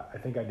I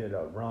think I did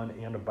a run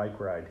and a bike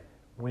ride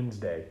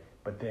Wednesday.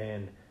 But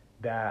then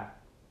that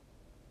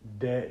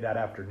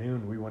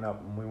afternoon we went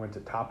up and we went to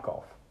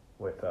Topgolf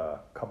with a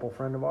couple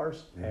friend of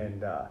ours,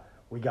 and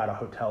we got a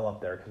hotel up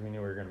there because we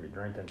knew we were going to be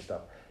drinking and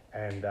stuff.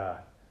 And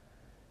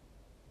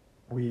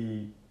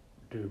we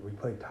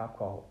played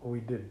Topgolf.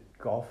 We did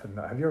golf. And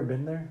have you ever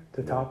been there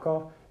to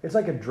Topgolf? It's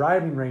like a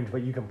driving range,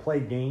 but you can play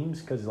games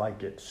because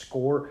like it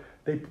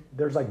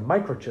there's like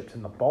microchips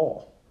in the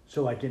ball.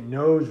 So like it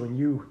knows when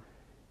you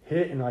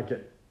hit, and like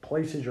it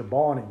places your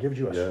ball and it gives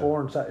you a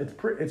score and stuff.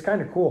 It's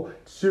kind of cool.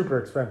 It's super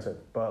expensive,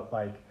 but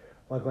like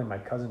luckily my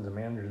cousin's a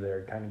manager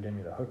there, kind of gave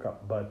me the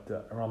hookup. But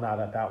well, not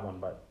at that one,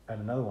 but at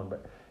another one.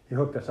 But he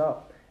hooked us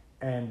up,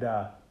 and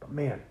but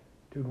man,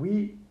 dude,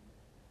 we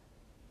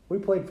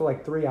played for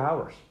like 3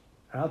 hours,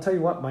 and I'll tell you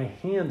what, my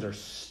hands are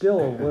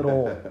still a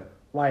little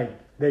like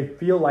they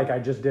feel like I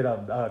just did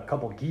a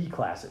couple gi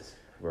classes,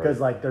 because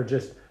like they're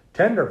just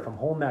tender from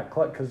holding that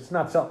clutch, because it's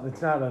not something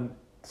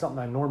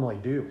I normally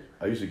do.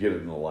 I used to get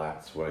it in the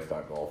lats when I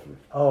started golfing.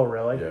 Oh,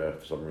 really? Yeah,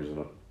 for some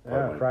reason.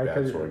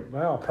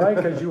 Probably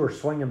because you were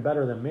swinging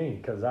better than me,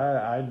 because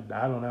I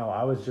don't know.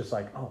 I was just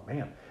like, oh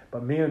man.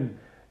 But me and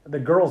the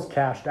girls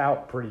cashed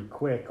out pretty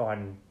quick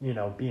on,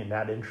 being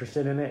that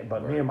interested in it.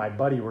 But me and my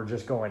buddy were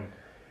just going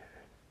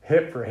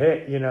hit for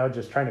hit,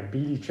 just trying to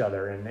beat each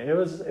other. And it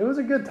was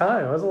a good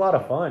time. It was a lot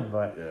of fun.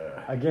 But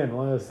again,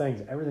 one of those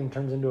things, everything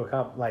turns into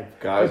a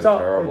Guys are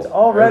terrible. It's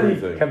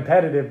already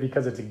competitive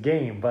because it's a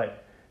game,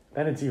 but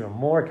then it's even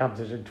more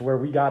competition to where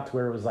we got to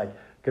where it was like,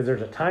 because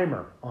there's a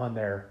timer on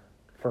there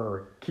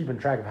for keeping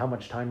track of how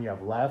much time you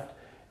have left.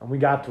 And we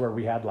got to where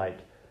we had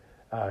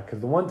because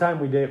the one time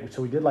we did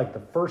like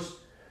the first,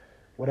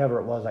 whatever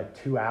it was, like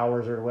 2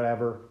 hours or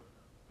whatever.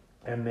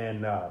 And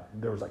then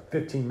there was like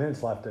 15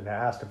 minutes left, and I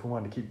asked if we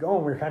wanted to keep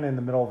going. We were kind of in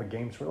the middle of a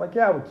game, so we're like,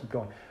 yeah, we'll keep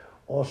going.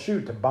 Well,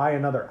 shoot, to buy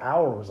another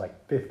hour was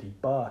like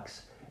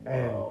 $50.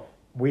 And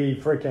we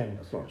freaking,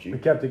 we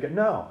kept it,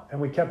 and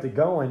we kept it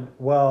going.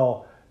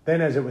 Well, then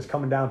as it was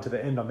coming down to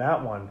the end on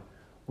that one,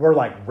 we're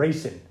like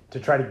racing to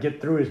try to get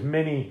through as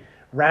many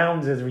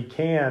rounds as we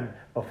can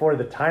before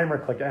the timer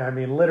clicked. I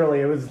mean,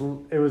 literally, it was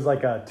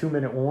like a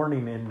 2-minute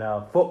warning in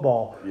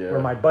football where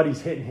my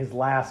buddy's hitting his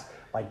last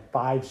like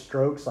 5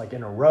 strokes like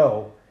in a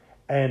row,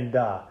 and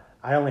I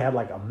only had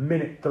like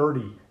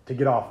 1:30 to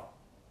get off.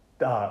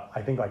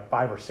 I think like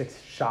 5 or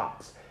 6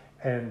 shots,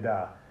 and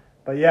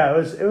but yeah,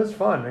 it was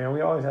fun, man.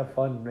 We always have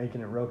fun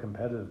making it real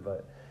competitive,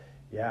 but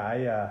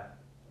yeah,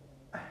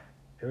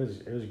 it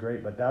was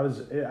great. But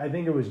I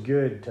think it was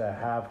good to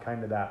have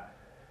kind of that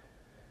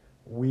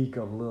week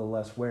of a little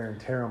less wear and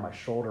tear on my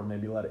shoulder,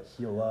 maybe let it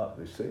heal up.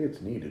 They say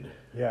it's needed.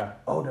 Yeah.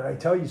 Oh, did I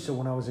tell you? So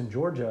when I was in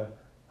Georgia,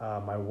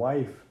 my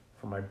wife,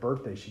 for my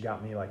birthday, she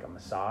got me like a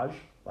massage,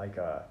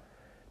 but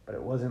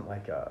it wasn't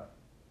like a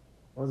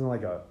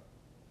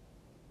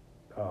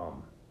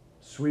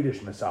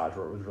Swedish massage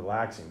where it was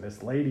relaxing.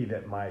 This lady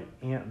that my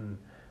aunt and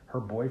her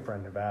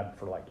boyfriend have had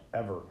for like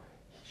ever,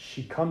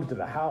 she comes to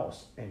the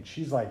house and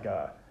she's like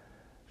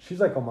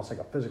almost like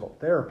a physical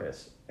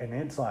therapist, and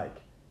it's like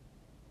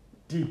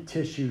deep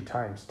tissue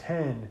times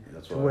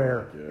 10 to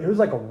where it was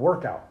like a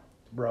workout,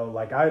 bro.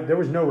 Like there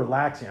was no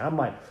relaxing. I'm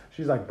like,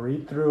 she's like,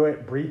 breathe through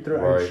it.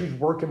 And she's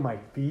working my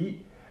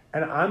feet,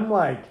 and I'm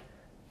like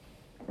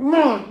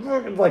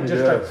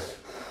just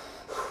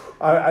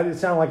it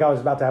sounded like I was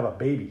about to have a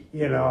baby,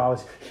 I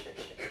was,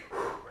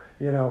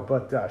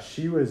 but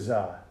she was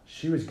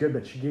good,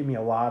 but she gave me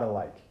a lot of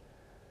like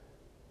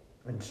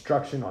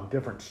instruction on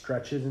different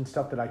stretches and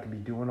stuff that I could be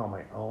doing on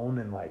my own,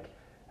 and like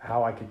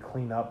how I could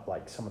clean up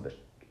like some of the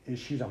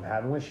issues I'm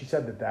having with. She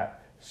said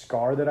that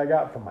scar that I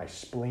got from my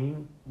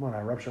spleen when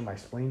I ruptured my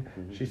spleen,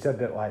 she said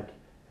that like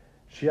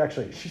she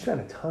spent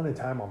a ton of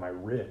time on my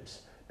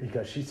ribs,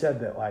 because she said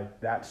that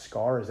like that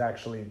scar is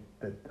actually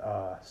the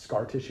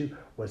scar tissue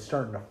was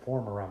starting to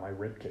form around my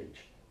rib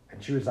cage,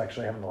 and she was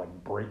actually having to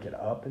like break it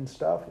up and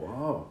stuff.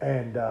 Wow.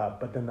 And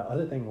but then the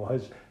other thing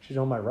was, she's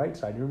on my right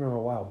side. You remember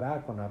a while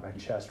back when my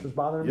chest was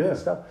bothering me and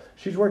stuff?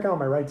 She's working on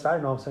my right side,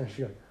 and all of a sudden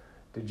she goes,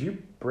 "Did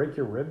you break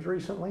your ribs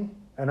recently?"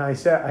 And I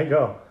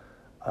go,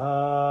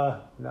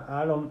 no,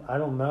 I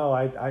don't know.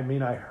 I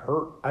mean,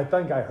 I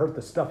think I hurt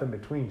the stuff in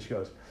between. She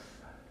goes,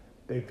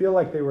 "They feel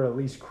like they were at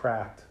least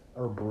cracked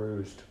or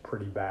bruised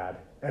pretty bad."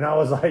 And I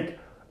was like,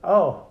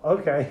 oh,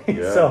 okay.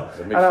 Yeah, so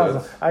that makes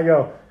sense. I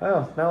go,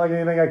 oh, not like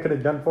anything I could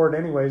have done for it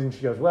anyways. And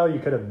she goes, well, you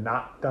could have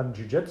not done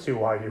jiu-jitsu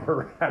while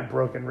you had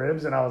broken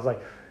ribs. And I was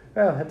like,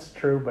 yeah, that's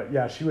true. But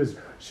yeah,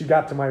 she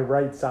got to my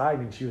right side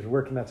and she was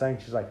working that side.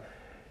 And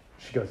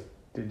she goes,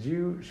 did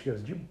you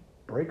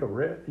break a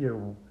rib?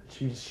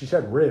 She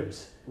said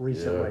ribs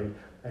recently.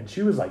 Yeah. And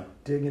she was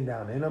like digging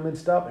down in them and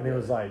stuff. And it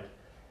was like,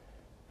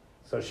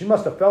 so she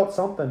must have felt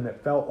something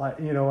that felt like,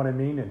 you know what I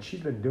mean? And she's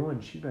been doing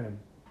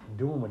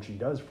what she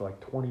does for like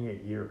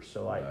 28 years.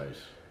 So like,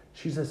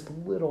 She's this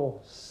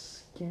little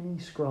skinny,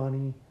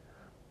 scrawny.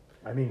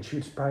 I mean, she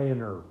was probably in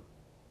her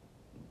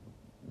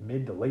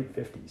mid to late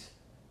 50s.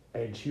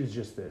 And she was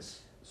just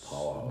this,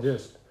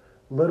 just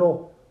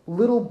little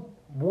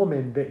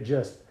woman that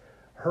just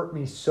hurt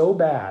me so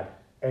bad.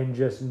 And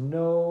I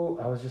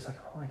was just like,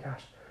 oh my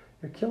gosh,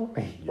 you're killing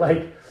me. Yeah.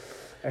 Like,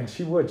 and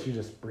she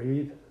just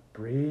breathe,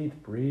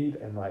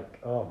 and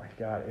like, oh my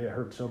God, it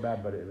hurt so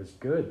bad, but it was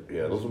good.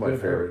 Yeah, those are my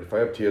favorite. If I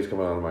have tears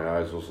coming out of my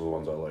eyes, those are the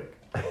ones I like.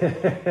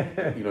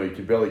 You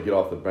can barely get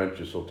off the bench,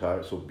 you're so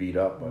tired, so beat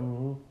up, but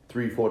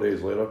 3-4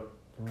 days later,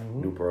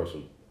 new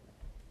person.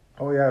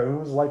 Oh yeah, it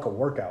was like a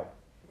workout,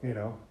 it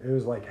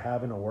was like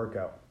having a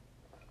workout.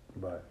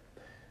 But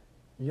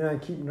you gonna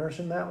keep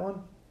nursing that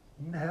one?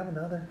 You gonna have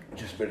another?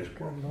 Just finished.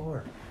 Good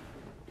Lord.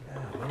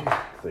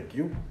 Yeah, thank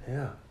you.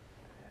 Yeah.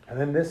 And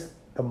then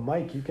the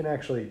mic, you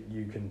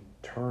can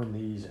turn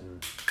these,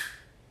 and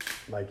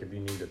like if you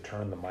need to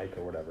turn the mic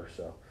or whatever.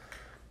 So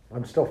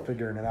I'm still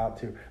figuring it out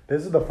too.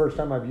 This is the first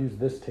time I've used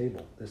this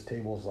table. This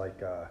table's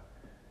like,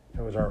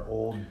 it was our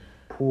old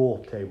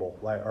pool table,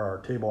 or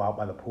our table out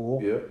by the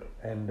pool. Yeah.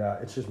 And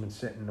it's just been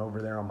sitting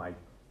over there on my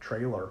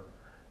trailer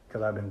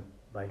because I've been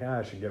like,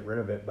 I should get rid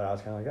of it. But I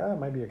was kind of like, it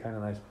might be a kind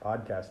of nice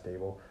podcast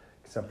table,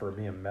 except for it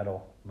being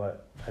metal.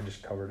 But I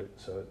just covered it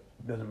so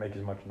it doesn't make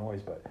as much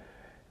noise. But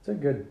It's a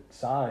good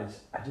size.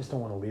 I just don't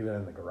want to leave it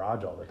in the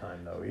garage all the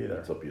time though either.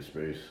 It's up your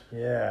space.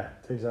 Yeah,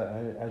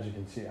 as you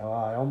can see,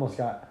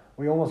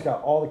 we almost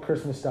got all the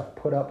Christmas stuff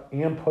put up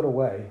and put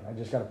away. I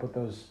just got to put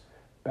those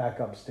back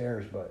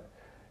upstairs. But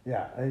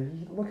yeah,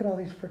 look at all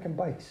these freaking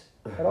bikes.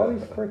 Look at all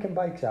these freaking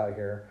bikes out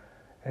here,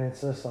 and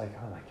it's just like,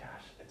 oh my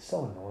gosh, it's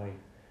so annoying.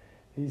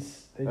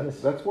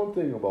 That's one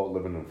thing about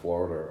living in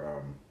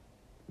Florida.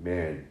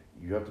 Man,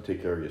 you have to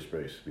take care of your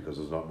space because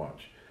there's not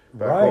much.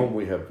 Back home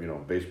we have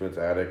basements,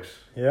 attics.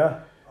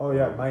 Yeah. Oh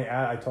yeah.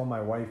 I told my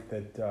wife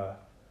that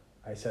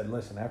I said,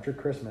 listen, after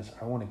Christmas,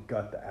 I want to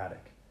gut the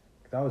attic.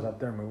 Because I was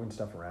up there moving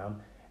stuff around,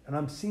 and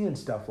I'm seeing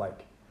stuff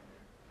like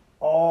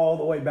all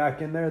the way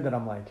back in there that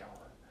I'm like,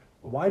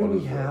 why do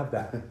we have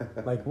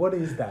that? Like, what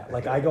is that?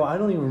 Like, I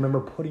don't even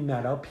remember putting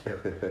that up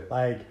here.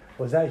 Like,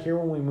 was that here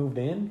when we moved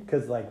in?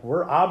 Because, like,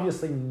 we're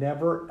obviously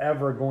never,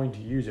 ever going to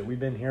use it. We've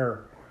been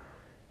here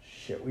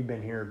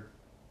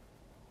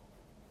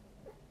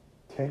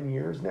 10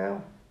 years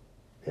now.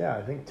 Yeah,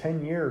 I think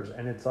 10 years.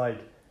 And it's like,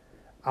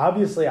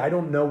 obviously, I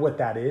don't know what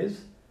that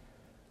is.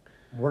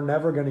 We're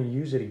never going to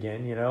use it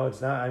again.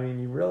 It's not, I mean,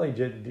 you really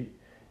did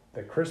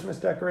the Christmas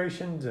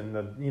decorations and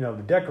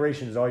the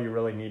decorations is all you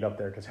really need up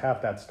there. Because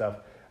half that stuff,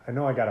 I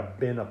know I got a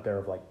bin up there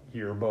of like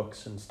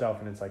yearbooks and stuff.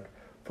 And it's like,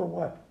 for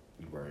what?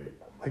 Right.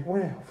 Like,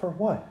 for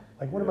what?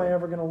 Like, when am I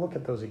ever going to look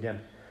at those again?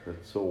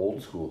 That's so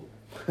old school.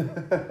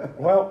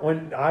 Well,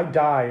 when I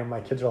die and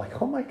my kids are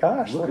like, oh my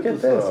gosh, look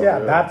at this. Yeah,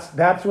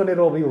 that's when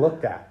it'll be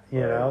looked at.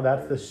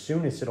 That's the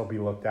soonest it'll be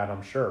looked at,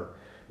 I'm sure.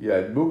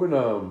 Yeah, moving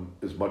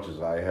as much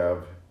as I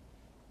have,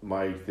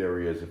 my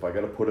theory is if I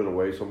got to put it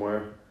away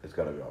somewhere, it's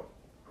got to go.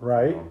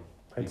 Right.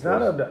 It's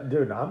not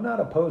dude, I'm not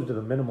opposed to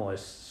the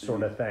minimalist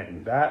sort of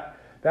thing. That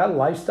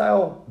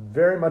lifestyle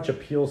very much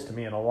appeals to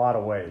me in a lot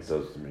of ways. It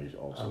does to me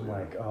also. I'm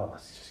like, oh,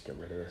 let's just get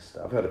rid of this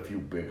stuff. I've had a few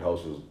big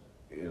houses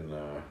in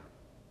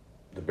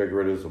the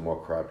bigger it is, the more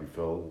crap you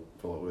fill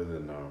it with,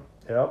 and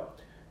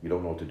you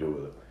don't know what to do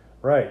with it.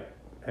 Right.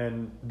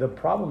 And the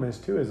problem is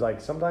too, is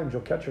like sometimes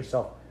you'll catch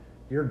yourself,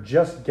 you're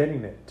just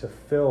getting it to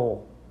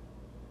fill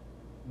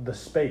the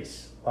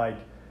space. Like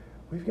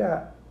we've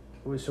got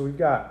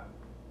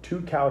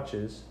 2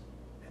 couches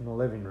in the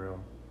living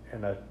room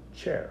and a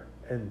chair.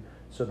 And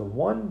so the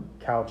one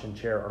couch and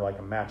chair are like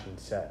a matching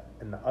set,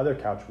 and the other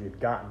couch we had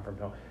gotten from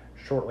home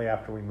shortly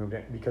after we moved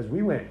in, because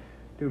we went,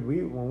 dude,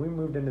 when we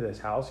moved into this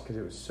house, because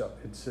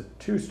it's a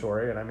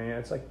 2-story, and I mean,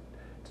 it's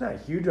not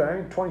huge. I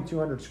think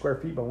 2,200 square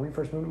feet, but when we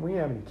first moved in, we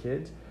didn't have any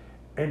kids,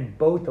 and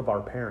both of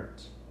our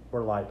parents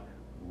were like,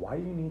 why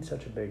do you need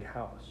such a big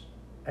house?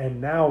 And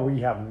now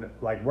we have,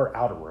 like, we're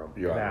out of room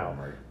now.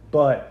 Right.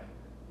 But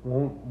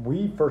when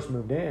we first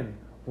moved in,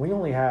 we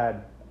only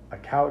had a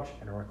couch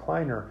and a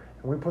recliner,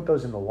 and we put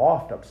those in the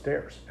loft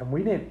upstairs. And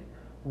we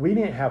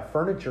didn't have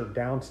furniture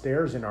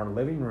downstairs in our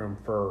living room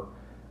for,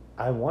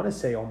 I want to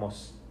say,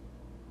 almost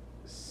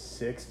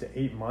 6 to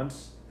 8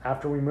 months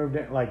after we moved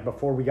in, like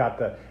before we got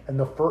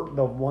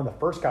one of the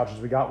first couches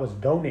we got was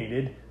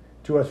donated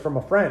to us from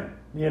a friend.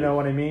 You know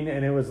what I mean?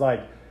 And it was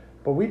like,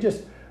 but we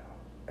didn't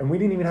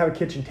even have a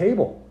kitchen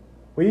table.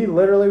 We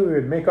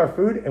would make our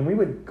food and we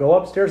would go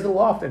upstairs to the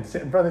loft and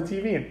sit in front of the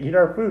TV and eat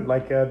our food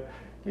like a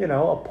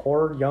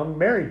poor young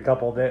married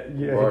couple that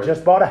had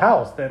just bought a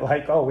house that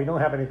like, oh, we don't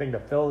have anything to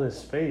fill this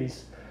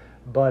space.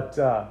 But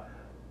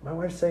my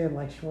wife's saying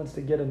like she wants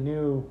to get a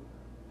new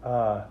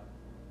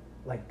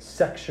big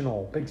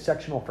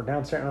sectional for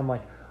downstairs. And I'm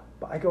like,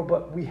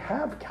 but we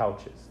have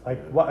couches. Like,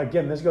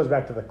 again, this goes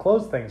back to the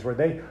clothes things where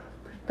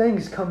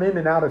things come in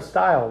and out of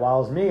style.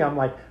 While as me, I'm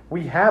like,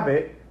 we have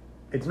it.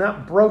 It's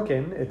not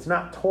broken. It's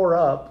not tore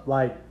up.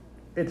 Like,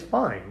 it's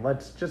fine.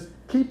 Let's just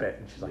keep it.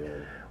 And she's like,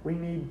 we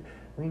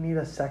need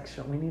a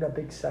section. We need a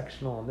big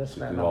sectional on this.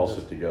 So you can all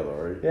sit together,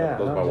 right? Yeah.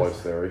 That's my wife's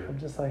theory. I'm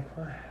just like,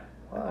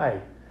 why?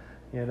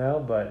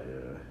 But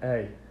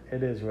hey,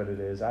 it is what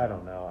it is. I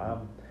don't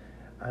know.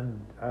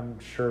 I'm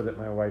sure that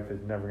my wife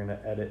is never going to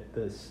edit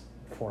this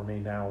for me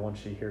now once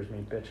she hears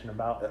me bitching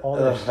about all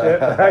this shit.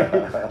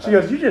 Right? She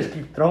goes, you just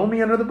keep throwing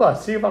me under the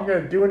bus. See if I'm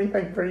going to do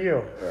anything for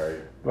you. Right.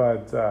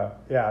 But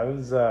it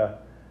was.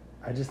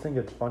 I just think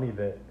it's funny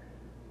that,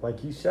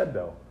 like you said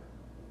though,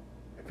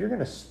 if you're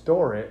going to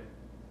store it,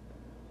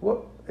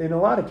 what in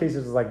a lot of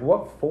cases it's like,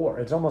 what for?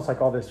 It's almost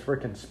like all this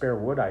freaking spare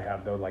wood I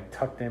have though, like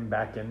tucked in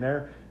back in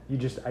there.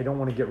 I don't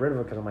want to get rid of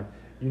it because I'm like,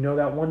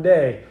 that one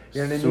day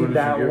you're gonna need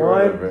that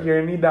one.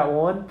 You're gonna need that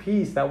one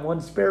piece, that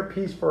one spare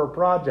piece for a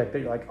project that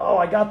you're like, oh,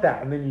 I got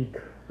that, and then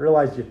you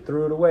realize you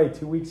threw it away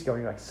 2 weeks ago.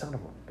 And you're like, son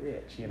of a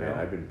bitch, Man,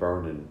 I've been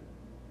burning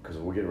because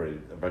we're getting ready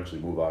to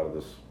eventually move out of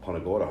this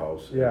Punta Gorda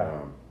house.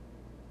 Yeah. And,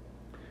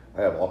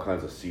 I have all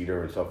kinds of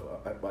cedar and stuff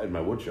in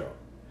my wood shop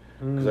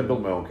because I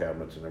build my own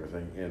cabinets and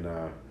everything, and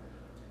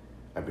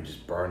I've been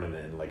just burning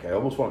it, and like I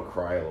almost want to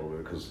cry a little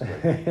bit because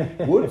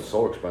wood is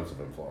so expensive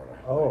in Florida.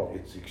 Oh,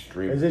 it's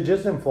extreme. Is it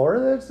just in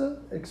Florida that's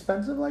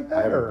expensive like that?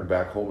 I haven't been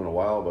back home in a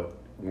while, but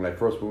when I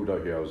first moved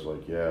out here, I was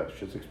like, yeah,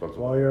 shit's expensive.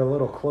 Well, you're a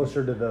little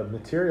closer to the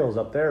materials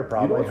up there,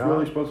 probably. What's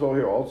really expensive out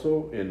here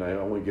also, and I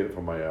only get it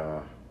from my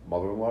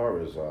mother-in-law,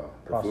 is the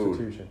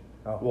prostitution. Food.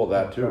 Oh, Well,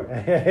 that too.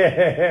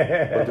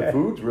 okay. But the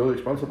food's really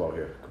expensive out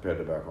here compared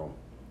to back home.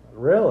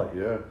 Really?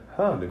 Yeah.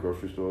 Huh. In the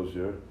grocery stores,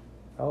 yeah.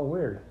 Oh,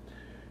 weird.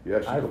 Yeah,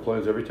 she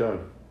complains every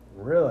time.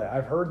 Really?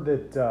 I've heard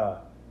that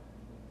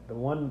the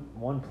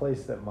one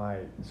place that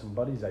some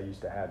buddies I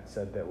used to have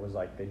said that was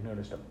like they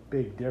noticed a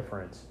big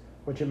difference,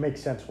 which it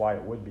makes sense why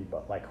it would be,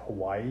 but like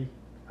Hawaii,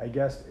 I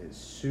guess, is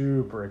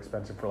super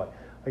expensive for like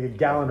a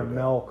gallon of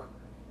milk,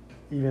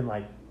 even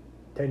like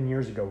 10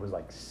 years ago was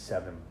like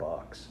 $7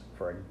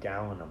 for a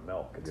gallon of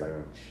milk. It's like,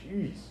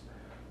 jeez.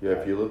 Yeah,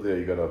 if you live there,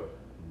 you gotta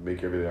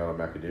make everything out of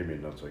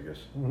macadamia nuts, I guess.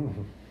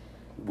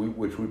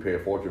 Which we pay a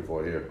fortune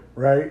for here.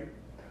 Right.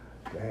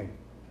 Dang.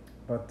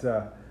 But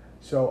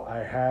so I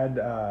had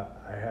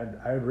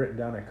written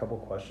down a couple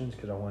questions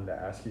because I wanted to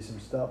ask you some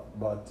stuff.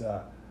 But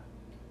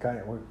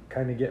we're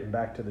kind of getting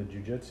back to the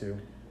jiu-jitsu.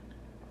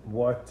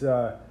 What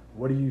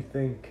do you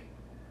think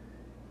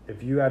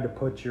if you had to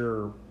put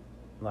your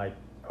like,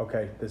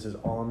 okay, this is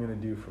all I'm gonna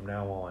do from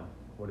now on?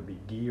 Would it be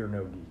gi or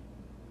no gi?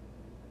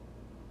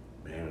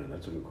 Man,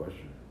 that's a good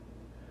question.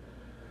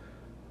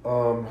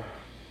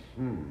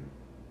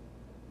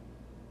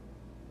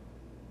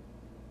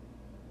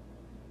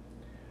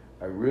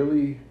 I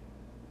really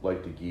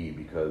like the gi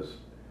because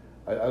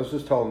I was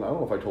just telling, I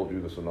don't know if I told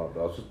you this or not,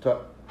 but I was just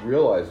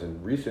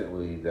realizing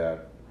recently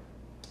that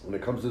when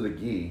it comes to the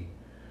gi,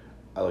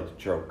 I like to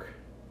choke.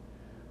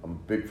 I'm a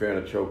big fan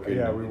of choking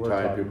and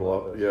tying people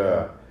up.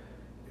 Yeah.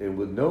 And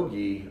with no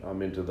gi,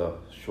 I'm into the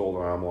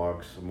shoulder arm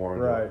locks, more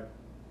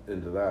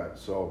into that.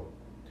 So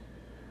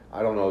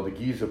I don't know. The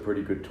gi's a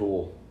pretty good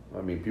tool.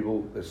 I mean,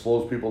 it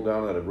slows people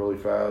down at it really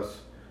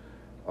fast.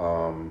 I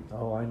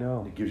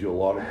know. It gives you a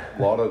lot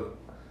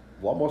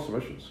more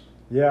submissions.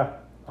 Yeah.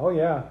 Oh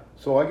yeah.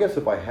 So I guess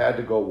if I had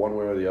to go one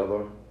way or the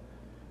other,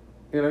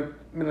 and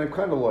I'm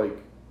kind of like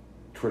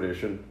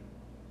tradition,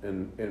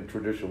 and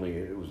traditionally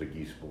it was a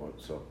gi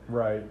sport, so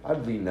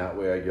I'd lean that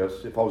way, I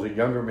guess. If I was a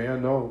younger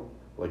man, no,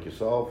 like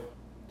yourself,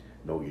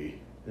 no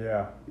gi.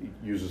 Yeah.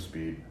 Use the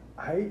speed.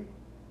 And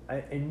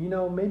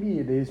maybe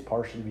it is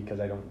partially because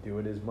I don't do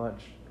it as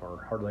much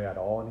or hardly at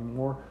all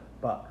anymore,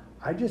 but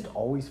I just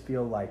always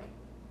feel like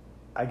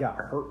I got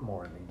hurt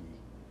more in the gi.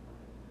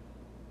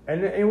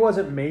 And it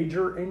wasn't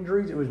major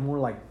injuries, it was more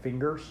like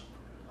fingers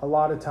a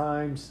lot of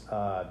times.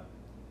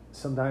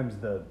 Sometimes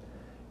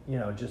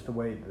just the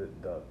way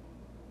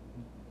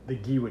the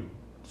gi would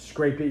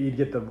scrape it, you'd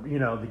get the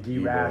gi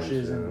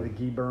rashes and the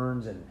gi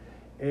burns, and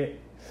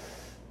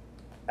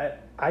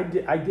I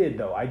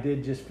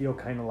did just feel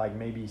kind of like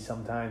maybe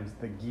sometimes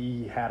the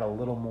gi had a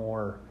little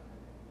more,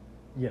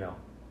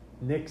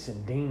 nicks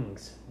and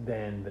dings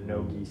than the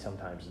no gi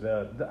sometimes.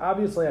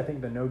 Obviously I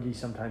think the no gi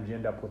sometimes you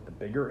end up with the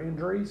bigger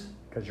injuries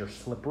because you're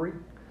slippery.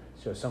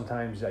 So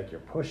sometimes like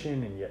you're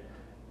pushing and you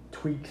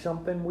tweak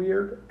something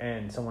weird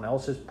and someone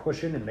else is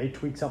pushing and they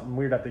tweak something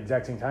weird at the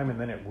exact same time and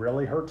then it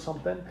really hurts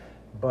something.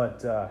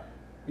 But I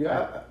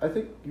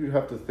think you'd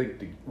have to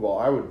think.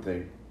 I would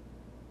think,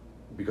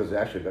 because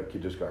actually that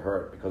kid just got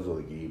hurt because of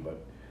the gi.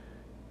 But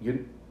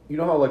you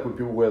know how like when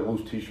people wear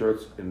loose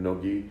T-shirts and no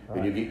gi,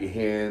 and you get your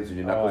hands and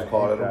your knuckles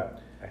caught in them.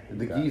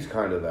 The gi's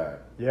kind of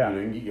that. Yeah.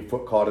 You can get your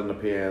foot caught in the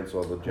pants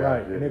or the jacket.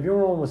 Right. And if you're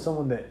rolling with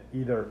someone that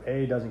either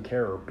A, doesn't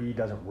care, or B,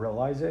 doesn't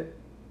realize it,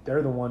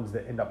 they're the ones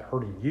that end up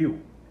hurting you.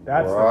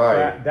 That's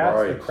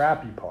the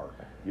crappy part.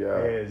 Yeah.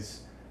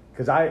 Is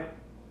because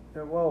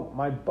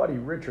my buddy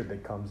Richard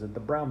that comes at the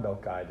brown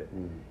belt guy,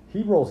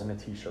 he rolls in a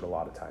T-shirt a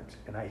lot of times,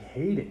 and I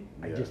hate it.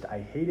 I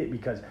hate it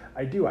because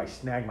I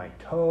snag my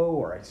toe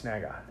or I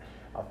snag a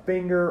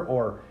finger,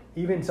 or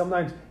even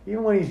sometimes,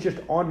 even when he's just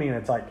on me and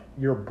it's like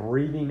you're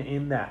breathing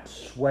in that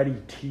sweaty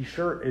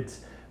T-shirt,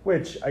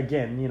 which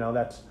again,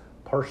 that's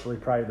partially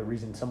probably the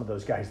reason some of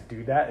those guys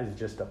do that is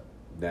just a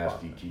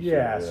nasty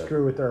T-shirt.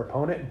 Screw with their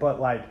opponent.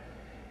 But like,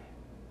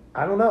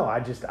 I don't know.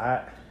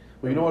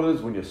 Well, you know what it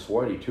is when you're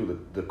sweaty too.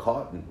 The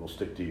cotton will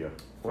stick to you.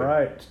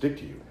 Stick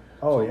to you.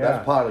 Oh, so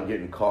that's part of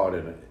getting caught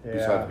in it.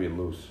 Besides being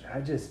loose. I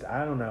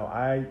don't know.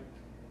 I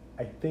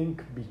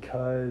think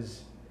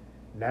because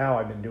now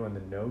I've been doing the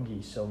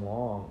no-gi so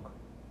long,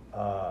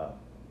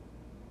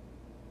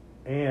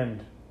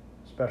 and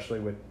especially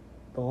with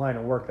the line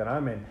of work that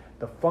I'm in,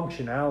 the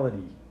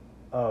functionality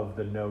of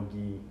the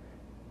no-gi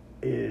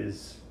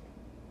is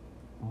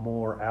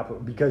more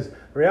applicable. Because the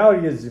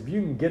reality is, if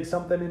you can get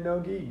something in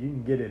no-gi, you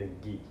can get it in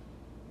gi.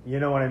 You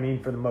know what I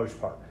mean? For the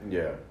most part.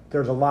 Yeah.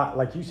 There's a lot,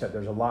 like you said,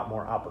 there's a lot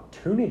more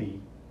opportunity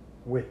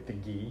with the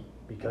gi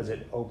because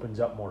it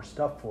opens up more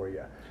stuff for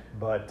you.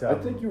 But I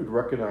think you would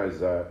recognize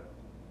that,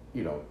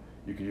 you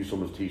can use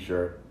someone's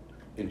T-shirt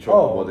and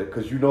choke them with it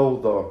because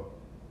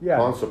the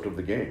concept of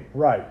the game.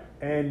 Right.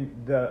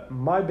 And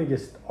my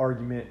biggest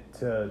argument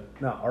should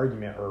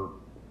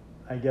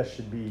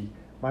be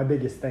my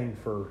biggest thing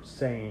for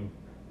saying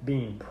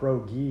being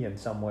pro gi in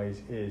some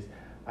ways is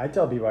I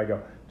tell people, I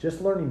go,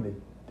 just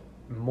learning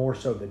more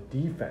so the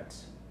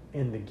defense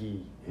in the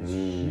gi is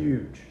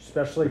huge,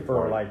 especially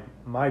for like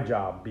my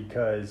job,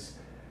 because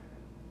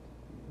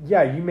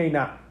you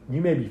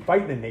may be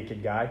fighting a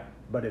naked guy,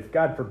 but if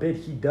God forbid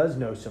he does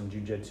know some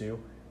jiu-jitsu,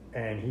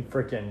 and he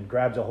freaking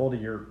grabs a hold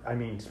of your. I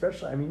mean,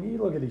 especially. I mean, you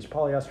look at these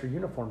polyester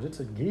uniforms. It's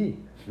a gi.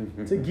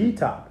 It's a gi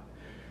top.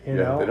 You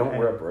know? They don't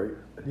rip, right?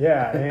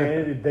 Yeah,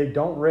 and they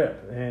don't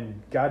rip.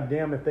 And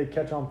goddamn, if they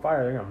catch on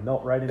fire, they're gonna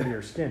melt right into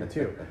your skin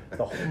too.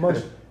 The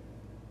most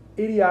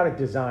idiotic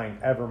design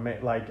ever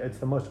made. Like, it's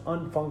the most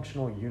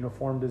unfunctional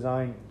uniform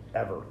design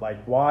ever.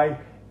 Like, why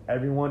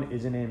everyone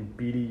isn't in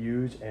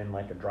BDUs and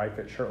like a dry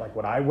fit shirt like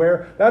what I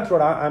wear? That's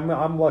what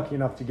I'm lucky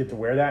enough to get to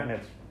wear that, and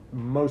it's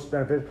most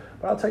beneficial.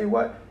 But I'll tell you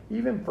what,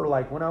 even for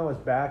like when I was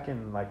back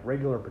in like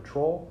regular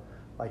patrol,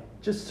 like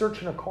just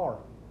searching a car,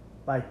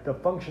 like the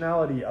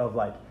functionality of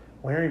like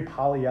wearing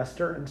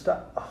polyester and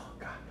stuff, oh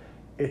god,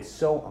 it's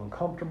so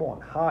uncomfortable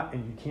and hot,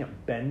 and you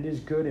can't bend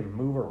as good and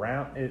move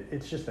around.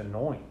 It's just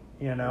annoying,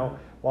 you know.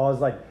 While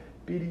it's like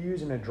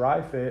BDUs in a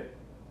dry fit,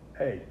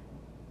 hey,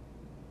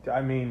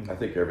 I mean, I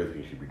think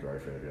everything should be dry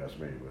fit, if you ask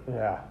me. But.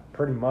 Yeah,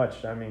 pretty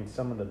much. I mean,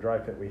 some of the dry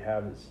fit we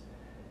have is,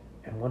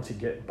 and once it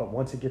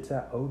gets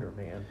that odor,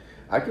 man.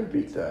 I can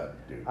beat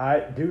that,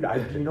 dude.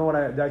 You know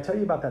what? Did I tell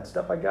you about that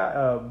stuff I got?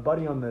 A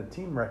buddy on the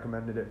team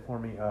recommended it for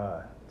me.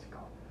 What's it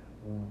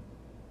called?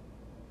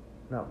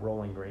 Not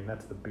Rolling Green.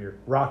 That's the beer.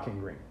 Rocking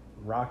Green.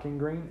 Rocking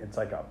Green. It's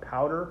like a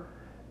powder.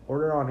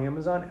 Order it on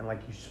Amazon, and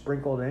like you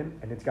sprinkle it in,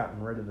 and it's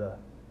gotten rid of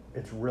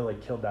it's really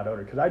killed that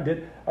odor. Because I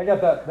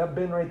got that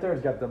bin right there.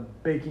 It's got the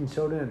baking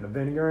soda and the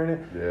vinegar in it.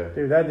 Yeah.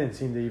 Dude, that didn't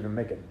seem to even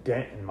make a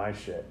dent in my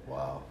shit.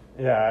 Wow.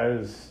 Yeah, it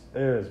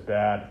was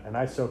bad, and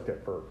I soaked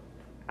it for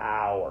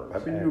hours.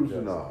 I've been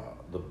using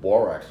the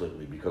borax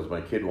lately because my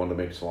kid wanted to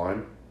make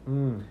slime,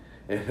 and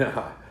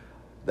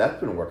that's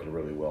been working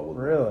really well with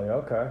me. Really?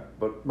 Okay.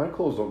 But my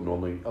clothes don't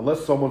normally,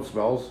 unless someone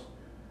smells,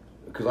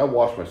 because I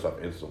wash my stuff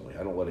instantly.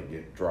 I don't let it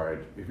get dried.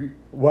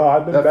 Well,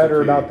 I've been That's better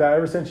the key. about that.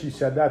 Ever since you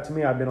said that to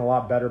me, I've been a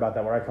lot better about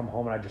that. Where I come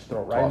home and I just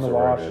throw it right in the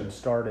wash and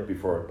start it.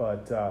 Before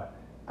But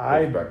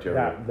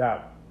bacteria.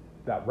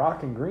 that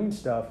rock and green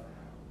stuff,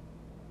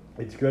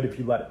 it's good if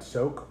you let it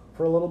soak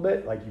for a little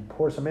bit. Like you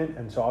pour some in,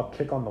 and so I'll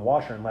kick on the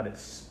washer and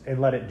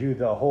let it do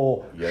the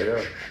whole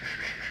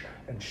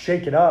and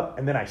shake it up,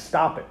 and then I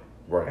stop it.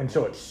 Right. And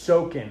so it's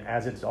soaking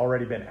as it's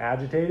already been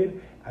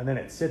agitated, and then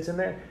it sits in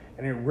there,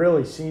 and it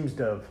really seems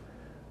to have,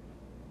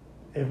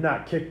 if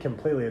not kicked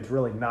completely, it's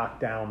really knocked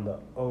down the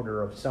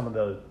odor of some of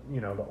the,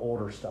 the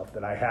older stuff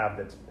that I have.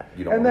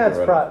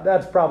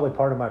 That's probably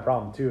part of my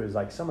problem too. Is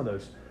like some of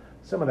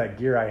that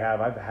gear I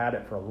have, I've had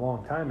it for a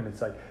long time, and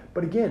it's like,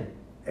 but again,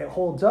 it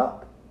holds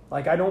up.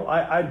 Like I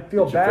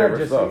feel bad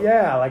just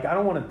like I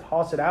don't want to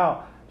toss it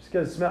out just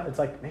because it smells. It's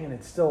like, man,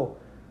 it's still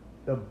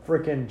the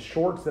freaking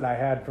shorts that I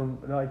had from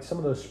like some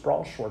of those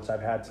sprawl shorts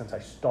I've had since I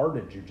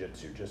started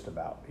jiu-jitsu, just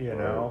about,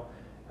 know.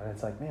 And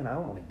it's like, man, I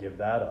don't want to give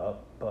that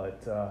up,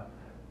 but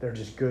they're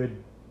just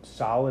good,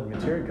 solid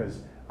material, because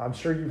I'm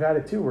sure you've had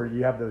it too, where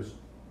you have those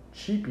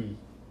cheapy,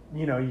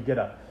 you get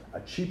a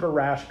cheaper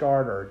rash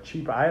guard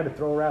I had to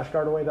throw a rash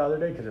guard away the other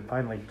day because it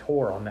finally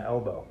tore on the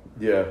elbow.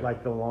 Yeah.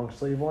 Like the long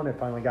sleeve one, it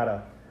finally got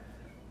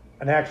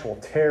an actual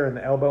tear in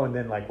the elbow, and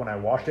then like when I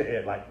washed it,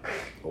 it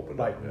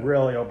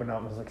really opened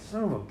up. I was like,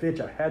 son of a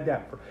bitch, I've had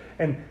that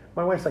and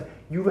my wife's like,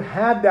 you've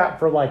had that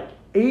for like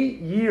 8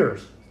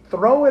 years.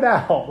 Throw it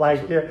out.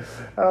 And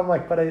I'm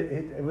like, but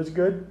it was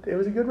good. It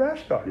was a good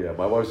rash guard. Yeah,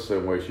 my wife's the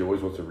same way. She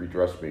always wants to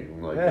redress me.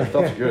 I'm like, that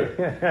stuff's good.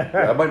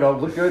 I might not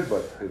look good,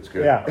 but it's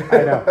good. Yeah,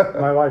 I know.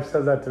 My wife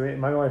says that to me.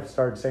 My wife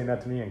started saying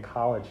that to me in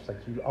college. She's like,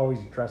 you always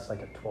dress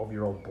like a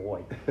 12-year-old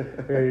boy.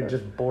 You're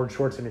just board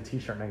shorts and a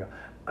t-shirt. And I go,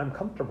 I'm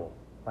comfortable.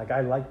 Like,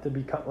 I like to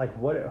be,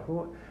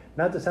 who,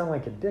 not to sound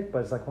like a dick,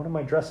 but it's like, what am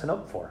I dressing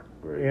up for?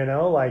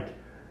 Right.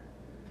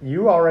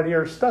 You already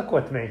are stuck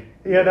with me,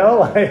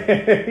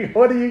 like,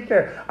 what do you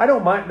care? I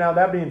don't mind. Now,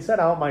 that being said,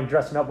 I don't mind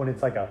dressing up when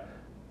it's like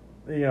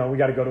we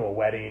got to go to a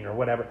wedding or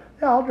whatever.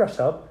 Yeah, I'll dress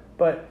up,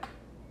 but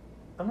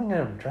I'm not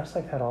going to dress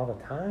like that all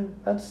the time.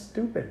 That's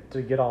stupid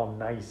to get all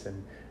nice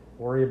and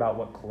worry about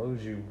what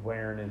clothes you're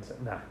wearing.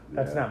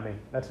 That's not me.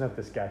 That's not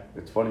this guy.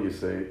 It's funny you're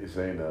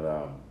saying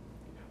that.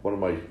 One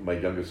of my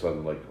youngest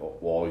sons will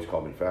always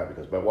call me fat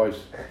because my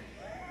wife's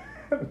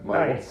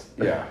nice.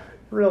 Yeah.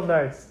 Real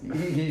nice.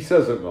 He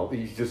says it.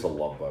 He's just a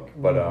love bug.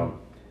 But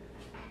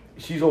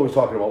she's always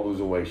talking about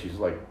losing weight. She's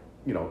like,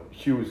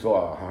 she was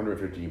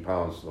 115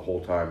 pounds the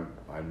whole time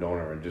I've known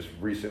her, and just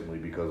recently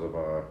because of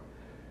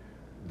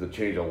the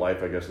change of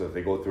life, I guess, that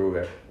they go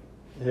through.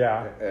 They put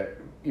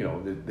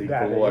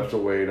a little extra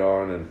weight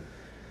on,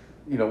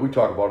 and we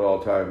talk about it all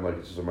the time. Like,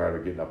 it's just a matter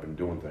of getting up and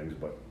doing things.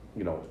 But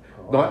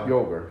not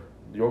yoga.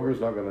 Yoga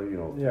is not going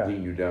to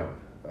lean you down.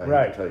 I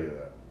hate to tell you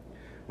that.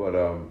 But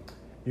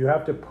you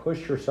have to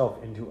push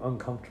yourself into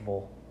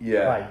uncomfortable.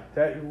 Yeah. Like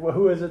that.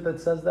 Who is it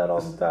that says that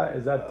all the time?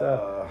 Is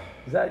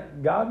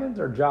that Goggins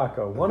or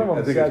Jocko? One of them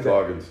I think says it's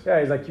Goggins. Yeah,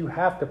 he's like, you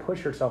have to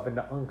push yourself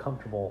into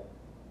uncomfortable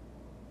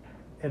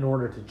in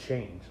order to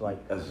change. Like,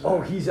 I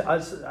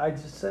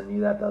just sent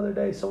you that the other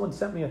day. Someone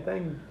sent me a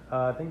thing,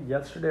 I think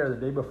yesterday or the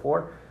day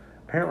before.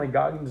 Apparently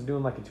Goggins is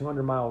doing like a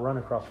 200-mile run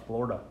across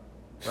Florida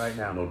right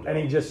now. No doubt. And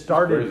he just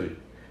started.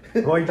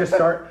 Well,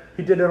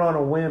 he did it on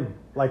a whim.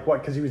 Like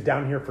what? Because he was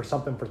down here for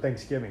something for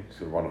Thanksgiving.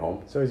 So run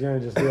home. So he's going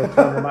to just do a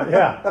tournament.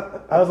 Yeah.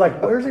 I was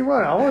like, where's he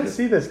running? I want to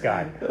see this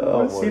guy. I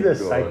want to see this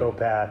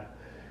psychopath.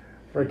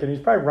 Freaking, he's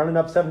probably running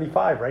up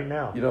 75 right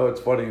now. You know,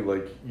 it's funny,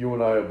 like, you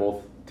and I are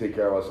both take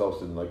care of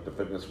ourselves in, like, the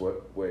fitness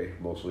way,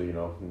 mostly, you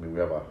know. I mean, we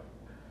have a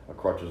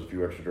crutches, a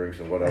few extra drinks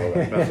and whatever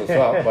that mess us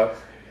up, but...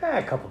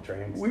 a couple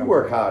drinks. We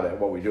work hard at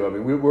what we do. I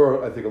mean,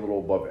 we're, I think, a little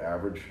above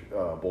average,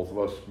 both of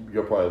us.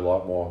 You're probably a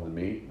lot more than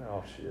me.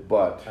 Oh, shit.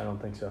 But... I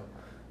don't think so.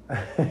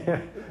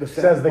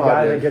 Says the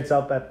guy that gets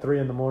up at 3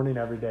 a.m.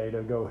 every day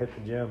to go hit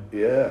the gym.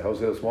 Yeah, I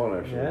was there this morning,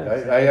 actually.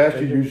 Yeah, I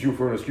actually used you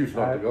for an excuse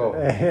not to go.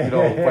 You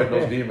know, fighting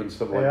those demons.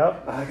 Stuff like,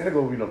 I gotta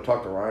go,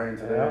 talk to Ryan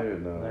today.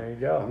 And, there you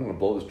go. I'm gonna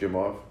blow this gym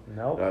off.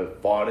 Nope. And I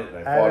fought it, and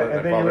I fought it.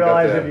 And then you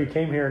realize if you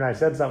came here and I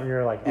said something,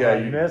 you're like, oh,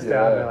 you missed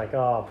out. And you're like,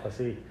 oh,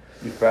 pussy.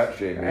 You fat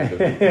shame me.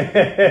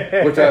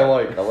 Which I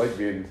like. I like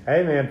being...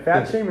 Hey, man,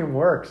 fat shaming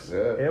works.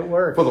 Yeah. It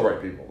works. For the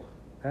right people.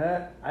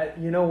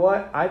 You know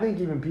what? I think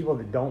even people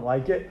that don't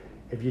like it,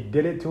 if you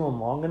did it to them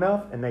long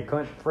enough and they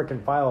couldn't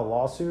freaking file a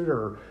lawsuit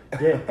or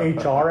get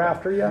HR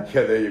after you,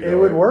 there you go. It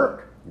would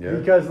work. Yeah.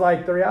 Because,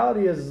 like, the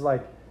reality is,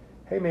 like,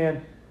 hey,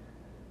 man,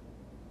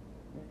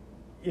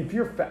 if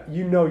you're fat,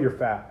 you know you're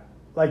fat.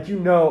 Like, you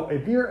know,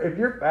 if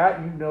you're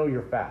fat, you know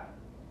you're fat.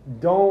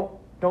 Don't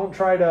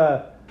try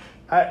to,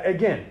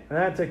 again, and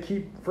not to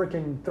keep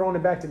freaking throwing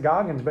it back to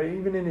Goggins, but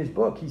even in his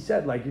book, he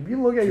said, like, if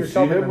you look at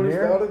yourself in the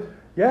mirror,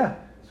 yeah.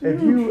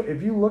 If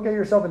you look at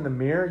yourself in the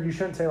mirror, you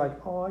shouldn't say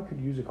like, oh, I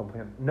could use a couple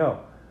hands.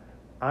 No,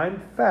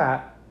 I'm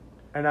fat,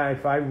 and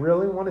if I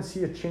really want to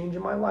see a change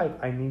in my life,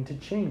 I need to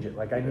change it.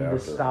 Like I need to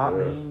stop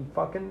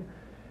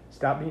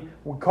being,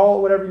 we'll call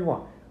it whatever you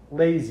want.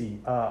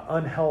 Lazy,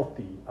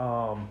 unhealthy,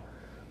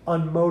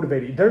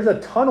 unmotivated. There's a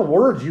ton of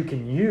words you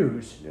can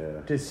use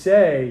to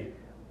say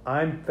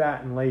I'm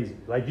fat and lazy.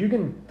 Like you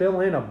can fill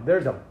in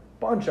there's a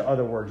bunch of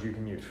other words you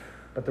can use.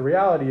 But the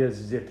reality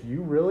is if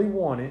you really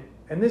want it,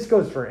 and this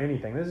goes for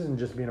anything. This isn't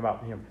just being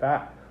about being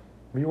fat.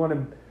 If you want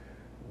to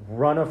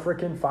run a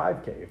freaking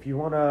 5K, if you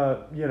want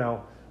to,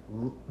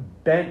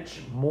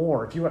 bench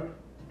more,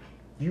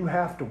 you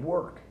have to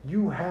work.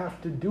 You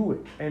have to do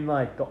it. And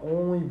like the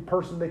only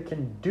person that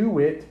can do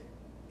it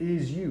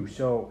is you.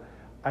 So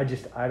I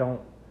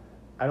don't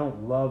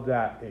love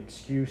that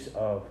excuse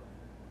of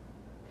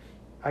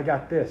I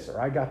got this or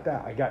I got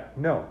that.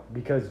 No,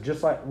 because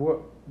just like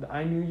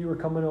I knew you were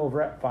coming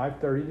over at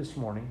 5:30 this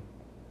morning.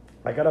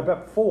 I got up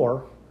at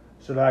 4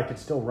 so that I could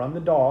still run the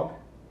dog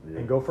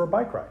and go for a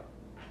bike ride.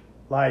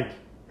 Like,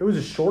 it was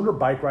a shorter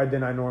bike ride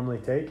than I normally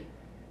take,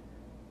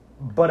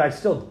 but I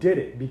still did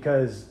it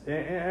because,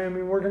 I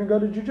mean, we're going to go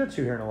to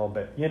jiu-jitsu here in a little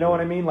bit. You know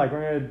what I mean? Like,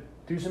 we're going to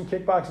do some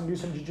kickboxing, do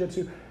some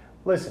jiu-jitsu.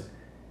 Listen,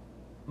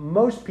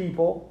 most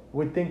people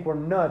would think we're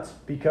nuts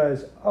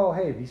because, oh,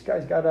 hey, these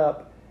guys got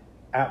up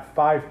at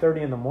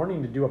 5:30 in the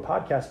morning to do a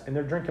podcast and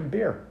they're drinking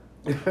beer.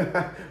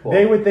 Well,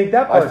 they would think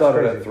that part's crazy. I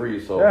started at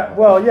 3, so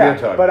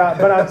but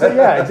I'm saying,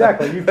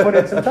 exactly. You've put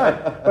in some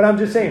time. But I'm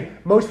just saying,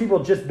 most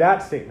people just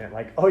that statement,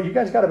 like, oh, you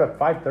guys got up at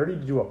 5:30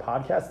 to do a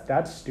podcast?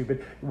 That's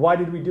stupid. Why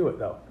did we do it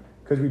though?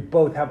 Because we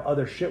both have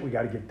other shit we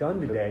got to get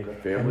done today,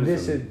 and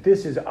this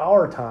is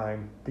our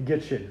time to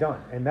get shit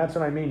done. And that's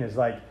what I mean is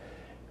like,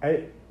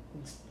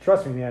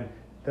 trust me, man.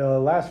 The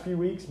last few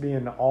weeks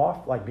being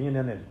off, like being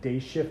in a day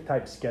shift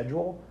type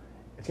schedule,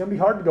 it's gonna be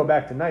hard to go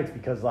back to nights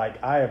because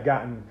like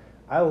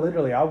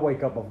I'll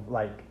wake up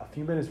like a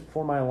few minutes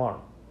before my alarm.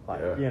 Like,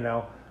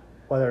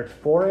 whether it's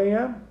 4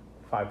 a.m.,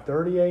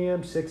 5:30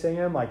 a.m., 6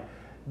 a.m. Like,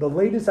 the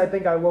latest I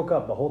think I woke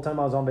up the whole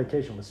time I was on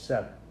vacation was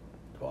 7.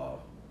 Wow.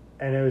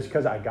 And it was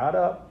because I got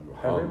up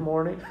every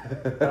morning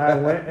and I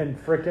went and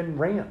freaking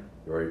ran.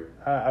 Right.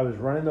 I was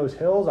running those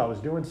hills. I was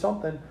doing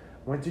something.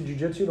 Went to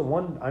jiu-jitsu. The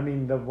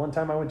one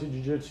time I went to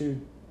jiu-jitsu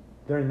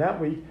during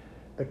that week,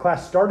 the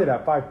class started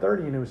at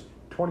 5:30 and it was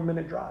a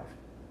 20-minute drive.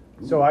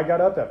 Ooh. So I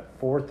got up at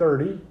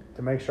 4:30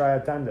 to make sure I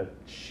had time to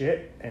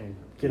shit and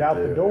get out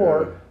the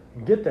door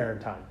and get there in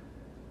time.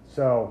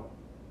 So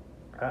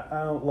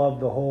I don't love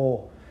the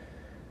whole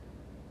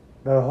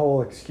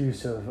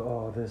excuse of,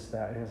 oh, this,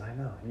 that. And it's like,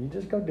 no, you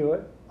just go do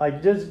it.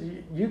 Like,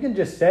 you can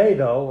just say,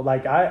 though,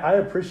 like, I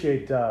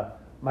appreciate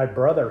my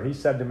brother. He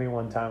said to me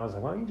one time, I was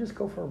like, why don't you just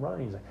go for a run?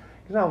 He's like,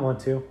 because I don't want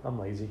to. I'm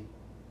lazy.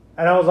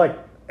 And I was like,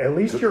 at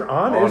least you're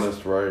honest.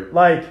 Honest, right.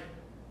 Like,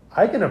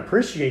 I can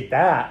appreciate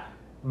that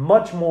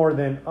much more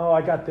than, oh,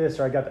 I got this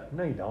or I got that.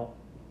 No, you don't.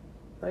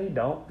 No, you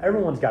don't.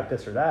 Everyone's got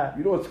this or that.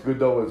 You know what's good,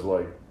 though, is,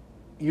 like,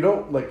 you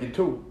don't, like, you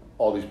took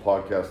all these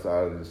podcasts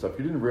out and stuff.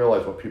 You didn't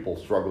realize what people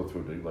struggle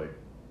through to, like,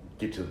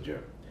 get to the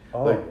gym.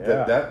 Oh, like,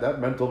 yeah.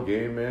 That mental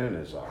game, man,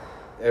 is,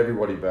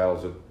 everybody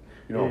battles it.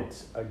 You know,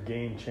 it's a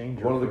game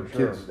changer. One of the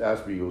kids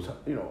asked me, he goes,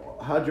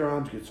 how'd your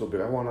arms get so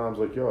big? I want arms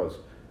like yours.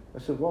 I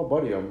said, well,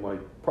 buddy, I'm,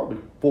 like, probably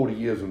 40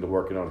 years into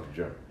working out at the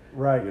gym.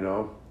 Right. You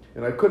know?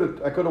 And I could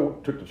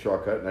have took the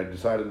shortcut, and I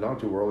decided not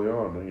to early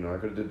on. I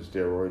could have did the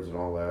steroids and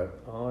all that.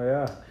 Oh,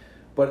 yeah.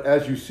 But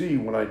as you see,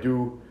 when I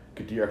do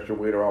get the extra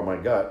weight around my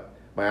gut,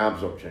 my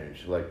arms don't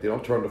change. Like, they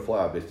don't turn to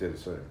flab, they stay the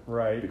same.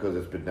 Right. Because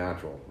it's been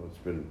natural. It's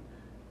been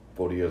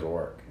 40 years of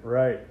work.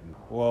 Right.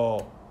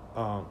 Well,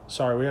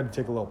 sorry, we had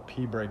to take a little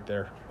pee break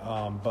there.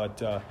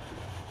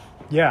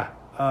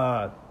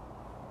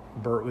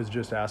 Bert was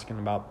just asking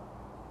about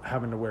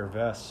having to wear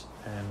vests.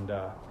 And,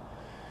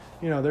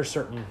 there's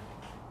certain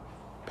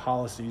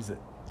policies that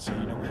say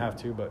you don't have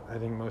to, but I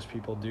think most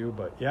people do.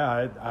 But,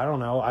 yeah, I don't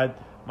know.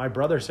 My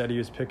brother said he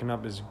was picking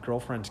up his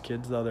girlfriend's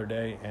kids the other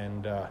day,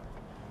 and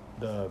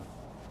the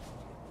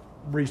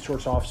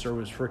resource officer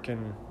was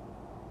freaking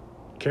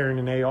carrying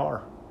an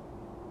AR.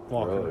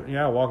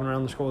 Walking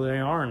around the school with an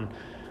AR, and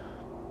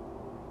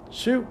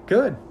shoot,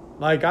 good.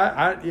 Like,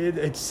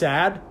 it's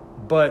sad,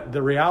 but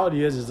the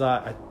reality is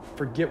I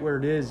forget where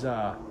it is.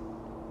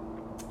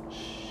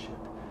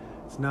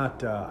 It's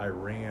not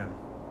Iran.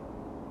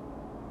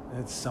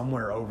 It's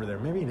somewhere over there.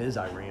 Maybe it is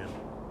Iran.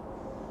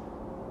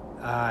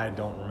 I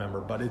don't remember,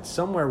 but it's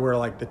somewhere where,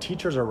 like, the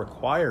teachers are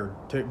required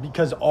to,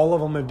 because all of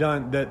them have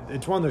done that.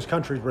 It's one of those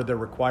countries where they're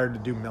required to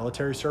do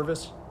military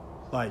service.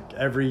 Like,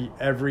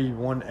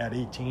 everyone at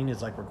 18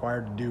 is, like,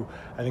 required to do,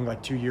 I think,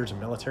 like 2 years of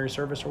military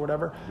service or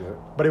whatever. Yeah.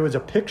 But it was a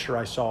picture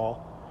I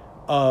saw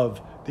of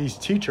these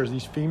teachers,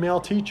 these female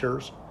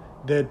teachers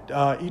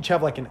that each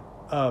have, like,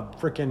 a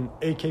freaking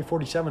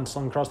AK-47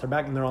 slung across their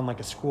back, and they're on, like,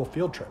 a school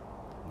field trip.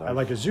 Nice. At,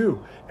 like, a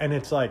zoo. And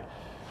it's like,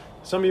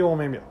 some people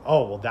maybe,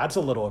 oh, well, that's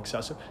a little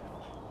excessive.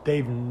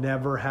 They've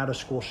never had a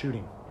school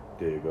shooting.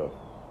 There you go.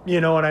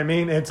 You know what I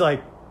mean? It's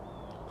like,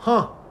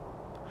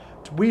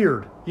 it's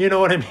weird. You know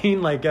what I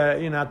mean? Like,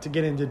 not to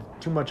get into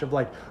too much of,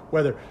 like,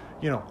 whether,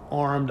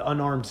 armed,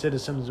 unarmed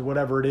citizens,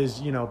 whatever it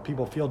is,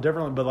 people feel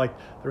differently. But, like,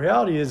 the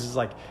reality is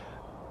like,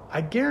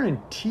 I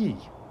guarantee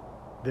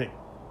that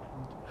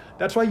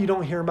that's why you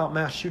don't hear about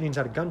mass shootings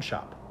at a gun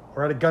shop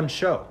or at a gun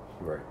show.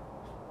 Right.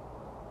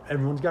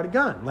 Everyone's got a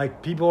gun.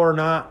 Like, people are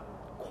not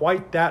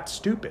quite that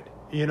stupid.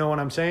 You know what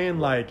I'm saying?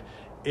 Like,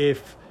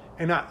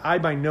 I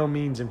by no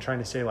means am trying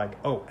to say, like,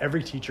 oh,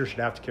 every teacher should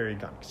have to carry a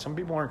gun. Some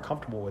people aren't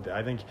comfortable with it.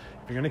 I think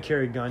if you're going to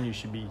carry a gun, you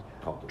should be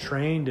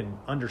trained and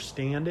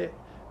understand it.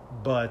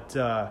 But,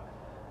 I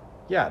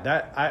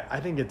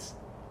think it's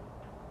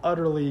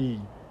utterly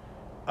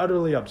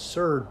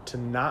absurd to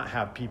not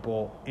have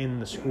people in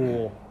the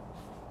school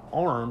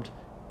armed.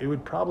 It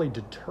would probably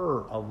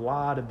deter a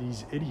lot of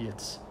these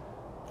idiots.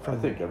 I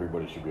think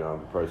everybody should be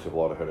armed. It probably save a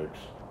lot of headaches.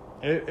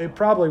 It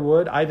probably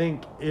would. I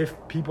think if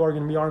people are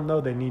going to be armed,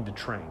 though, they need to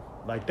train.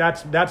 Like,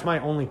 that's my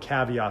only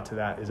caveat to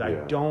that is I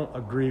don't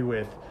agree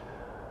with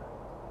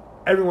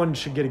everyone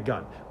should get a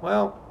gun.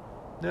 Well,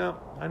 no,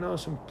 I know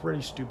some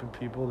pretty stupid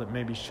people that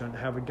maybe shouldn't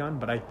have a gun,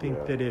 but I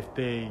think that if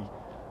they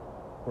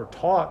were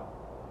taught,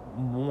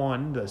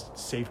 one, the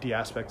safety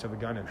aspects of a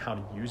gun and how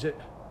to use it,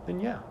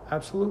 then yeah,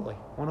 absolutely,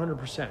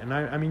 100%. And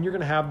I mean, you're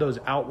going to have those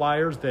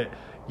outliers that,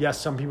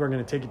 yes, some people are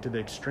going to take it to the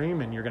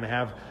extreme, and you're going to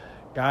have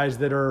guys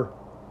that are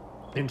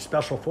in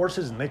special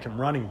forces and they can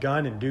run and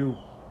gun and do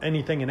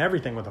anything and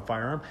everything with a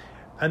firearm.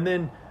 And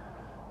then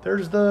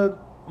there's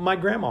my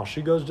grandma.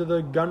 She goes to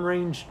the gun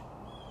range.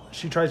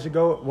 She tries to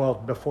go, well,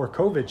 before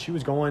COVID, she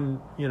was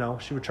going,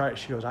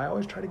 she goes, I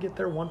always try to get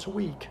there once a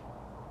week.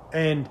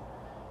 And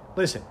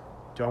listen,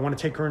 do I want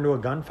to take her into a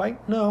gunfight?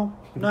 No,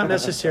 not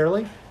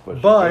necessarily.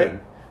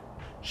 but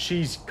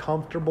she's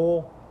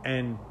comfortable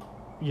and,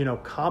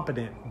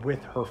 competent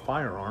with her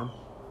firearm.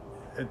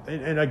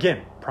 And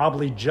again,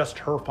 probably just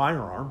her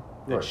firearm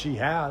that she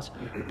has.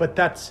 But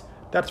that's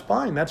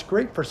fine. That's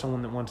great for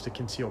someone that wants to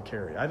conceal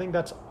carry. I think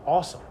that's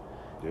awesome.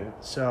 Yeah.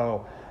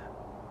 So,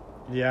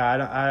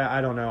 yeah,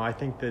 I don't know. I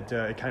think that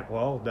it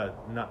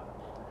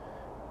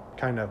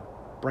kind of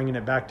bringing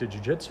it back to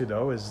jiu-jitsu,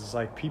 though, is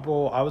like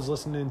people. I was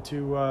listening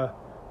to. I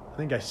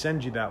think I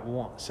sent you that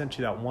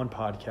one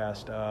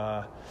podcast.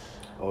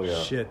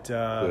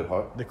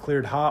 The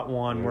Cleared Hot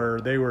one, where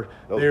they were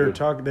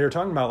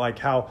talking about, like,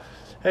 how,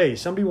 hey,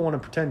 some people want to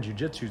pretend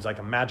jiu-jitsu is like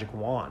a magic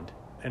wand,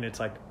 and it's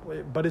like,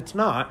 but it's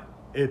not.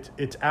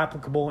 It's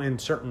applicable in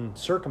certain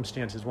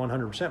circumstances,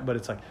 100%. But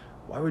it's like,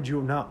 why would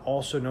you not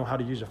also know how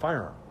to use a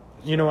firearm?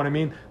 You know what I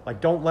mean? Like,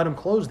 don't let them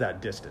close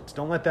that distance.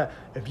 Don't let that.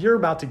 If you're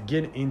about to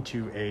get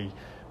into a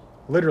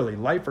literally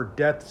life or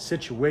death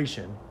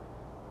situation,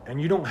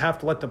 and you don't have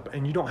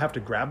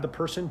to grab the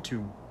person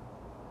to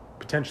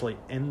potentially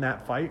end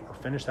that fight or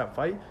finish that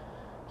fight.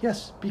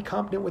 Yes, be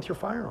competent with your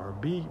firearm.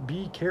 Be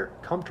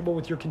comfortable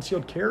with your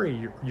concealed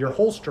carry, your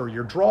holster,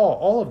 your draw,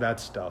 all of that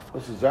stuff.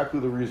 That's exactly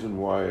the reason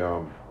why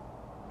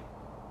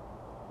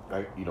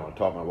I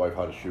taught my wife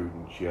how to shoot,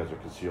 and she has her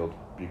concealed,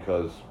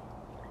 because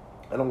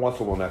I don't want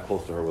someone that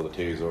close to her with a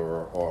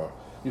taser or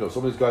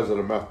some of these guys that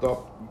are methed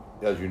up,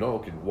 as you know,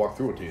 can walk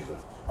through a taser.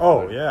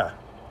 Oh, yeah.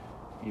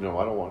 I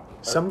don't want...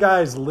 Some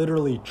guys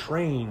literally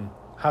train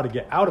how to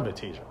get out of a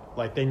taser.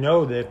 Like, they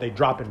know that if they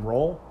drop and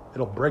roll,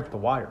 it'll break the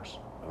wires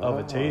of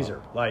a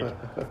taser.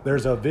 Like,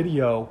 there's a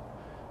video,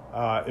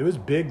 it was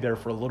big there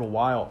for a little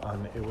while.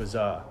 It was,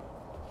 I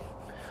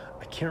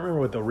can't remember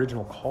what the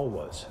original call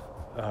was.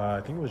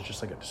 I think it was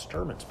just like a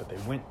disturbance, but they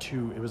went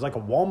to, it was like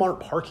a Walmart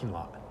parking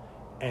lot.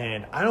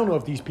 And I don't know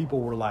if these people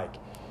were like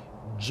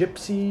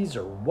gypsies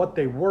or what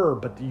they were,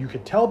 but you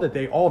could tell that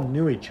they all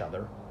knew each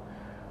other.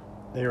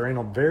 They were in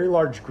a very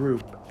large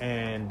group,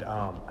 and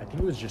I think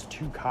it was just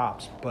 2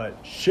 cops, but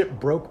shit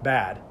broke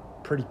bad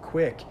pretty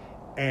quick,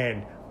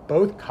 and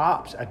both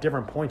cops at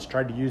different points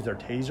tried to use their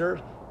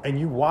tasers, and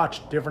you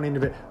watched different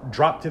individuals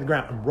drop to the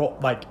ground and roll.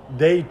 Like,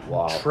 they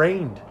had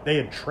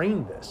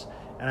trained this.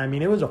 And I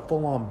mean, it was a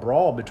full-on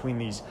brawl between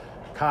these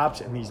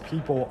cops and these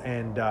people,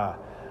 and I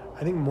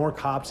think more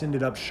cops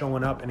ended up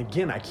showing up. And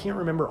again, I can't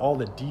remember all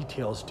the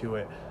details to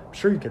it. I'm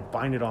sure you could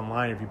find it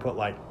online if you put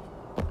like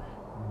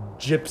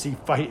gypsy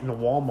fight in a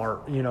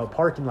Walmart,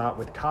 parking lot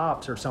with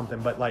cops or something.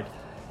 But like,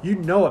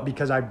 you'd know it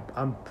because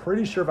I'm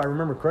pretty sure, if I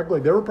remember correctly,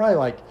 there were probably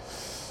like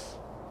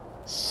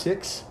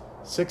six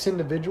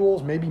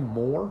individuals, maybe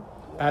more,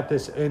 at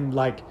this. And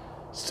like,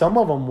 some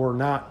of them were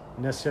not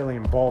necessarily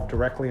involved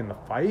directly in the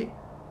fight,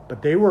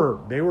 but they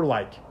were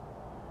like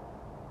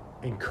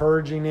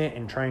encouraging it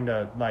and trying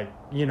to, like,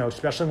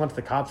 especially once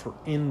the cops were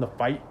in the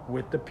fight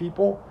with the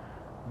people,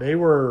 they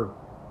were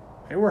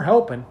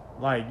helping.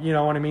 Like, you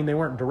know what I mean? They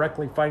weren't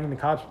directly fighting the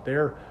cops, but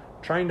they're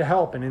trying to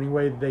help in any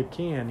way they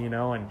can,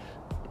 and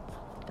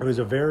it was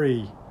a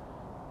very,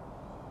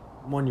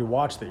 when you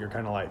watch that, you're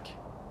kind of like,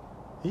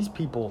 these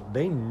people,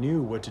 they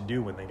knew what to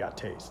do when they got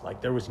tased.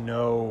 Like, there was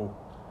no,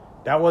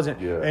 that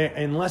wasn't,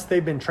 unless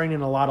they've been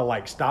training a lot of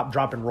like stop,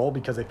 drop, and roll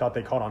because they thought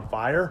they caught on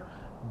fire.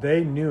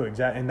 They knew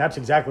exactly, and that's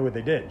exactly what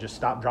they did. Just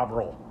stop, drop,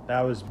 roll.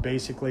 That was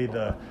basically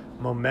the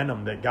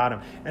momentum that got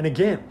them. And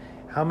again,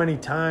 how many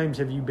times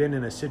have you been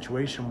in a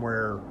situation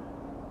where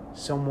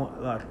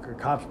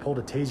cops pulled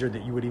a taser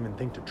that you would even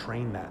think to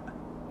train that?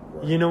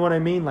 Right. You know what I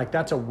mean? Like,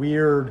 that's a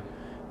weird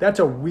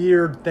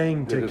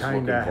thing to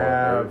kind of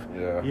have.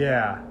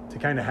 Right? To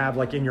kind of have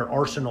like in your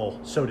arsenal,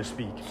 so to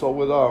speak. So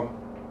with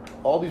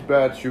all these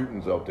bad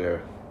shootings out there,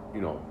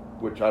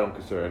 which I don't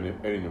consider any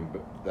of them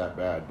that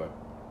bad, but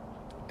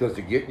does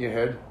it get in your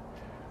head?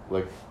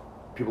 Like,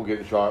 people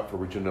getting shot for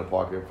reaching in their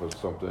pocket for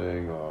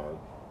something?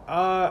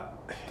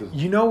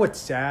 What's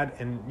sad,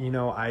 and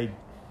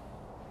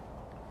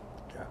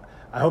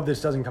I hope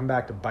this doesn't come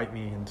back to bite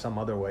me in some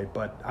other way,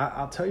 but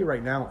I'll tell you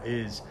right now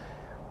is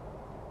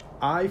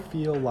I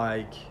feel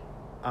like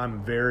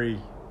I'm very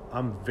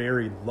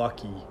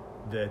lucky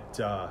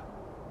that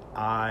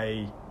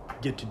I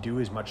get to do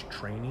as much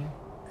training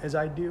as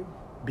I do,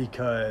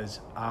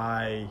 because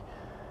I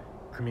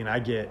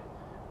get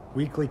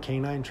weekly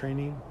canine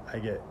training. I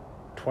get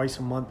twice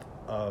a month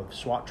of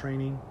SWAT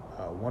training,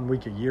 1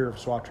 week a year of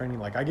SWAT training.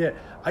 Like, I get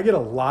a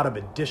lot of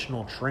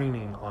additional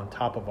training on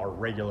top of our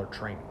regular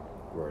training.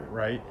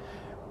 Right.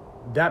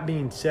 That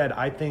being said,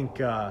 I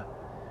think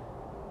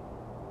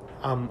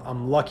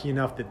I'm lucky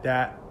enough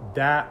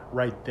that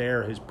right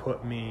there has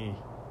put me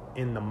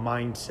in the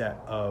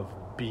mindset of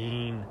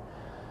being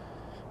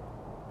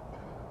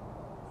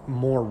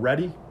more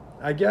ready,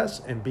 I guess,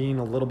 and being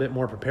a little bit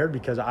more prepared,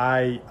 because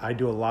I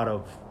do a lot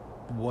of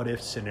what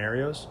if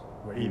scenarios,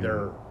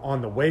 either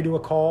on the way to a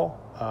call,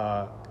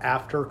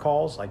 after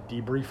calls, like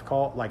debrief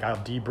call, like I'll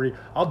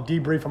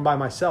debrief them by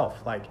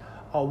myself, like,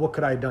 oh, what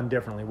could I have done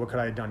differently? What could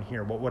I have done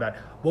here? What would I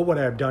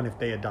have done if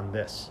they had done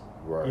this?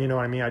 Right. You know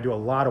what I mean? I do a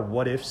lot of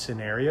what if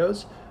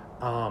scenarios.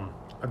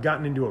 I've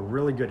gotten into a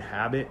really good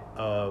habit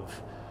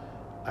of,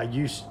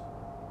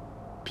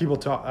 people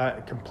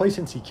talk,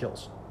 complacency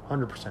kills,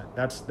 100%.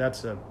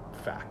 That's a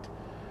fact.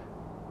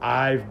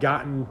 I've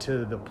gotten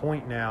to the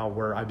point now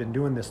where I've been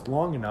doing this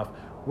long enough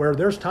where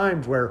there's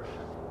times where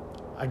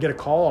I get a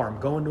call, or I'm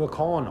going to a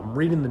call and I'm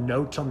reading the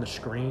notes on the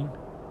screen,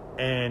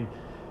 and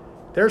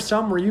there's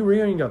some where you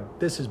read and you go,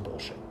 this is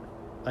bullshit.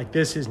 Like,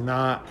 this is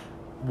not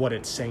what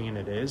it's saying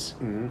it is.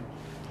 Mm-hmm.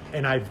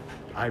 And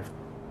I've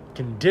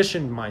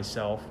conditioned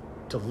myself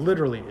to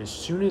literally, as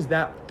soon as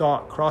that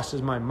thought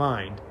crosses my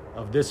mind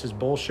of this is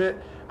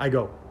bullshit, I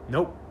go,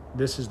 nope,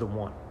 this is the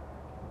one.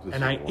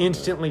 And I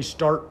instantly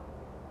start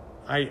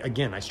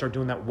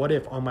doing that what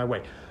if on my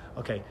way.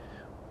 Okay,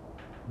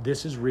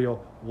 this is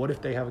real. What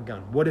if they have a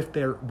gun? What if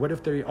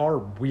they are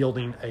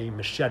wielding a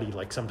machete?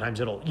 Like, sometimes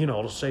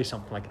it'll say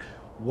something like,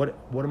 what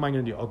am I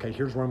going to do? Okay,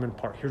 here's where I'm going to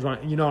park. Here's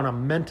what and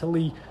I'm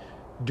mentally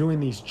doing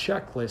these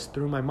checklists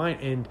through my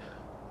mind. And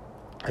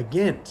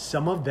again,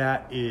 some of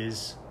that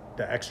is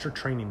the extra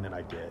training that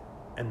I get,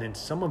 and then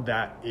some of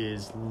that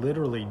is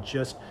literally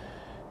just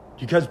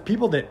because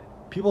people that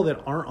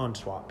aren't on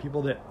SWAT,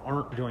 people that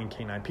aren't doing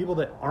K9, people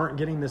that aren't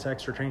getting this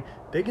extra training,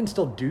 they can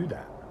still do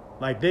that.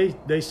 Like, they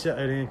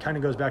and it kind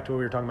of goes back to what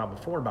we were talking about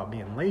before about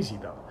being lazy,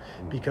 though,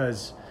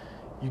 because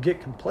you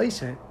get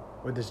complacent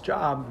with this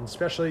job, and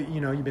especially,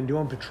 you've been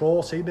doing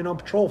patrol, say you've been on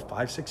patrol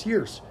 5-6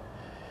 years.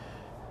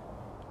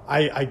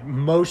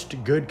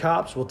 Most good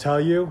cops will tell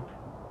you,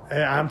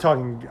 I'm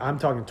talking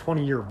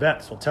 20-year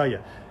vets will tell you,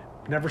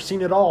 never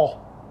seen it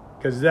all,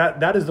 because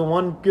that is the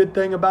one good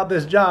thing about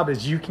this job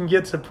is you can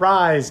get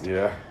surprised.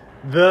 Yeah.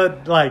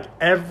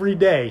 Every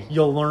day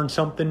you'll learn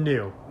something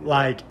new.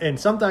 And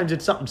sometimes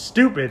it's something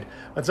stupid,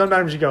 but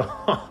sometimes you go,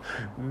 oh,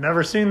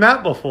 never seen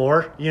that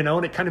before,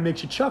 and it kind of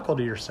makes you chuckle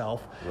to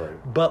yourself.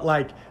 Right.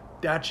 But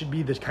that should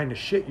be the kind of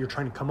shit you're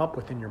trying to come up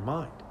with in your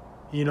mind.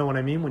 You know what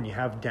I mean? When you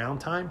have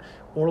downtime,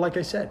 or like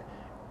I said,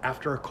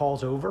 after a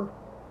call's over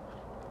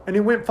and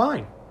it went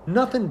fine,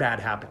 nothing bad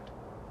happened.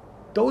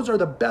 Those are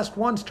the best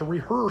ones to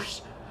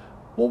rehearse.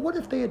 Well, what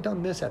if they had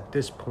done this at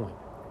this point?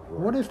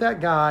 What if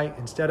that guy,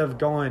 instead of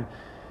going,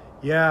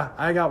 yeah,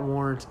 I got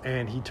warrants,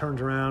 and he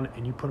turns around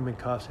and you put him in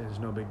cuffs and it's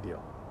no big deal?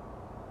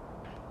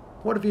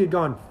 What if he had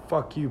gone,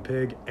 fuck you,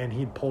 pig, and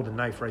he'd pulled a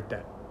knife right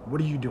then?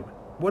 What are you doing?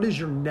 What is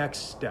your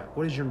next step?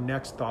 What is your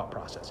next thought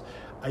process?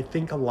 I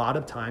think a lot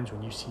of times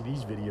when you see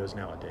these videos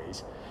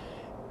nowadays,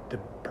 the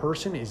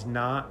person is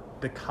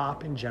not, the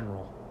cop in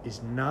general,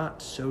 is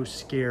not so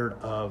scared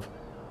of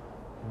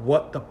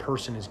what the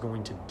person is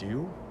going to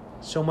do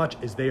so much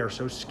as they are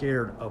so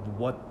scared of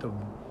what the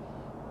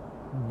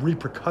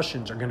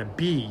repercussions are going to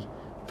be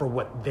for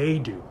what they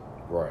do.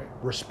 Right.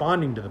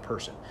 Responding to the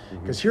person.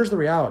 Because here's the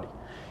reality.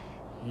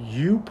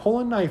 You pull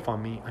a knife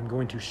on me, I'm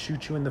going to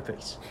shoot you in the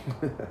face.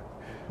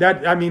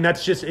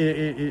 That's just,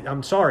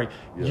 I'm sorry.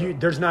 Yeah.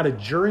 There's not a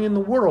jury in the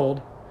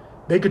world.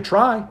 They could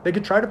try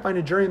to find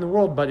a jury in the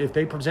world, but if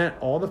they present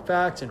all the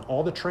facts and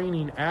all the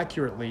training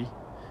accurately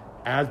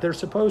as they're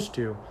supposed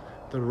to,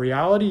 the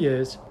reality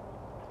is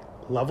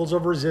levels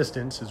of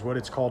resistance is what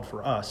it's called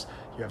for us.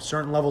 You have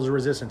certain levels of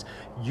resistance.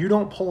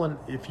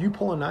 If you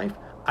pull a knife,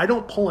 I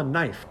don't pull a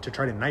knife to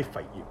try to knife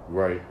fight you.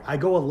 Right. I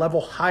go a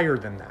level higher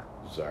than that.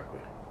 Exactly.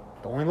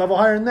 The only level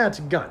higher than that's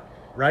a gun,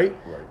 right?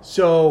 Right.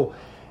 So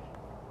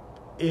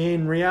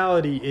in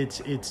reality,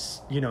 it's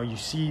you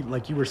see,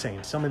 like you were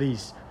saying, some of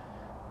these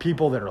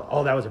people that are,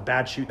 oh, that was a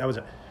bad shoot.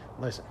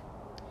 Listen,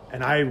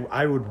 and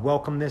I would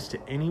welcome this to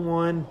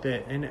anyone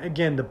that, and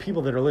again, the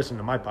people that are listening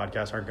to my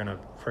podcast aren't going to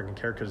freaking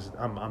care because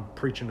I'm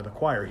preaching to the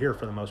choir here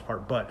for the most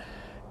part, but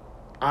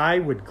I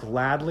would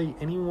gladly,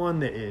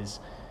 anyone that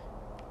is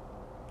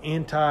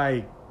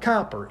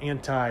anti-cop or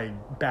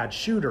anti-bad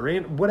shooter,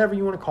 and whatever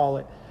you want to call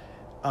it,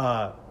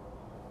 I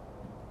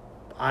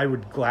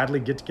would gladly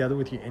get together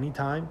with you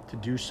anytime to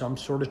do some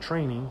sort of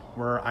training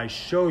where I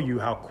show you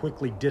how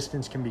quickly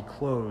distance can be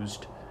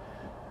closed.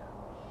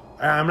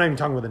 I'm not even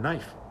talking with a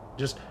knife.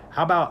 Just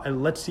how about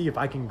let's see if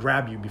I can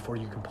grab you before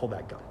you can pull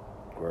that gun.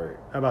 Right.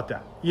 How about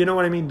that? You know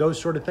what I mean? Those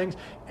sort of things.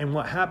 And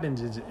what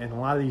happens is in a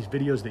lot of these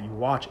videos that you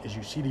watch is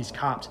you see these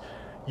cops,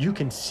 you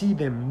can see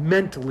them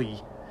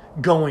mentally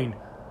going,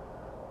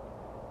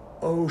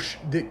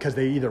 because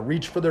they either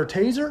reach for their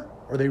taser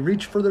or they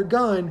reach for their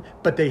gun,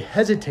 but they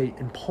hesitate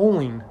in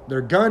pulling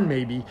their gun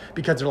maybe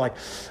because they're like,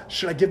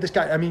 should I give this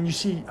guy?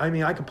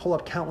 I could pull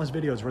up countless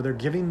videos where they're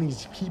giving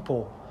these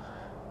people,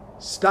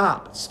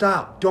 stop,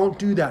 don't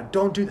do that,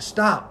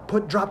 stop,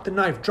 drop the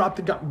knife, drop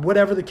the gun,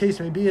 whatever the case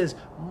may be, is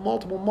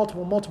multiple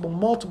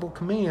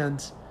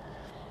commands.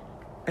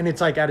 And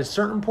it's like at a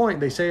certain point,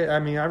 they say, I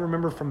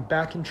remember from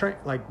back in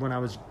like when I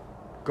was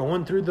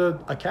going through the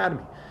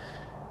academy,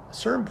 a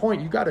certain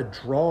point, you got to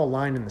draw a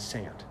line in the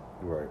sand.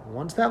 Right.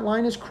 Once that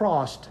line is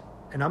crossed,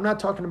 and I'm not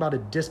talking about a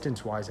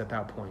distance-wise at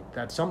that point.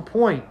 At some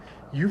point,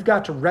 you've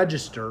got to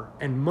register,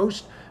 and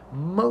most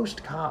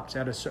cops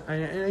at a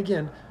certain, and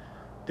again,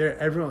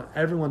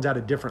 everyone's at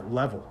a different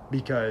level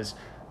because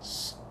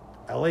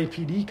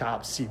LAPD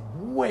cops see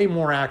way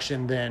more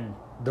action than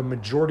the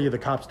majority of the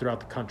cops throughout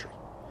the country.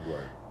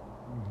 Right.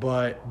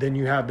 But then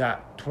you have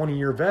that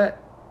 20-year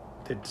vet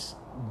that's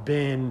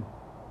been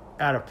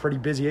at a pretty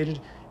busy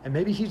agency, and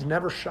maybe he's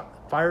never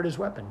fired his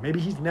weapon. Maybe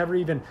he's never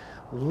even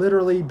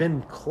literally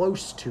been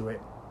close to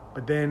it.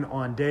 But then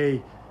on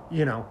day,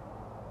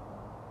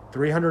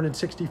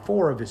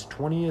 364 of his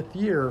 20th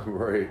year,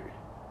 right,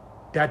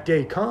 that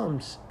day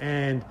comes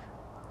and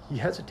he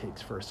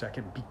hesitates for a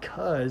second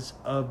because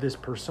of this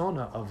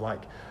persona of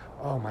like,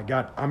 oh my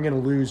God, I'm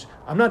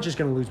not just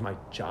going to lose my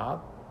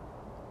job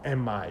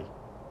and my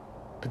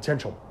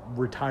potential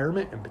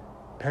retirement and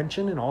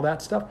pension and all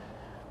that stuff.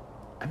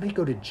 I may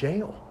go to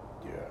jail.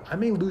 Yeah. I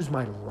may lose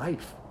my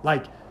life.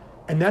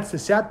 And that's the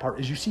sad part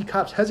is you see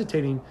cops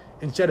hesitating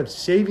instead of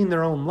saving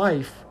their own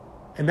life.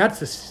 And that's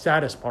the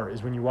saddest part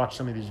is when you watch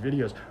some of these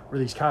videos where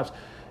these cops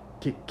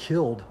get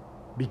killed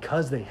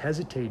because they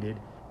hesitated.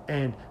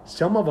 And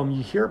some of them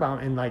you hear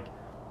about and like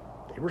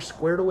they were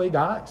squared away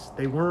guys.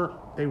 They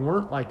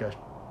weren't like a,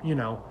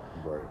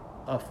 right,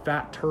 a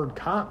fat turd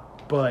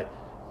cop, but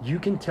you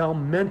can tell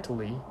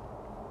mentally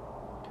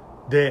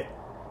that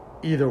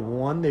either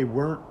one, they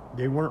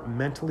weren't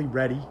mentally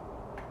ready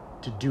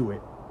to do it,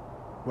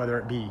 whether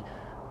it be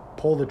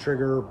pull the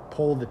trigger,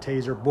 pull the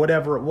taser,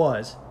 whatever it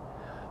was,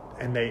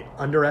 and they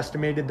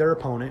underestimated their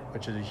opponent,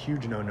 which is a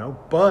huge no-no.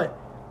 But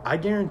I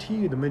guarantee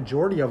you the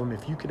majority of them,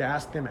 if you could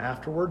ask them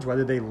afterwards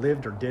whether they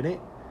lived or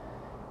didn't,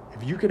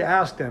 if you could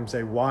ask them,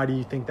 say, why do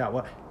you think that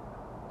was?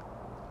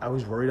 I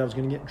was worried I was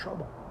going to get in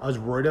trouble. I was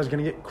worried I was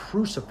going to get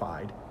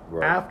crucified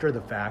after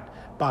the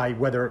fact by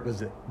whether it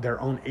was their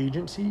own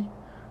agency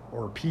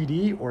or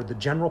PD or the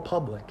general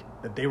public,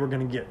 that they were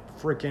going to get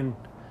freaking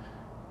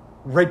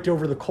raked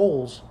over the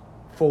coals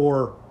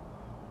for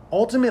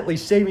ultimately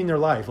saving their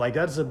life. Like,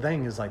 that's the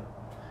thing is like,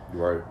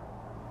 right,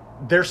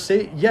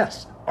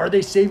 yes. Are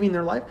they saving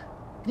their life?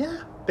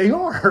 Yeah, they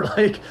are.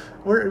 Like,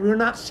 we're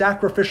not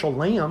sacrificial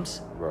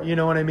lambs. Right. You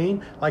know what I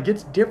mean? Like,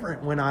 it's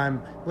different when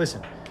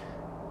listen,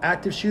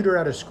 active shooter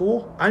at a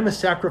school, I'm a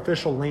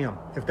sacrificial lamb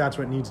if that's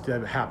what needs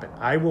to happen.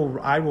 I will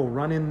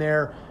run in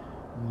there,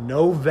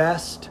 no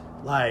vest,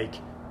 like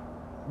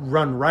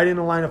run right in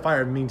the line of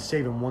fire. It means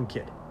saving one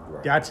kid.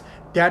 Right.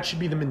 That should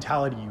be the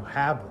mentality you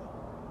have.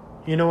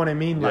 You know what I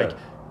mean? Yeah. Like,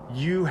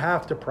 you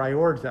have to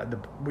prioritize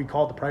that. We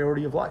call it the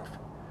priority of life.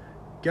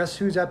 Guess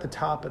who's at the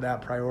top of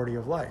that priority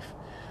of life?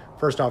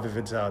 First off,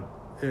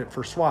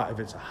 for SWAT, if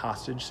it's a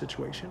hostage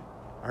situation,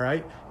 all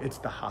right, it's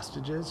the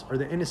hostages or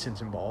the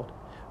innocents involved.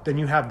 Then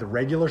you have the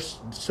regular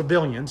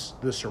civilians,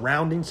 the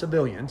surrounding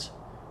civilians,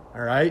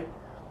 all right?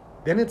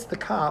 Then it's the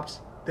cops.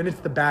 Then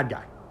it's the bad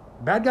guy.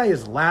 Bad guy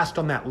is last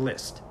on that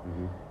list.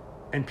 Mm-hmm.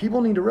 And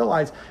people need to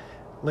realize,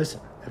 listen,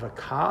 if a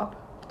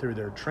cop, through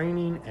their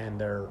training and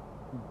their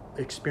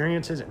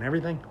experiences and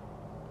everything,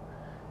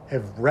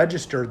 have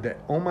registered that,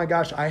 oh my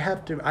gosh, I've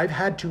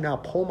had to now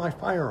pull my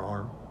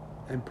firearm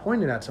and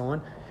point it at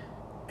someone.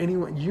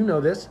 Anyone, you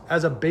know this,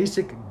 as a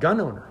basic gun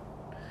owner.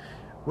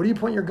 What do you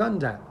point your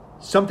guns at?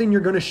 Something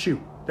you're going to shoot.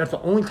 That's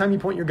the only time you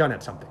point your gun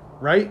at something,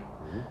 right?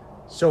 Mm-hmm.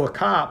 So a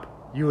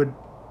cop, you would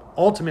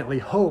ultimately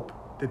hope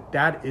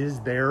that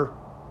is their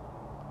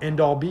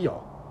end-all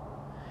be-all.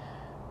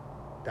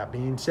 That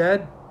being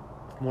said,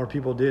 if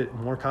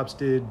more cops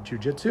did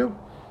jiu-jitsu,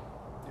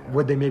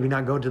 would they maybe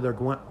not go to their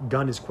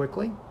gun as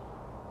quickly?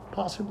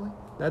 Possibly.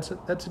 That's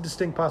a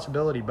distinct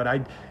possibility. But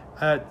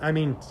I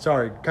mean,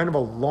 sorry, kind of a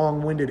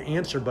long-winded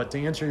answer, but to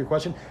answer your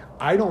question,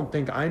 I don't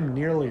think I'm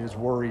nearly as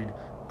worried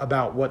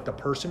about what the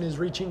person is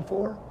reaching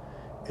for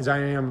as I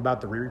am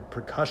about the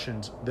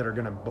repercussions that are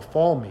going to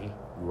befall me.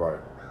 Right.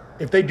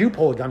 If they do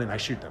pull a gun and I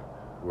shoot them.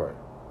 Right.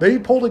 They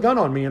pulled a gun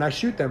on me and I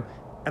shoot them,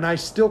 and I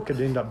still could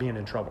end up being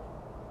in trouble.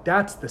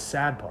 That's the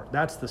sad part.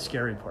 That's the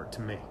scary part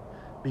to me.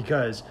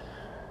 Because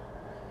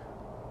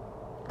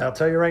I'll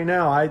tell you right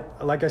now,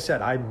 like I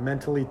said, I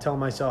mentally tell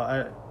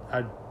myself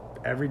I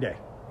every day,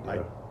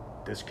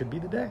 this could be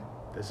the day.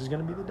 This is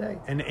going to be the day.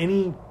 And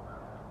any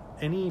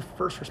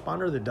first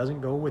responder that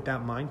doesn't go with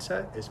that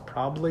mindset is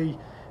probably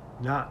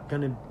not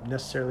going to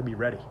necessarily be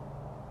ready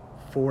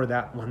for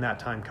that when that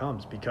time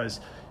comes, because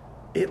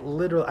it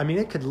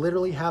could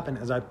literally happen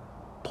as I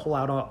pull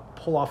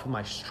off of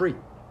my street.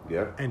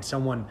 Yeah. And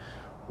someone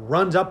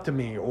runs up to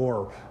me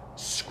or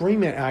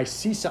screaming, and I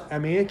see something. I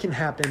mean, it can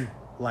happen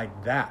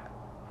like that.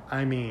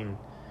 I mean,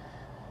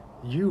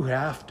 you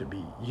have to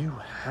be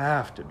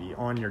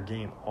on your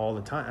game all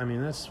the time. I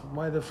mean, that's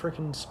why the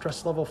freaking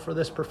stress level for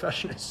this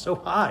profession is so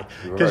high,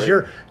 because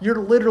you're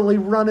literally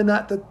running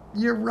at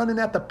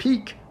the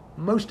peak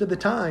most of the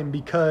time,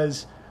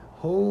 because,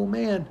 oh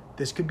man,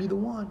 this could be the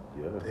one.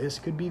 Yeah. This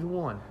could be the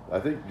one. I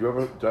think,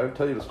 did I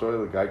tell you the story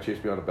of the guy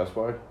chased me out of Best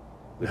Buy?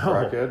 The No.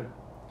 crackhead?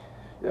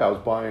 Yeah, I was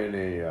buying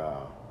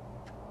a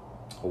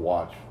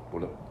watch,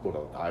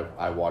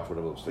 I watch,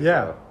 whatever those things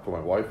are, for my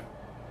wife.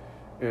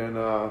 And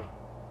I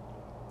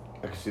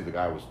could see the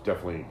guy was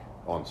definitely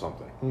on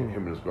something.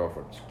 Him and his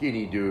girlfriend,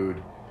 skinny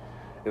dude.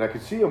 And I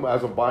could see him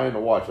as I'm buying the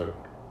watch.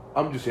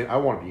 I'm just saying, I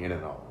want to be in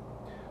and out.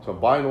 So I'm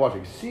buying the watch. I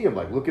can see him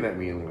like looking at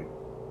me and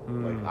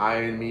like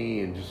eyeing me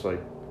and just like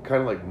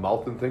kind of like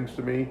mouthing things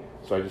to me.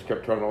 So I just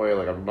kept turning away.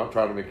 Like, I'm not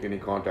trying to make any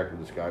contact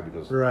with this guy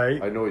because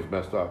I know he's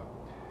messed up.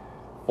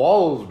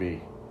 Follows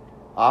me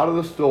out of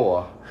the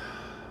store,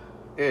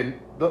 and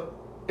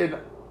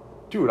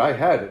dude, I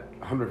had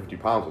 150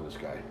 pounds on this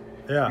guy.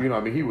 Yeah. You know, I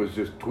mean, he was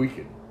just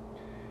tweaking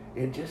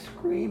and just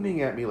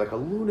screaming at me like a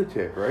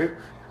lunatic, right?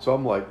 So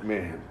I'm like,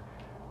 man,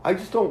 I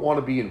just don't want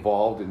to be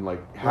involved in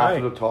like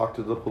having to talk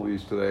to the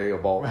police today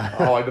about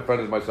how I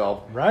defended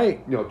myself.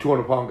 Right. You know,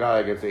 200-pound guy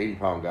against an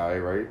 80-pound guy,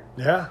 right?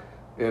 Yeah.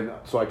 And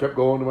so I kept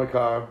going to my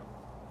car.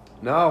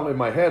 Now in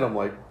my head, I'm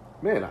like,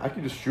 man, I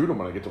can just shoot him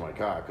when I get to my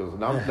car, because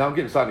now I'm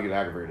starting to get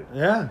aggravated.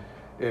 Yeah.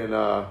 And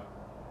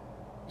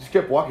just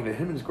kept walking, and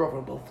him and his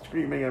girlfriend both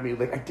screaming at me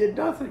like I did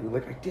nothing.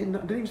 Like I didn't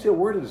even say a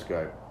word to this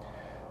guy.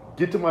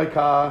 Get to my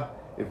car,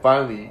 and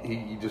finally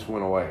he just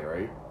went away,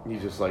 right?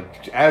 He's just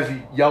like, as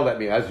he yelled at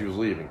me as he was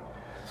leaving.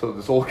 So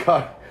this old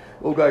guy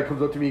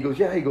comes up to me, he goes,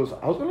 I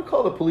was going to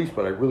call the police,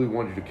 but I really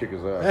wanted you to kick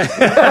his ass.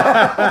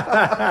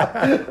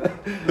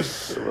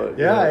 But,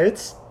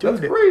 that's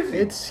crazy.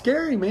 It's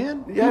scary,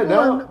 man.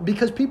 Yeah,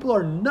 because people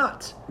are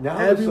nuts. Now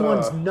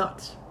everyone's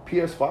nuts.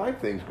 PS5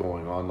 things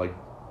going on, like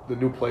the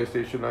new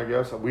PlayStation, I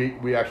guess.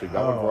 We actually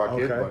got one for our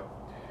kid, but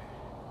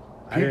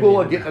people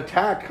are getting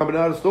attacked coming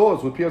out of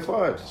stores with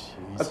PS5s.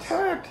 Jeez.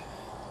 Attacked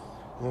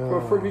for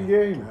a freaking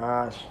game.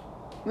 Gosh.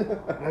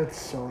 That's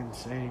so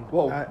insane.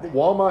 Well,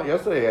 Walmart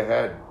yesterday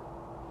had...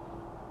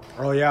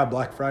 Oh, yeah,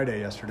 Black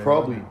Friday yesterday.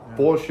 Probably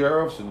 4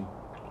 sheriffs and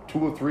 2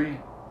 or 3,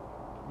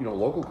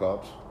 local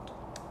cops.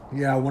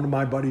 Yeah, one of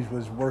my buddies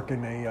was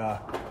working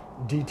a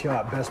detail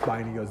at Best Buy,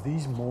 and he goes,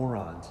 these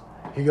morons.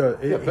 He goes...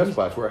 Best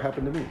Buy's where it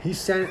happened to me. He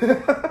sent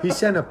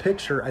a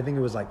picture, I think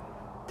it was like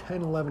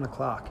 10, 11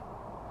 o'clock.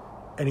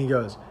 And he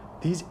goes,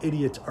 these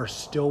idiots are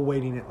still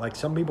waiting. Like,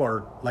 some people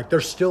are, like,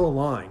 they're still in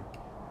line.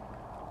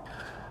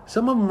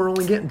 Some of them are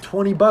only getting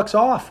 $20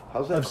 off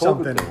How's that of COVID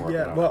something. thing working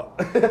Yeah, out? well,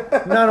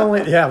 not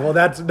only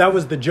that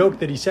was the joke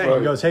that he said. Right.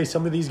 He goes, "Hey,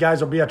 some of these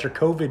guys will be at your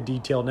COVID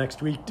detail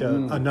next week to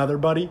another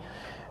buddy,"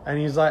 and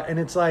he's like, and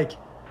it's like,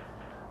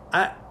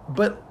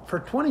 but for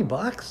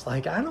 $20,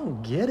 like I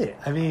don't get it.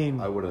 I mean,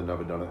 I would have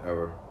never done it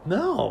ever.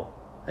 no,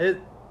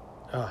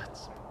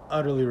 it's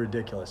utterly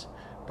ridiculous.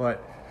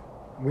 But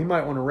we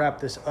might want to wrap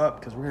this up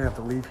because we're gonna have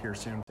to leave here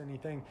soon.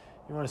 Anything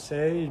you want to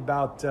say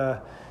about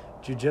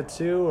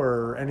jiu-jitsu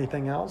or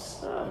anything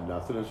else?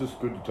 Nothing. It's just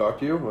good to talk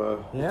to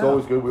you. Yeah. It's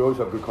always good. We always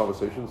have good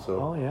conversations.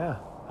 So. Oh yeah,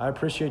 I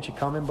appreciate you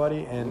coming,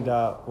 buddy, and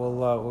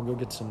we'll go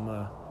get some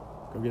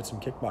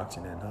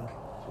kickboxing in, huh?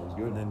 Sounds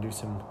good. And then do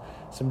some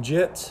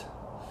jits.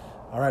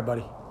 All right,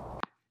 buddy.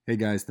 Hey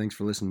guys, thanks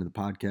for listening to the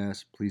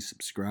podcast. Please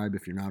subscribe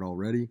if you're not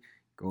already.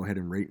 Go ahead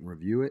and rate and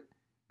review it,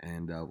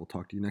 and we'll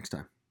talk to you next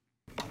time.